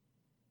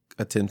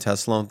a Tim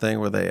Teslone thing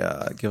where they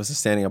give us a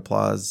standing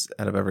applause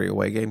out of every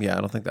away game? Yeah,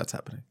 I don't think that's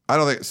happening. I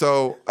don't think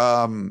so.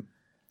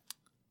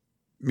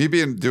 Me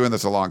doing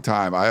this a long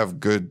time, I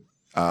have good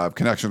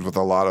connections with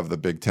a lot of the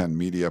Big Ten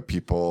media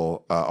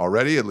people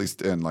already, at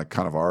least in like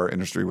kind of our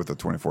industry with the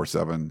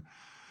 24/7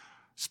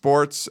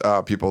 sports,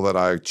 people that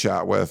I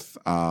chat with.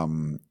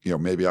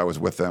 Maybe I was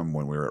with them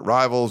when we were at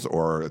Rivals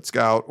or at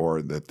Scout,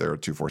 or that they're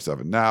at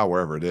 247 now,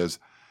 wherever it is.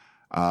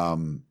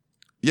 And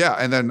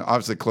then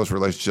obviously close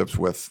relationships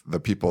with the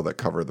people that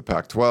cover the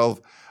Pac-12.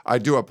 I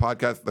do a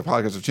podcast, the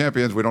Podcast of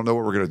Champions. We don't know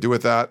what we're going to do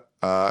with that.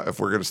 If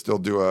we're going to still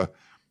do a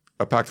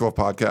Pac-12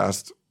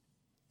 podcast,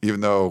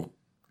 even though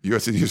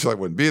USC usually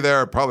wouldn't be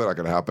there, probably not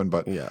going to happen.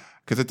 But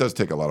because it does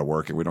take a lot of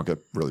work and we don't get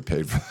really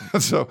paid for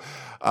that. So,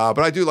 but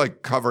I do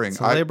like covering. It's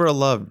a labor of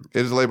love.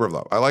 It is a labor of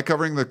love. I like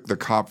covering the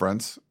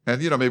conference,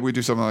 and maybe we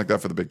do something like that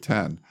for the Big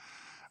Ten.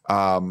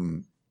 I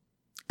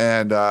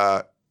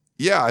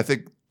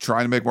think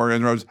trying to make more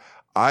inroads.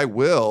 I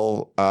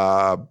will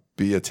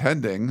be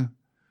attending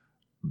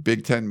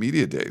Big Ten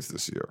Media Days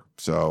this year.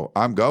 So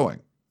I'm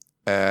going.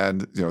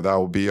 And, that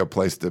will be a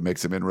place to make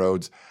some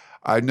inroads.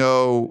 I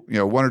know,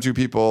 one or two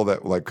people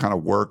that like kind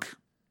of work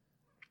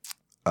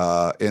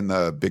in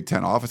the Big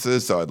Ten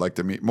offices. So I'd like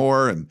to meet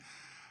more and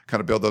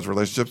kind of build those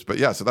relationships. But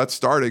so that's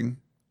starting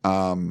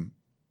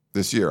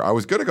this year. I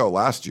was going to go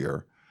last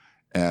year,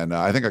 and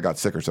I think I got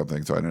sick or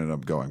something, so I ended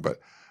up going.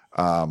 But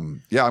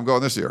I'm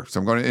going this year. So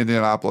I'm going to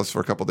Indianapolis for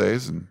a couple of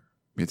days and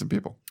meet some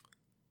people.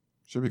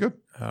 Should be good.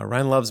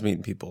 Ryan loves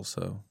meeting people,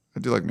 so I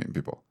do like meeting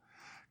people.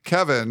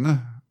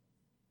 Kevin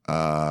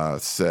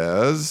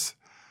says,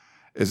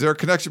 is there a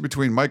connection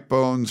between Mike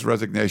Bohn's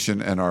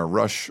resignation and our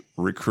rush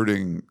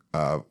recruiting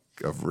of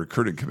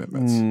recruiting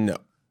commitments? No,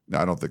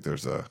 I don't think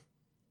there's a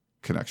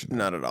connection.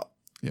 Not at all.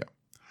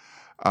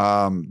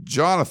 Yeah.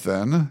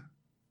 Jonathan,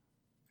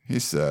 he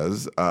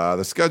says,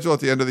 the schedule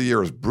at the end of the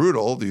year is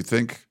brutal. Do you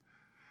think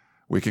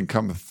we can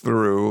come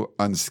through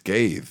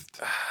unscathed?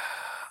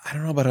 I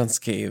don't know about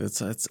unscathed.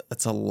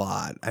 It's a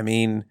lot. I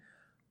mean,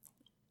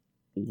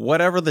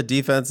 whatever the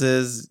defense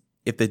is,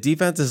 if the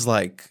defense is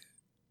like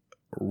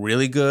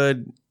really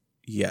good,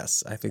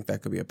 yes, I think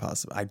that could be a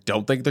possible. I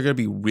don't think they're going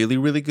to be really,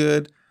 really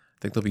good.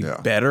 I think they'll be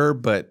better,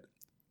 but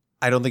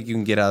I don't think you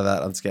can get out of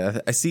that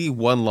unscathed. I see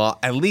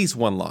at least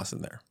one loss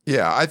in there.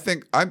 Yeah, I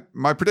think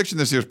my prediction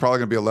this year is probably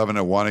going to be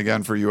 11-1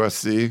 again for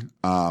USC.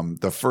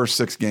 The first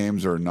 6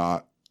 games are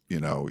not,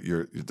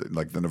 you're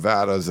like the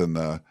Nevadas and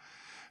the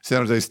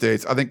San Jose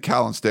States. I think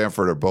Cal and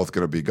Stanford are both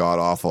going to be god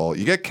awful.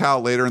 You get Cal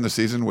later in the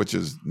season, which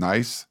is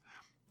nice,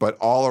 but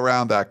all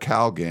around that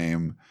Cal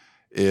game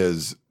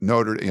is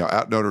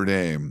at Notre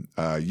Dame,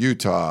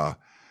 Utah,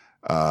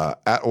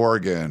 at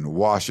Oregon,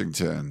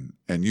 Washington,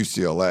 and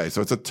UCLA. So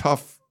it's a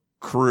tough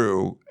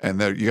crew, and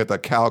then you get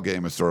that Cal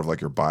game as sort of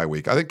like your bye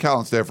week. I think Cal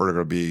and Stanford are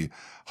going to be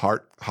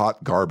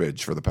hot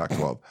garbage for the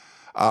Pac-12.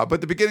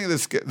 But the beginning of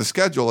the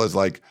schedule is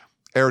like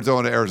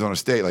Arizona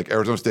State. Like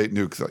Arizona State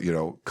knew,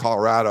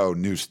 Colorado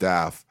new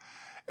staff.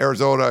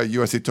 Arizona,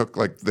 USC took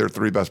like their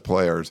 3 best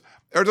players.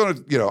 Arizona,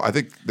 I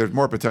think there's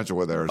more potential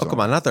with Arizona. Oh, come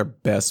on, not their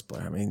best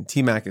player. I mean,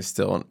 T-Mac is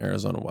still an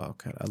Arizona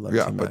Wildcat. I love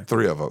T-Mac. But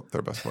 3 of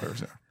their best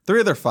players, 3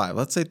 of their 5.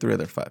 Let's say 3 of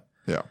their 5.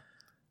 Yeah.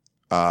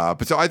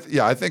 But so I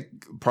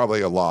think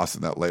probably a loss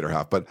in that later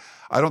half, but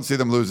I don't see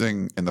them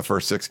losing in the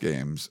first 6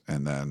 games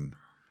and then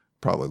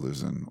probably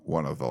losing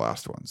one of the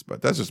last ones.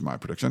 But that's just my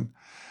prediction.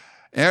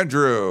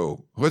 Andrew,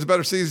 who has a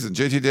better season,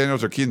 JT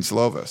Daniels or Keaton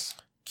Slovis?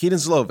 Keaton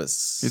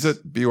Slovis. He's at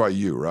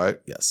BYU, right?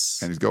 Yes.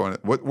 And he's going.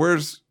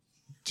 Where's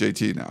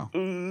JT now? I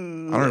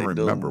don't even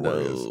remember where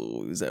he is.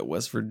 He was at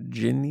West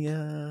Virginia,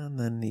 and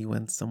then he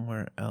went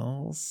somewhere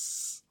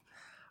else.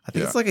 I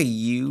think it's like a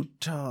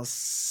Utah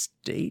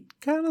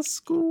State kind of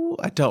school.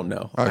 I don't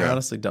know. Okay. I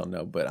honestly don't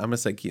know, but I'm gonna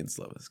say Keaton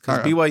Slovis because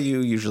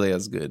BYU usually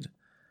has good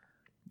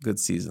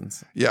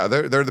seasons. Yeah,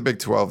 they're the Big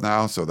 12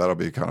 now, so that'll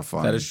be kind of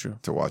fun. That is true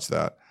to watch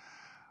that.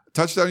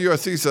 Touchdown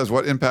USC says,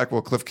 what impact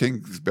will Cliff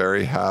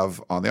Kingsbury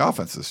have on the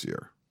offense this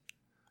year?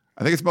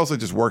 I think it's mostly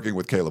just working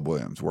with Caleb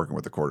Williams, working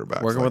with the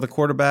quarterbacks. With the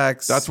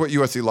quarterbacks. That's what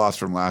USC lost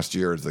from last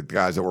year is the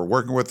guys that were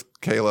working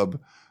with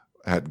Caleb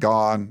had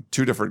gone,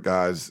 2 different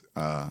guys.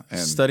 And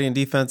studying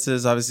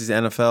defenses. Obviously, he's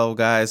an NFL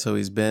guy, so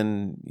he's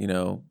been,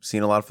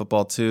 seeing a lot of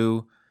football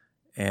too.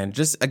 And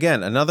just,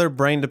 again, another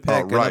brain to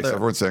pick. Rice.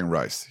 Everyone's saying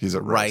Rice. He's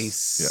at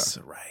Rice.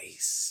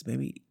 Rice.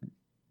 Maybe...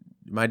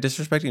 Am I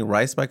disrespecting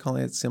Rice by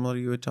calling it similar to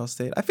Utah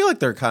State? I feel like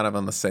they're kind of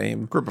on the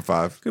same group of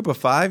 5. Group of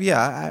 5,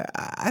 yeah.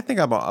 I think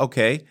I'm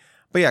okay.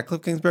 But yeah,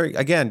 Cliff Kingsbury,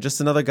 again, just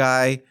another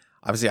guy,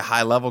 obviously a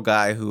high-level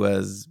guy who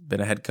has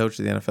been a head coach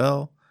of the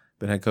NFL,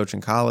 been a head coach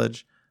in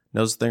college,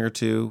 knows a thing or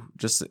two.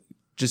 Just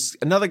just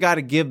another guy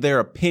to give their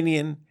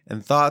opinion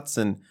and thoughts,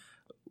 and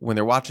when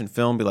they're watching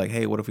film, be like,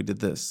 hey, what if we did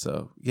this?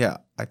 So yeah,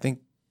 I think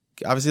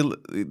obviously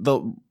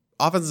the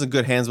offense is in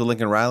good hands with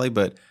Lincoln Riley,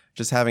 but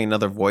just having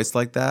another voice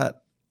like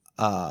that,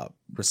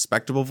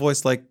 respectable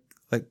voice like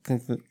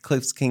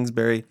Cliff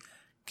Kingsbury,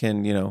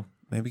 can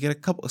maybe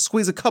get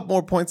squeeze a couple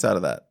more points out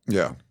of that.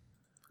 Yeah.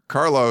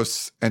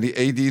 Carlos, any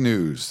AD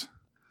news?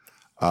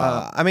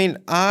 I mean,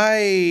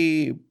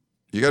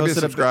 you got to be a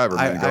subscriber,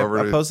 man. Go over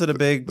I posted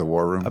the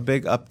War Room. a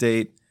big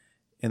update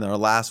in our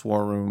last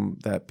War Room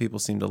that people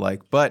seem to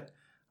like. But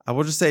I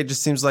will just say it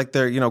just seems like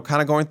they're,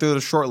 kind of going through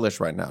the short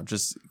list right now.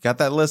 Just got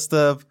that list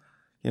of,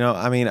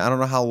 I mean, I don't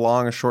know how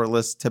long a short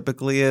list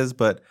typically is,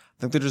 but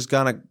I think they're just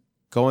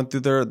going through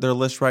their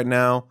list right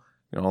now.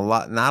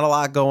 Not a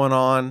lot going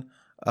on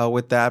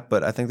with that,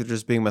 but I think they're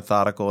just being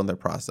methodical in their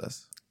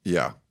process.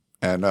 Yeah.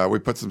 And we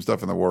put some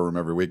stuff in the War Room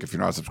every week. If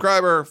you're not a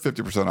subscriber,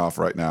 50% off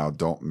right now.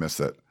 Don't miss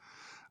it.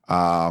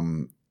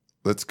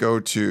 Let's go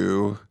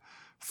to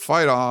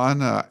Fight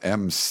On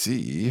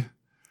MC.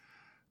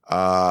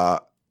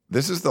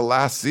 This is the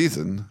last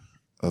season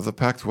of the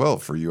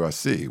Pac-12 for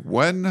USC.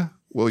 When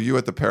will you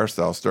at the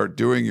Peristyle start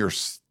doing your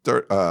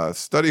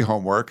study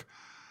homework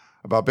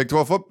about Big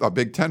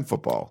 10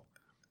 football?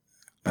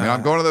 I mean,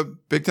 I'm going to the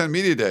Big 10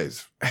 Media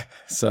Days.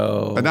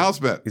 So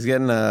announcement. He's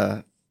getting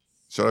a...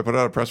 Should I put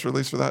out a press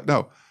release for that?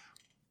 No.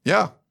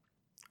 Yeah.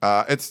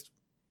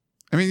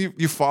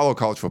 You follow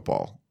college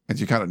football and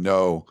you kind of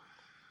know,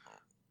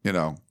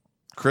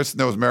 Chris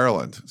knows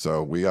Maryland.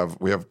 So we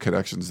have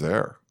connections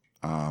there.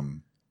 I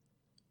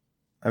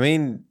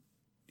mean,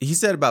 he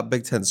said about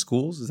Big Ten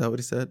schools. Is that what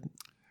he said?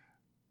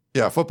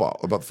 Yeah,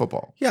 about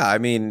football. Yeah. I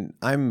mean,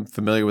 I'm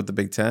familiar with the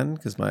Big Ten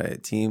because my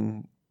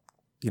team,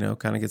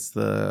 kind of gets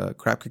the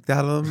crap kicked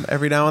out of them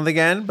every now and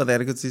again, but they had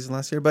a good season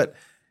last year. But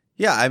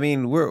yeah, I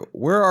mean, we're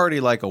already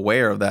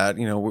aware of that.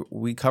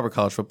 We cover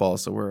college football,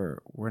 so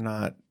we're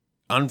not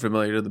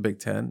unfamiliar to the Big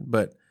Ten.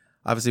 But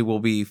obviously, we'll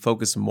be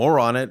focused more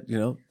on it.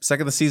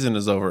 Second the season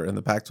is over, and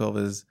the Pac-12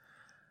 is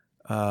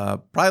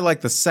probably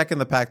the second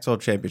the Pac-12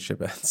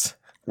 championship ends.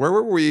 Where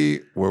were we?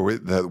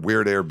 The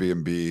weird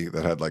Airbnb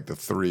that had the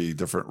 3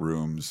 different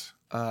rooms?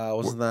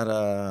 Was that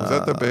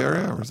the Bay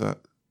Area or was that?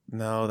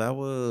 No, that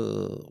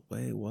was.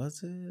 Wait,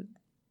 was it?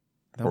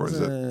 That or was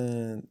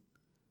it?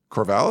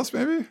 Corvallis,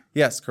 maybe?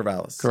 Yes,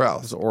 Corvallis.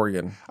 It was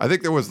Oregon. I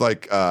think there was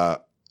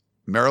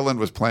Maryland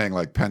was playing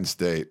Penn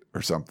State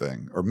or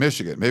something, or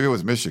Michigan. Maybe it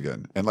was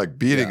Michigan, and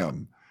beating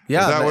them.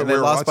 Yeah, they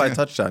lost by a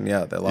touchdown.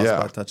 Yeah, they lost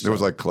by a touchdown. It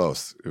was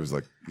close. It was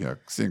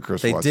seeing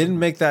Chris. They didn't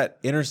make that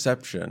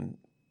interception,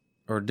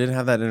 or didn't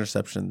have that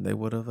interception. They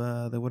would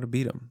have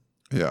beat them.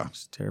 Yeah,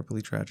 it's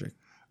terribly tragic.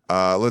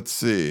 Let's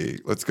see.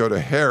 Let's go to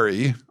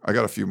Harry. I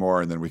got a few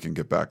more, and then we can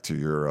get back to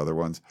your other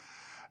ones.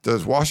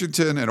 Does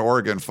Washington and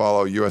Oregon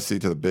follow USC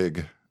to the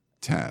Big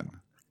Ten?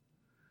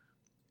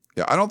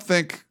 Yeah, I don't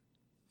think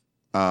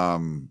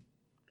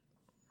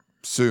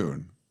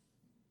soon.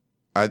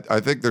 I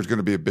think there's going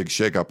to be a big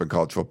shakeup in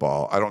college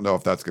football. I don't know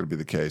if that's going to be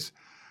the case.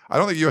 I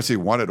don't think USC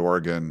wanted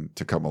Oregon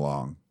to come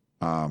along.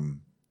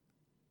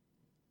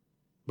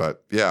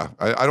 But yeah,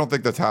 I don't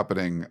think that's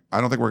happening. I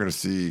don't think we're going to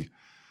see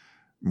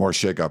more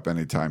shakeup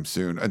anytime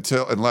soon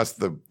unless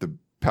the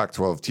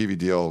Pac-12 TV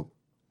deal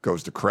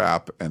goes to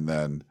crap and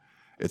then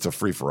it's a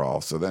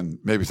free-for-all. So then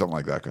maybe something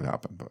like that could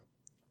happen. But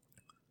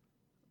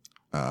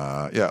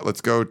let's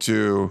go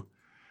to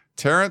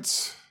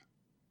Terrence.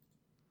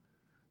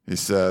 He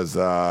says,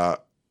 how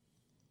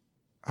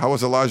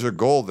was Elijah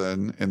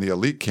Golden in the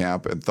elite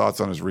camp and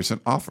thoughts on his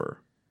recent offer?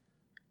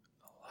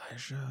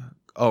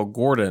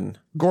 Gordon.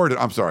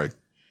 I'm sorry.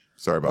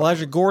 Sorry about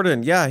Elijah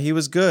Gordon. Yeah, he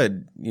was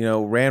good.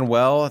 Ran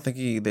well. I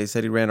think they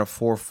said he ran a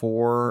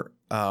 4.4.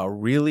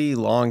 Really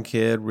long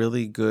kid,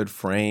 really good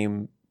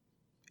frame.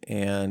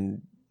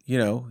 And,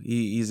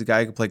 he's a guy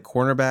who can play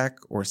cornerback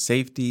or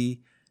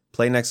safety,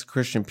 play next to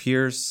Christian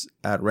Pierce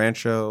at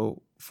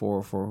Rancho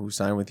for who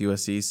signed with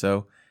USC.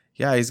 So,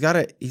 yeah, he's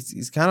kind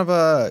of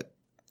a,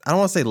 I don't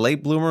want to say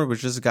late bloomer, but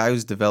just a guy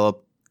who's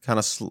developed kind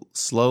of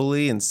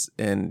slowly and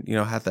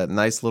had that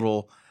nice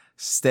little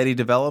steady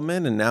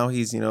development. And now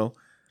he's,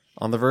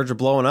 on the verge of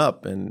blowing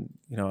up. And,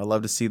 I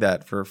love to see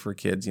that for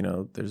kids.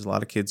 There's a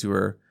lot of kids who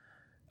are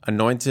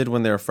anointed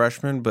when they're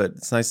freshmen, but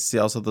it's nice to see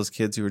also those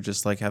kids who are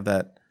just have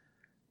that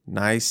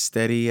nice,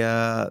 steady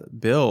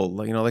build.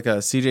 Like a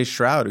CJ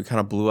Stroud who kind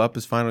of blew up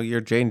his final year.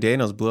 Jaden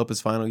Daniels blew up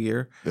his final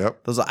year.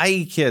 Yep. Those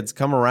IE kids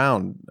come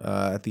around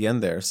at the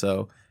end there.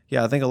 So,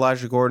 yeah, I think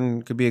Elijah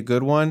Gordon could be a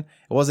good one.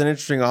 It was an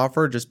interesting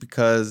offer just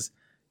because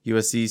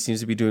USC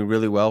seems to be doing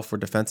really well for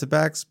defensive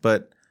backs,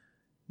 but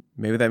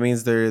maybe that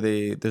means there's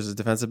a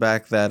defensive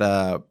back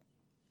that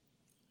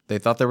they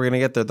thought they were going to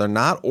get that they're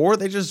not, or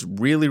they just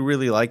really,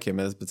 really like him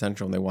as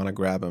potential and they want to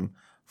grab him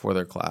for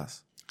their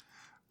class.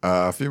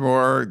 A few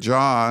more.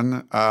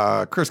 John,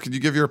 Chris, could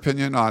you give your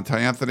opinion on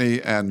Anthony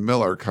and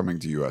Miller coming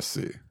to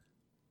USC?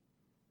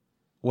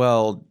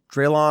 Well,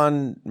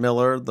 Draylon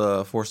Miller,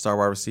 the 4-star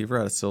wide receiver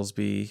out of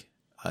Silsbee,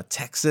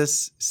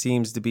 Texas,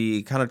 seems to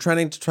be kind of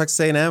trending to Texas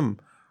A&M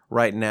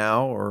right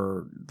now,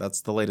 or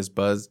that's the latest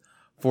buzz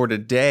for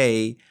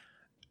today,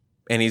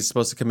 and he's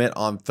supposed to commit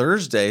on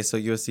Thursday. So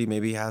USC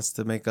maybe has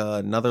to make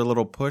another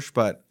little push,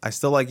 but I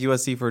still like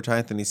USC for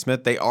Anthony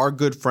Smith. They are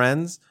good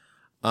friends.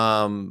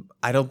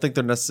 I don't think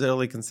they're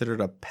necessarily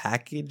considered a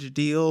package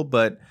deal,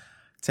 but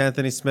to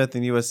Anthony Smith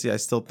and USC, I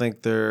still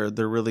think they're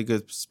really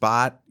good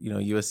spot.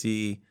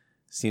 USC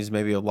seems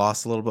maybe have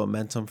lost a little bit of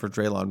momentum for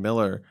Draylon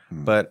Miller,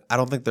 but I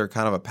don't think they're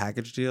kind of a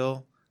package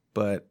deal.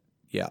 But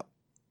yeah,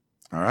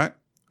 all right.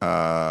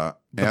 But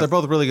they're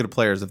both really good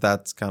players. If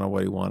that's kind of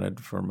what he wanted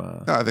from.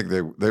 I think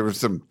there was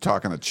some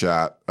talk in the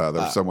chat. There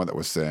was someone that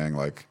was saying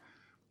like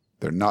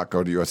they're not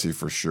going to USC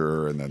for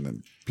sure, and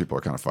then people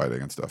are kind of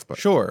fighting and stuff. But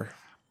sure.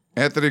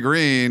 Anthony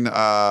Green.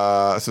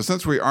 So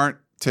since we aren't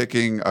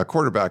taking a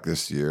quarterback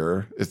this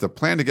year, is the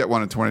plan to get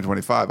one in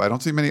 2025? I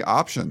don't see many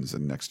options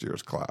in next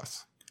year's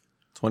class.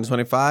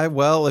 2025.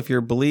 Well, if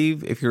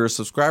you're a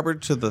subscriber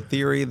to the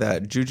theory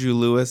that Juju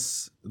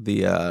Lewis,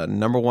 the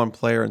number one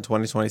player in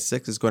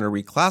 2026, is going to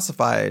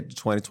reclassify to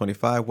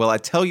 2025, well, I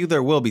tell you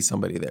there will be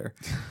somebody there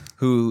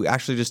who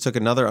actually just took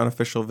another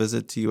unofficial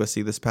visit to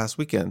USC this past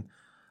weekend.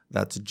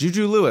 That's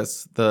Juju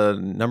Lewis, the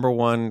number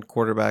one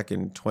quarterback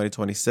in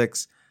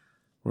 2026.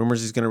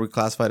 Rumors he's going to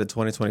reclassify to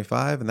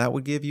 2025, and that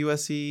would give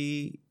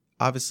USC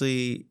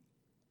obviously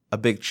a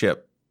big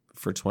chip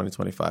for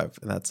 2025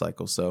 in that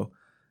cycle. So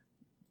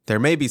there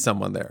may be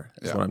someone there,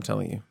 is what I'm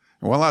telling you.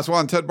 And one last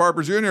one, Ted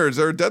Barber Jr. Is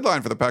there a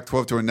deadline for the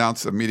Pac-12 to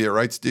announce a media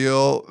rights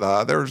deal?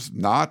 There's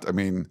not. I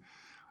mean,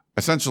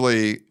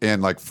 essentially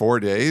in like 4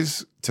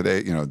 days,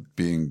 today,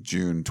 being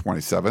June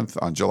 27th,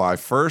 on July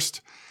 1st,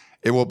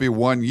 it will be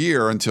 1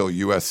 year until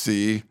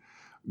USC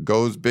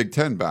goes Big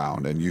Ten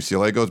bound and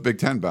UCLA goes Big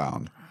Ten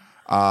bound.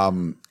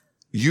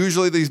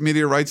 Usually these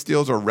media rights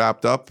deals are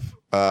wrapped up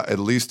at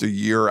least a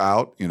year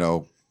out,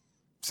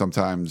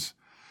 sometimes.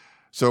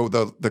 So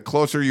the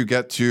closer you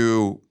get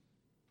to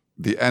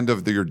the end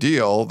of your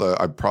deal, the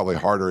probably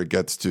harder it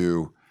gets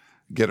to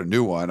get a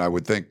new one. I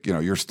would think,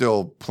 you're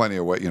still plenty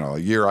of way, a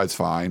year is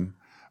fine.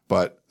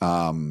 But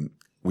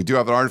we do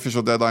have an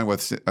artificial deadline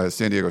with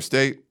San Diego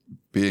State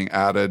being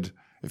added.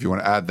 If you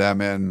want to add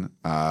them in,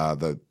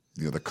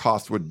 the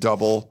cost would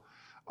double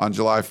on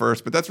July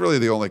 1st. But that's really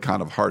the only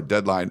kind of hard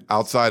deadline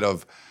outside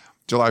of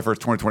July 1st,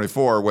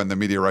 2024, when the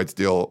media rights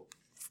deal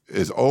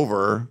is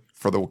over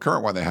for the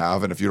current one they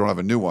have. And if you don't have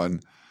a new one,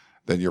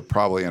 then you're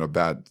probably in a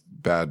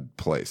bad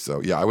place.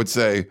 So, yeah, I would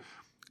say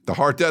the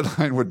hard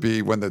deadline would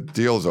be when the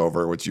deal's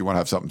over, which you want to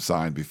have something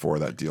signed before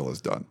that deal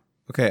is done.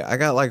 Okay, I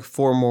got like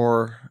four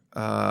more.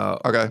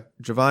 Okay.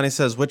 Giovanni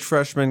says, which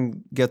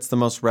freshman gets the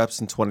most reps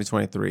in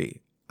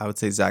 2023? I would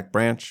say Zach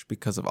Branch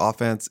because of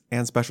offense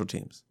and special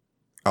teams.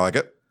 I like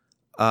it.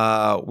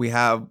 We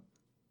have,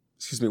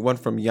 one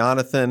from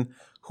Jonathan.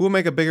 Who will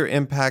make a bigger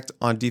impact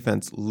on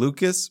defense,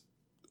 Lucas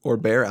or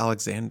Bear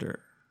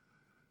Alexander?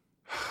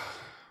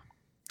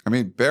 I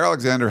mean, Bear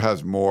Alexander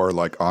has more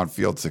like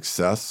on-field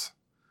success,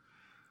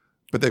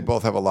 but they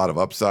both have a lot of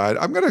upside.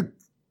 I'm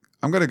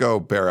gonna go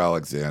Bear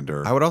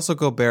Alexander. I would also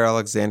go Bear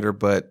Alexander,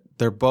 but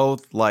they're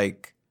both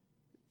like,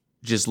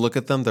 just look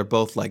at them. They're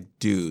both like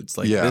dudes.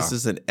 Like This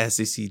is an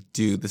SEC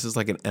dude. This is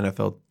like an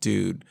NFL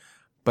dude.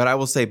 But I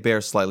will say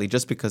Bear slightly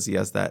just because he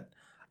has that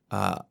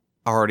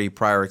already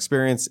prior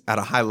experience at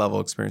a high level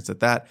experience at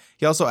that.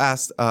 He also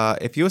asked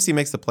if USC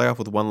makes the playoff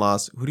with one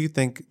loss, who do you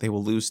think they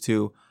will lose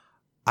to?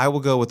 I will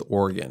go with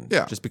Oregon.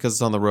 Yeah. Just because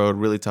it's on the road,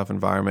 really tough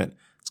environment.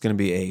 It's going to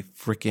be a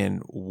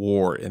freaking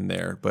war in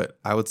there. But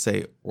I would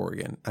say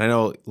Oregon. And I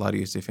know a lot of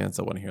USC fans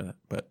don't want to hear that.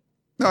 But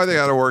no, I think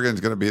out of Oregon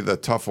is going to be the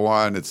tough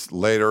one. It's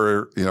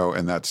later,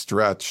 in that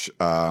stretch.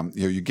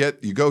 You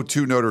go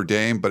to Notre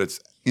Dame, but it's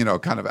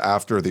kind of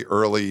after the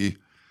early,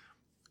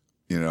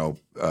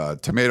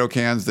 tomato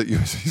cans that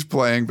USC's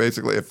playing.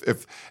 Basically,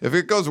 if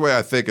it goes away,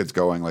 I think it's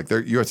going. Like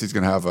USC's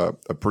going to have a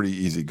pretty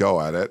easy go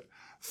at it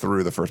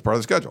through the first part of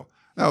the schedule.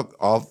 Now,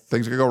 all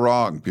things could go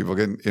wrong. People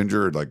getting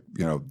injured.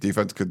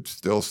 Defense could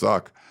still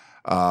suck.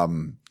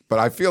 But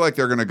I feel like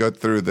they're going to go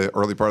through the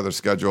early part of their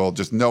schedule,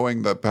 just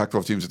knowing the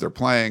Pac-12 teams that they're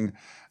playing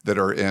that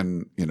are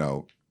in,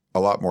 a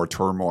lot more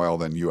turmoil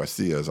than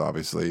USC is,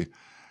 obviously.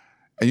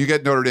 And you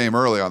get Notre Dame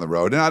early on the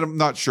road. And I'm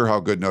not sure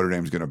how good Notre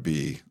Dame's going to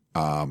be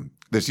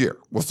this year.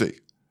 We'll see.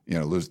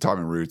 Lose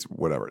Tommy Roots,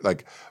 whatever.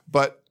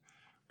 But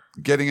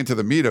getting into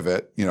the meat of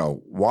it,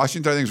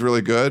 Washington I think is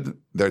really good.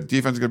 Their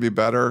defense is going to be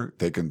better.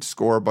 They can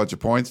score a bunch of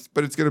points,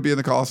 but it's going to be in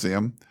the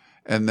Coliseum.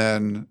 And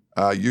then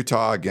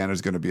Utah, again,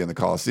 is going to be in the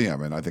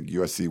Coliseum. And I think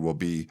USC will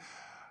be,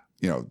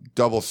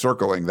 double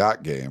circling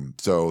that game.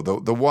 So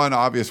the one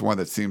obvious one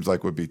that seems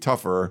like would be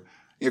tougher,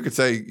 you could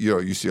say,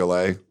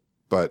 UCLA.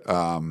 But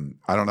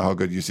I don't know how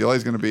good UCLA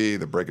is going to be.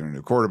 They're breaking a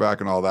new quarterback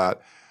and all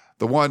that.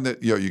 The one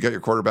that, you get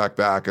your quarterback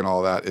back and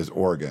all that is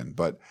Oregon.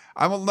 But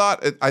I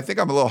think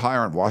I'm a little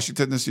higher on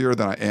Washington this year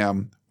than I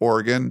am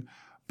Oregon.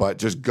 But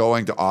just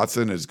going to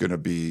Autzen is going to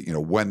be,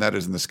 when that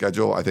is in the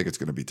schedule, I think it's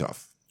going to be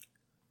tough.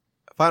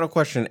 Final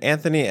question.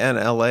 Anthony in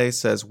LA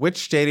says, which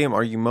stadium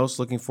are you most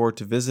looking forward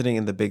to visiting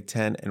in the Big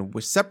Ten? And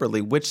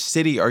separately, which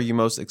city are you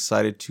most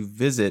excited to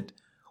visit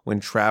when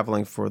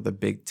traveling for the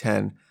Big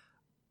Ten?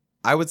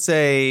 I would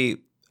say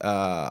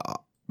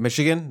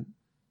Michigan,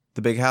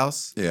 the Big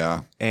House.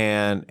 Yeah.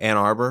 And Ann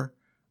Arbor.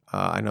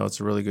 I know it's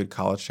a really good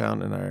college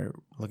town, and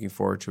I'm looking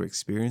forward to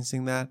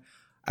experiencing that.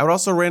 I would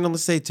also randomly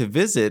say to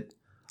visit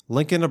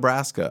Lincoln,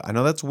 Nebraska. I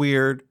know that's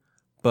weird,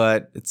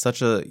 but it's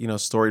such a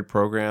storied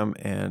program,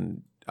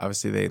 and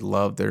obviously they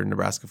love their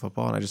Nebraska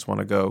football, and I just want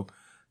to go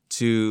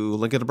to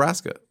Lincoln,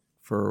 Nebraska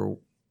for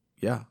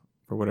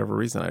whatever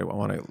reason. I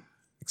want to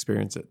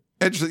experience it.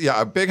 Interesting.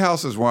 Yeah, a Big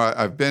House is one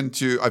I've been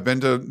to. I've been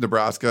to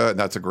Nebraska, and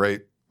that's a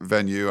great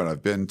venue, and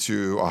I've been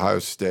to Ohio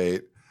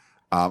State.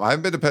 I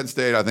haven't been to Penn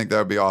State. I think that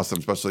would be awesome,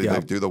 especially if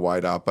they do the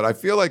whiteout. But I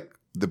feel like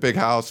the Big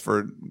House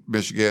for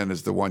Michigan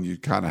is the one you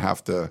kind of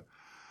have to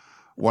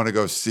want to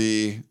go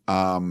see.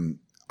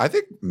 I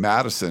think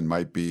Madison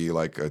might be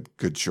like a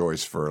good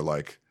choice for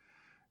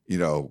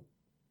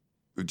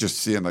just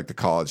seeing like the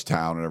college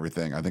town and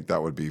everything. I think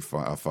that would be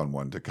a fun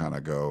one to kind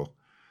of go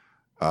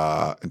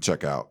and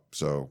check out.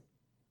 So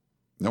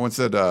no one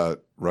said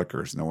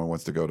Rutgers. No one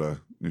wants to go to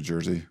New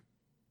Jersey.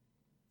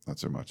 Not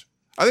so much.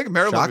 I think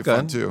Maryland would be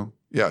fun too.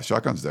 Yeah,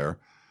 Shotgun's there.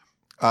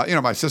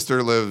 My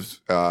sister lives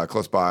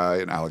close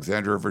by in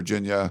Alexandria,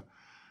 Virginia.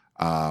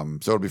 So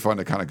it'll be fun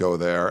to kind of go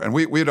there. And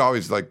we'd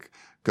always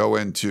go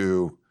in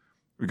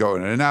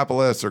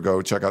Annapolis or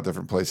go check out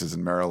different places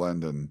in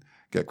Maryland and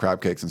get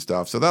crab cakes and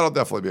stuff. So that'll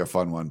definitely be a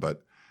fun one.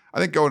 But I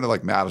think going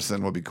to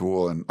Madison will be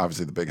cool. And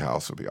obviously the Big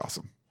House would be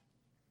awesome.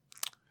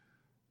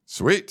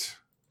 Sweet.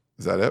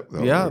 Is that it?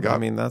 Yeah, I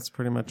mean, that's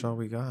pretty much all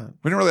we got.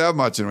 We didn't really have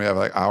much, and we have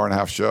like hour and a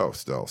half show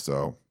still.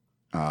 So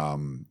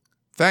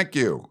thank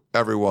you,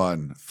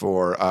 everyone,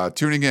 for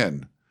tuning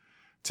in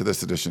to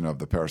this edition of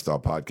the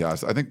Peristyle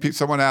Podcast. I think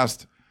someone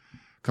asked,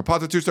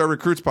 Composite Two-Star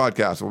Recruits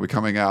Podcast will be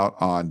coming out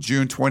on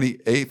June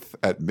 28th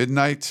at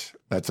midnight.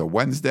 That's a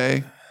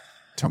Wednesday.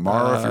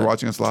 Tomorrow, if you're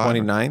watching us live.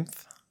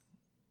 29th?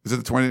 Is it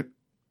the 20th?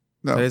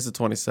 No. Today's the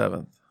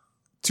 27th.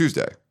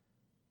 Tuesday.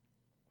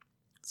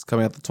 It's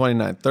coming out the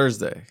 29th.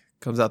 Thursday.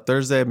 Comes out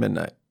Thursday at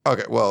midnight.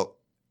 Okay, well,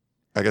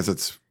 I guess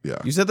it's,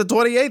 yeah. You said the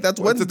 28th. That's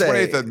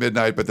Wednesday. It's the 28th at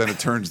midnight, but then it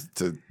turns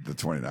to the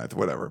 29th,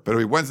 whatever. But it'll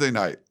be Wednesday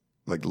night,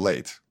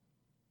 late.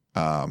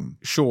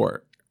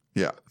 Sure.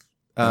 Yeah.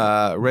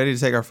 Ready to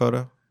take our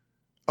photo?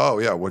 Oh,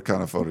 yeah. What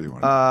kind of photo do you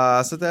want?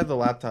 Since I have the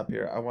laptop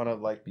here, I want to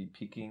be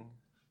peeking.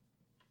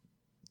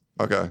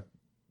 Okay.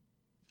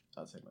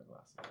 I'll take my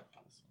glasses off for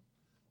this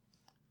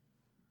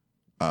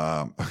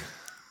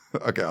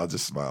one. Okay, I'll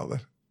just smile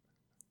then.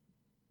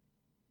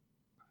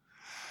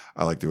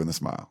 I like doing the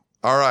smile.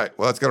 All right.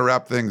 Well, that's going to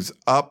wrap things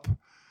up.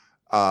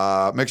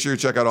 Make sure you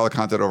check out all the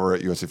content over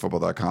at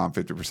uscfootball.com.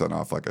 50%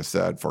 off, like I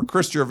said. For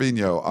Chris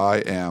Gervino, I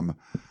am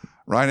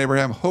Ryan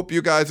Abraham. Hope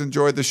you guys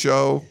enjoyed the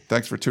show.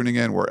 Thanks for tuning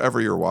in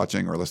wherever you're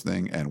watching or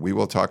listening, and we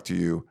will talk to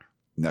you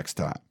next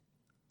time.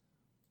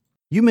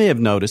 You may have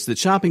noticed that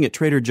shopping at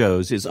Trader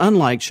Joe's is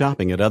unlike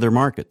shopping at other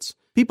markets.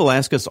 People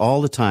ask us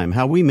all the time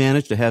how we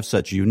manage to have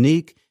such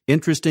unique,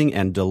 interesting,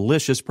 and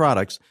delicious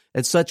products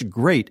at such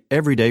great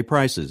everyday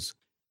prices.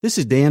 This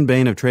is Dan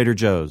Bain of Trader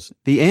Joe's.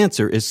 The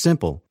answer is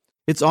simple.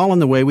 It's all in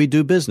the way we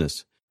do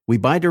business. We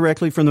buy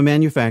directly from the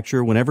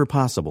manufacturer whenever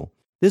possible.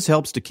 This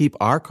helps to keep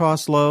our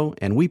costs low,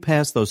 and we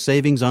pass those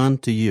savings on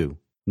to you.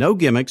 No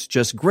gimmicks,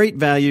 just great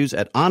values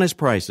at honest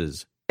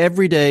prices.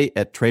 Every day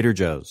at Trader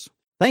Joe's.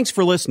 Thanks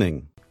for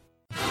listening.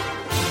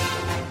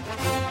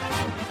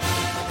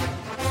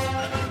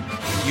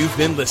 You've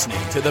been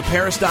listening to the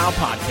Peristyle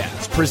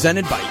Podcast,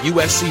 presented by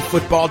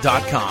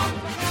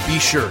USCFootball.com. Be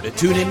sure to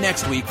tune in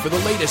next week for the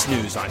latest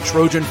news on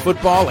Trojan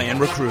football and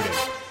recruiting.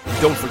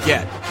 Don't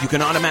forget, you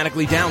can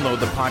automatically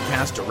download the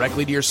podcast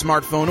directly to your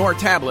smartphone or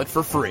tablet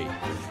for free.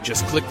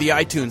 Just click the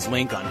iTunes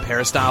link on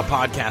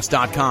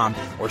peristylepodcast.com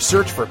or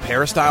search for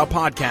Peristyle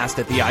Podcast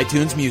at the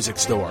iTunes Music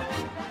Store.